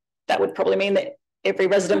 then that would probably mean that every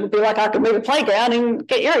resident would be like, I could move a playground and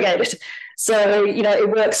get irrigated. So, you know,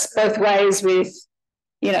 it works both ways with,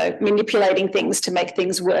 you know, manipulating things to make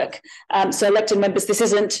things work. So elected members, this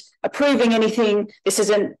isn't approving anything. This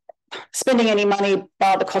isn't spending any money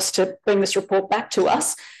bar the cost to bring this report back to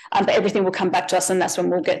us. But everything will come back to us, and that's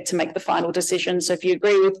when we'll get to make the final decision. So if you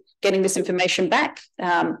agree with getting this information back,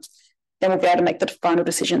 then we'll be able to make the final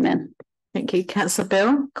decision then. Thank you. Councillor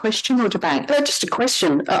Bell, question or debate? Just a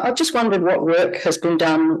question. I just wondered what work has been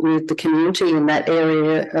done with the community in that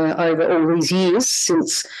area over all these years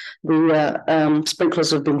since the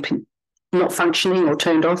sprinklers have been not functioning or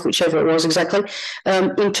turned off, whichever it was exactly,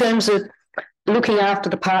 in terms of looking after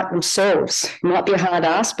the park themselves. It might be a hard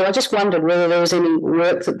ask, but I just wondered whether there was any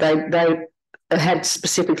work that they had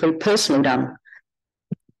specifically personally done.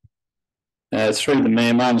 Through the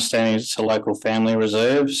Mayor, my understanding is it's a local family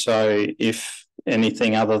reserve, so if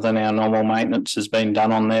anything other than our normal maintenance has been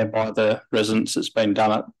done on there by the residents, it's been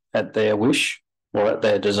done at their wish or at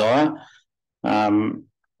their desire.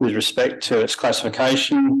 With respect to its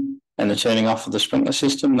classification and the turning off of the sprinkler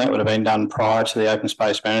system, that would have been done prior to the open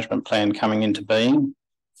space management plan coming into being,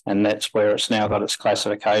 and that's where it's now got its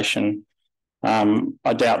classification.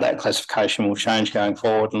 I doubt that classification will change going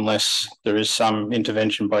forward unless there is some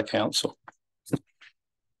intervention by council.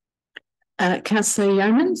 Councillor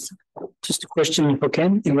Yeomans? Just a question, if I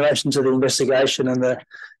can, in relation to the investigation and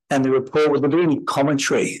the report. Would there be any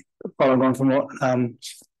commentary following on from what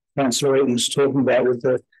Councillor Eaton was talking about with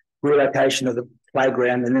the relocation of the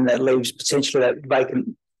playground, and then that leaves potentially that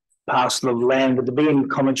vacant parcel of land? Would there be any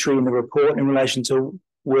commentary in the report in relation to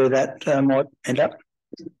where that might end up?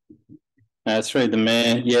 Through the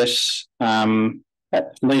Mayor, yes.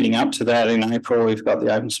 Leading up to that in April, we've got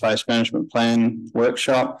the open space management plan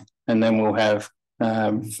workshop, and then we'll have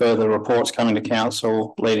further reports coming to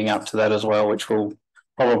council leading up to that as well, which will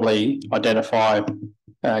probably identify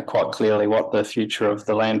quite clearly what the future of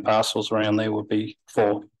the land parcels around there will be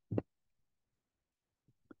for.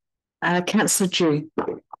 Councillor Dew.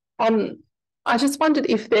 I just wondered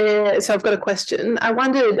if so I've got a question. I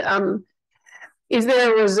wondered, is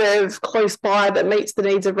there a reserve close by that meets the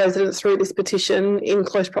needs of residents through this petition in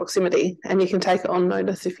close proximity? And you can take it on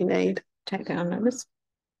notice if you need. Take that on notice.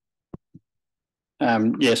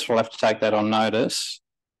 Yes, we'll have to take that on notice.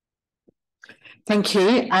 Thank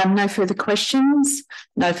you. No further questions,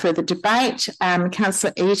 no further debate.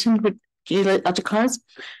 Councillor Eaton, would you like to close?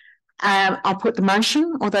 I'll put the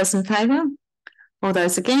motion. All those in favour? All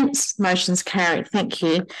those against? Motion's carried. Thank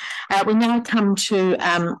you. We now come to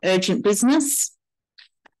urgent business.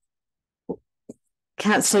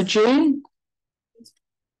 Councillor June.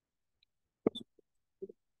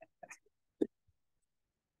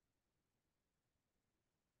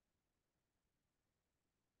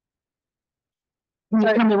 Can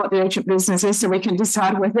you tell me what the urgent business is so we can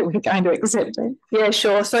decide whether we're going to accept it? Yeah,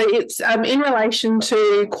 sure. So it's in relation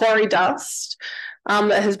to quarry dust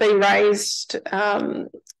that has been raised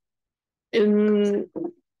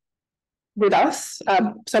with us.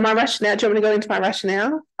 So my rationale, do you want me to go into my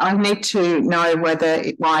rationale? I need to know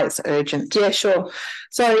why it's urgent. Yeah, sure.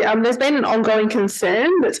 So there's been an ongoing concern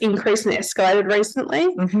that's increased and escalated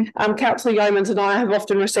recently. Councillor Yeomans and I have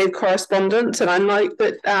often received correspondence, and I note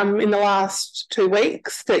that in the last 2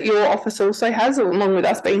 weeks that your office also has, along with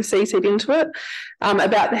us being CC'd into it,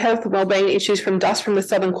 about the health and wellbeing issues from dust from the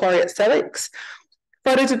Southern Quarry at Selix.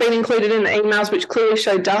 Photos have been included in the emails which clearly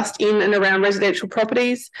show dust in and around residential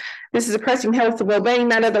properties. This is a pressing health and wellbeing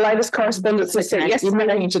matter. The latest correspondence is sent yesterday. You're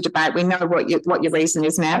moving into debate. We know what your reason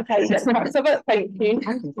is now. Okay, that's right. So thank you.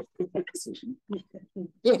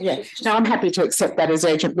 Yeah. No, I'm happy to accept that as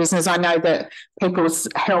urgent business. I know that people's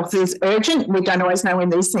health is urgent. We don't always know when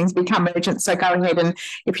these things become urgent. So go ahead, and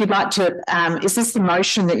if you'd like to, is this the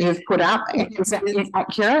motion that you've put up? Is that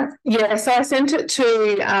accurate? Yeah. So I sent it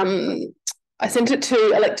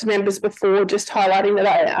to elected members before, just highlighting that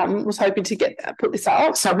I was hoping to put this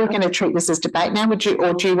up. So we're going to treat this as debate now, would you,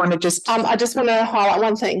 or do you want to just? I just want to highlight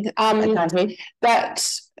one thing. That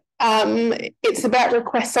it's about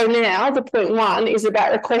request. So now the point 1 is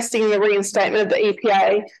about requesting the reinstatement of the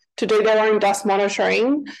EPA to do their own dust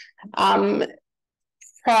monitoring.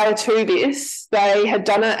 Prior to this, they had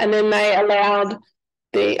done it, and then they allowed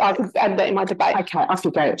I could add that in my debate. Okay, off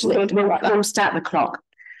you go. We'll start the clock.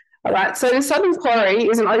 All right, so the Southern Quarry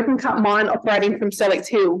is an open-cut mine operating from Selix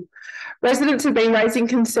Hill. Residents have been raising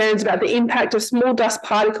concerns about the impact of small dust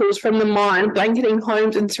particles from the mine blanketing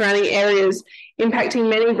homes and surrounding areas, impacting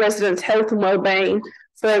many residents' health and wellbeing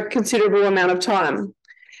for a considerable amount of time.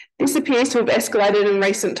 This appears to have escalated in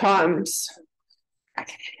recent times.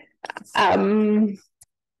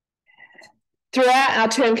 Throughout our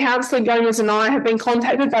term, Councillor Yeomans and I have been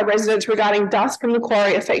contacted by residents regarding dust from the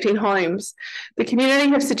quarry affecting homes. The community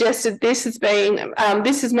have suggested this has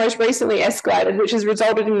most recently escalated, which has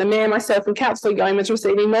resulted in the Mayor, myself and Councillor Yeomans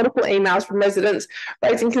receiving multiple emails from residents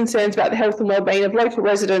raising concerns about the health and wellbeing of local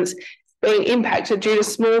residents being impacted due to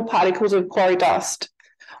small particles of quarry dust.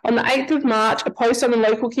 On the 8th of March, a post on the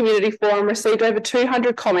local community forum received over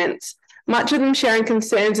 200 comments, much of them sharing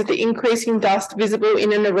concerns of the increasing dust visible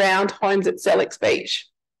in and around homes at Christies Beach.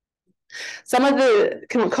 Some of the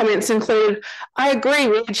comments included, I agree,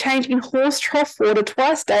 we are changing horse trough water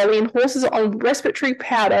twice daily and horses are on respiratory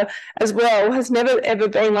powder as well, has never ever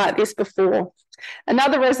been like this before.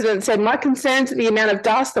 Another resident said, my concerns are the amount of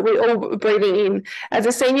dust that we all are breathing in. As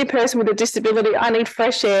a senior person with a disability, I need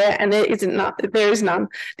fresh air and there is none.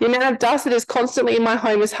 The amount of dust that is constantly in my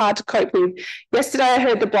home is hard to cope with. Yesterday I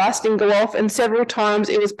heard the blasting go off and several times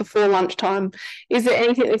it was before lunchtime. Is there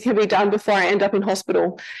anything that can be done before I end up in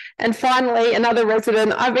hospital? And finally, another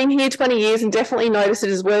resident, I've been here 20 years and definitely noticed it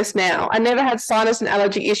is worse now. I never had sinus and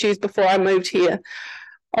allergy issues before I moved here.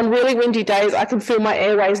 On really windy days, I can feel my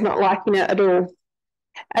airways not liking it at all.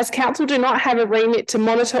 As council do not have a remit to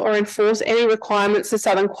monitor or enforce any requirements to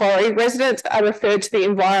Southern Quarry, residents are referred to the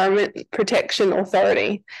Environment Protection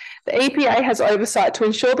Authority. The EPA has oversight to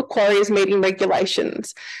ensure the quarry is meeting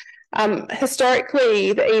regulations.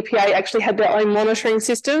 Historically, the EPA actually had their own monitoring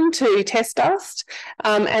system to test dust,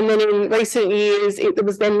 and then in recent years it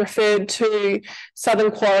was then referred to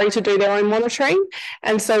Southern Quarry to do their own monitoring.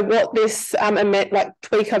 And so what this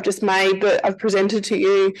tweak I've just made that I've presented to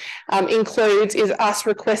you includes is us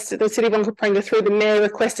requesting the City of Onkaparinga through the Mayor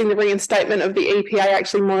requesting the reinstatement of the EPA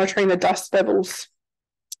actually monitoring the dust levels.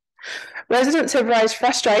 Residents have raised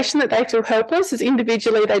frustration that they feel helpless as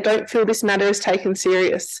individually they don't feel this matter is taken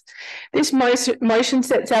serious. This motion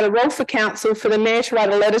sets out a role for council for the Mayor to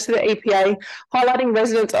write a letter to the EPA highlighting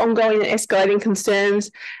residents' ongoing and escalating concerns,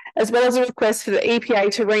 as well as a request for the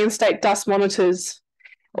EPA to reinstate dust monitors.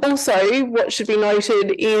 Also, what should be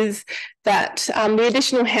noted is that the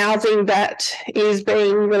additional housing that is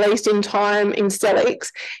being released in time in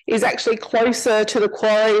Stellix is actually closer to the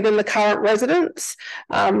quarry than the current residents,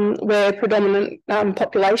 where predominant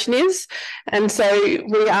population is. And so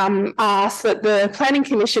we ask that the Planning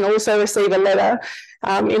Commission also receive a letter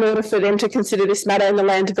in order for them to consider this matter and the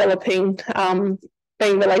land developing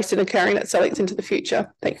being released and occurring at Stellix into the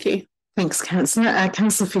future. Thank you. Thanks, Councillor.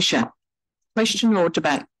 Councillor Fisher. Question or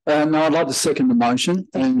debate? No, I'd like to second the motion,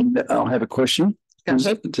 and I'll have a question.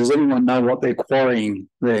 Does anyone know what they're quarrying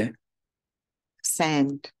there?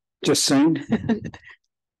 Sand. Just sand?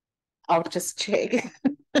 I'll just check.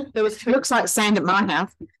 Looks like sand at my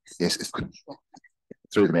house. Yes, it's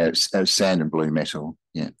through the matter. It's sand and blue metal.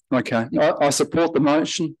 Yeah. Okay. I support the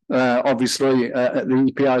motion. Obviously,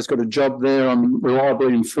 the EPA has got a job there. I'm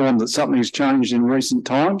reliably informed that something has changed in recent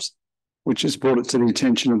times, which has brought it to the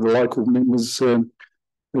attention of the local members who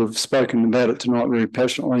have spoken about it tonight very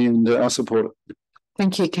passionately, and I support it.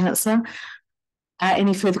 Thank you, Councillor.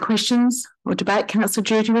 Any further questions or debate? Councillor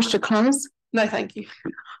Drew, do you wish to close? No, thank you.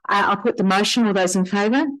 I'll put the motion. All those in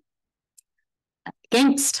favour?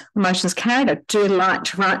 Against? The motion is carried. I do like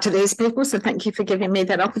to write to these people, so thank you for giving me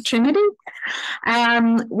that opportunity. We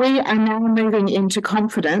are now moving into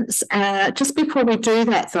confidence. Just before we do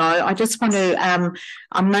that, though, I just want to,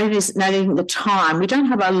 I'm noting the time. We don't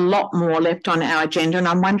have a lot more left on our agenda, and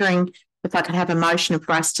I'm wondering if I could have a motion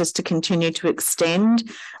for us just to continue to extend.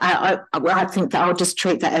 I think that I'll just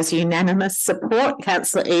treat that as unanimous support.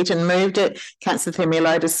 Councillor Eaton moved it. Councillor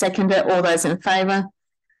Themilotas seconded it. All those in favour?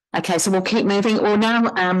 Okay, so we'll keep moving. We'll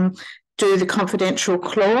now do the confidential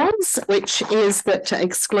clause, which is that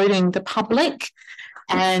excluding the public.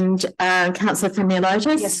 And Councillor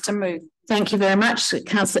Themilotas? Yes, to move. Thank you very much.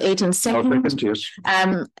 Councillor Eaton second.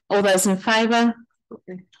 All those in favour?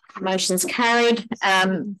 Motion's carried.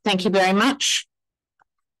 Thank you very much.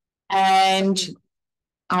 And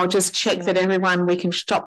I'll just check that everyone, we can stop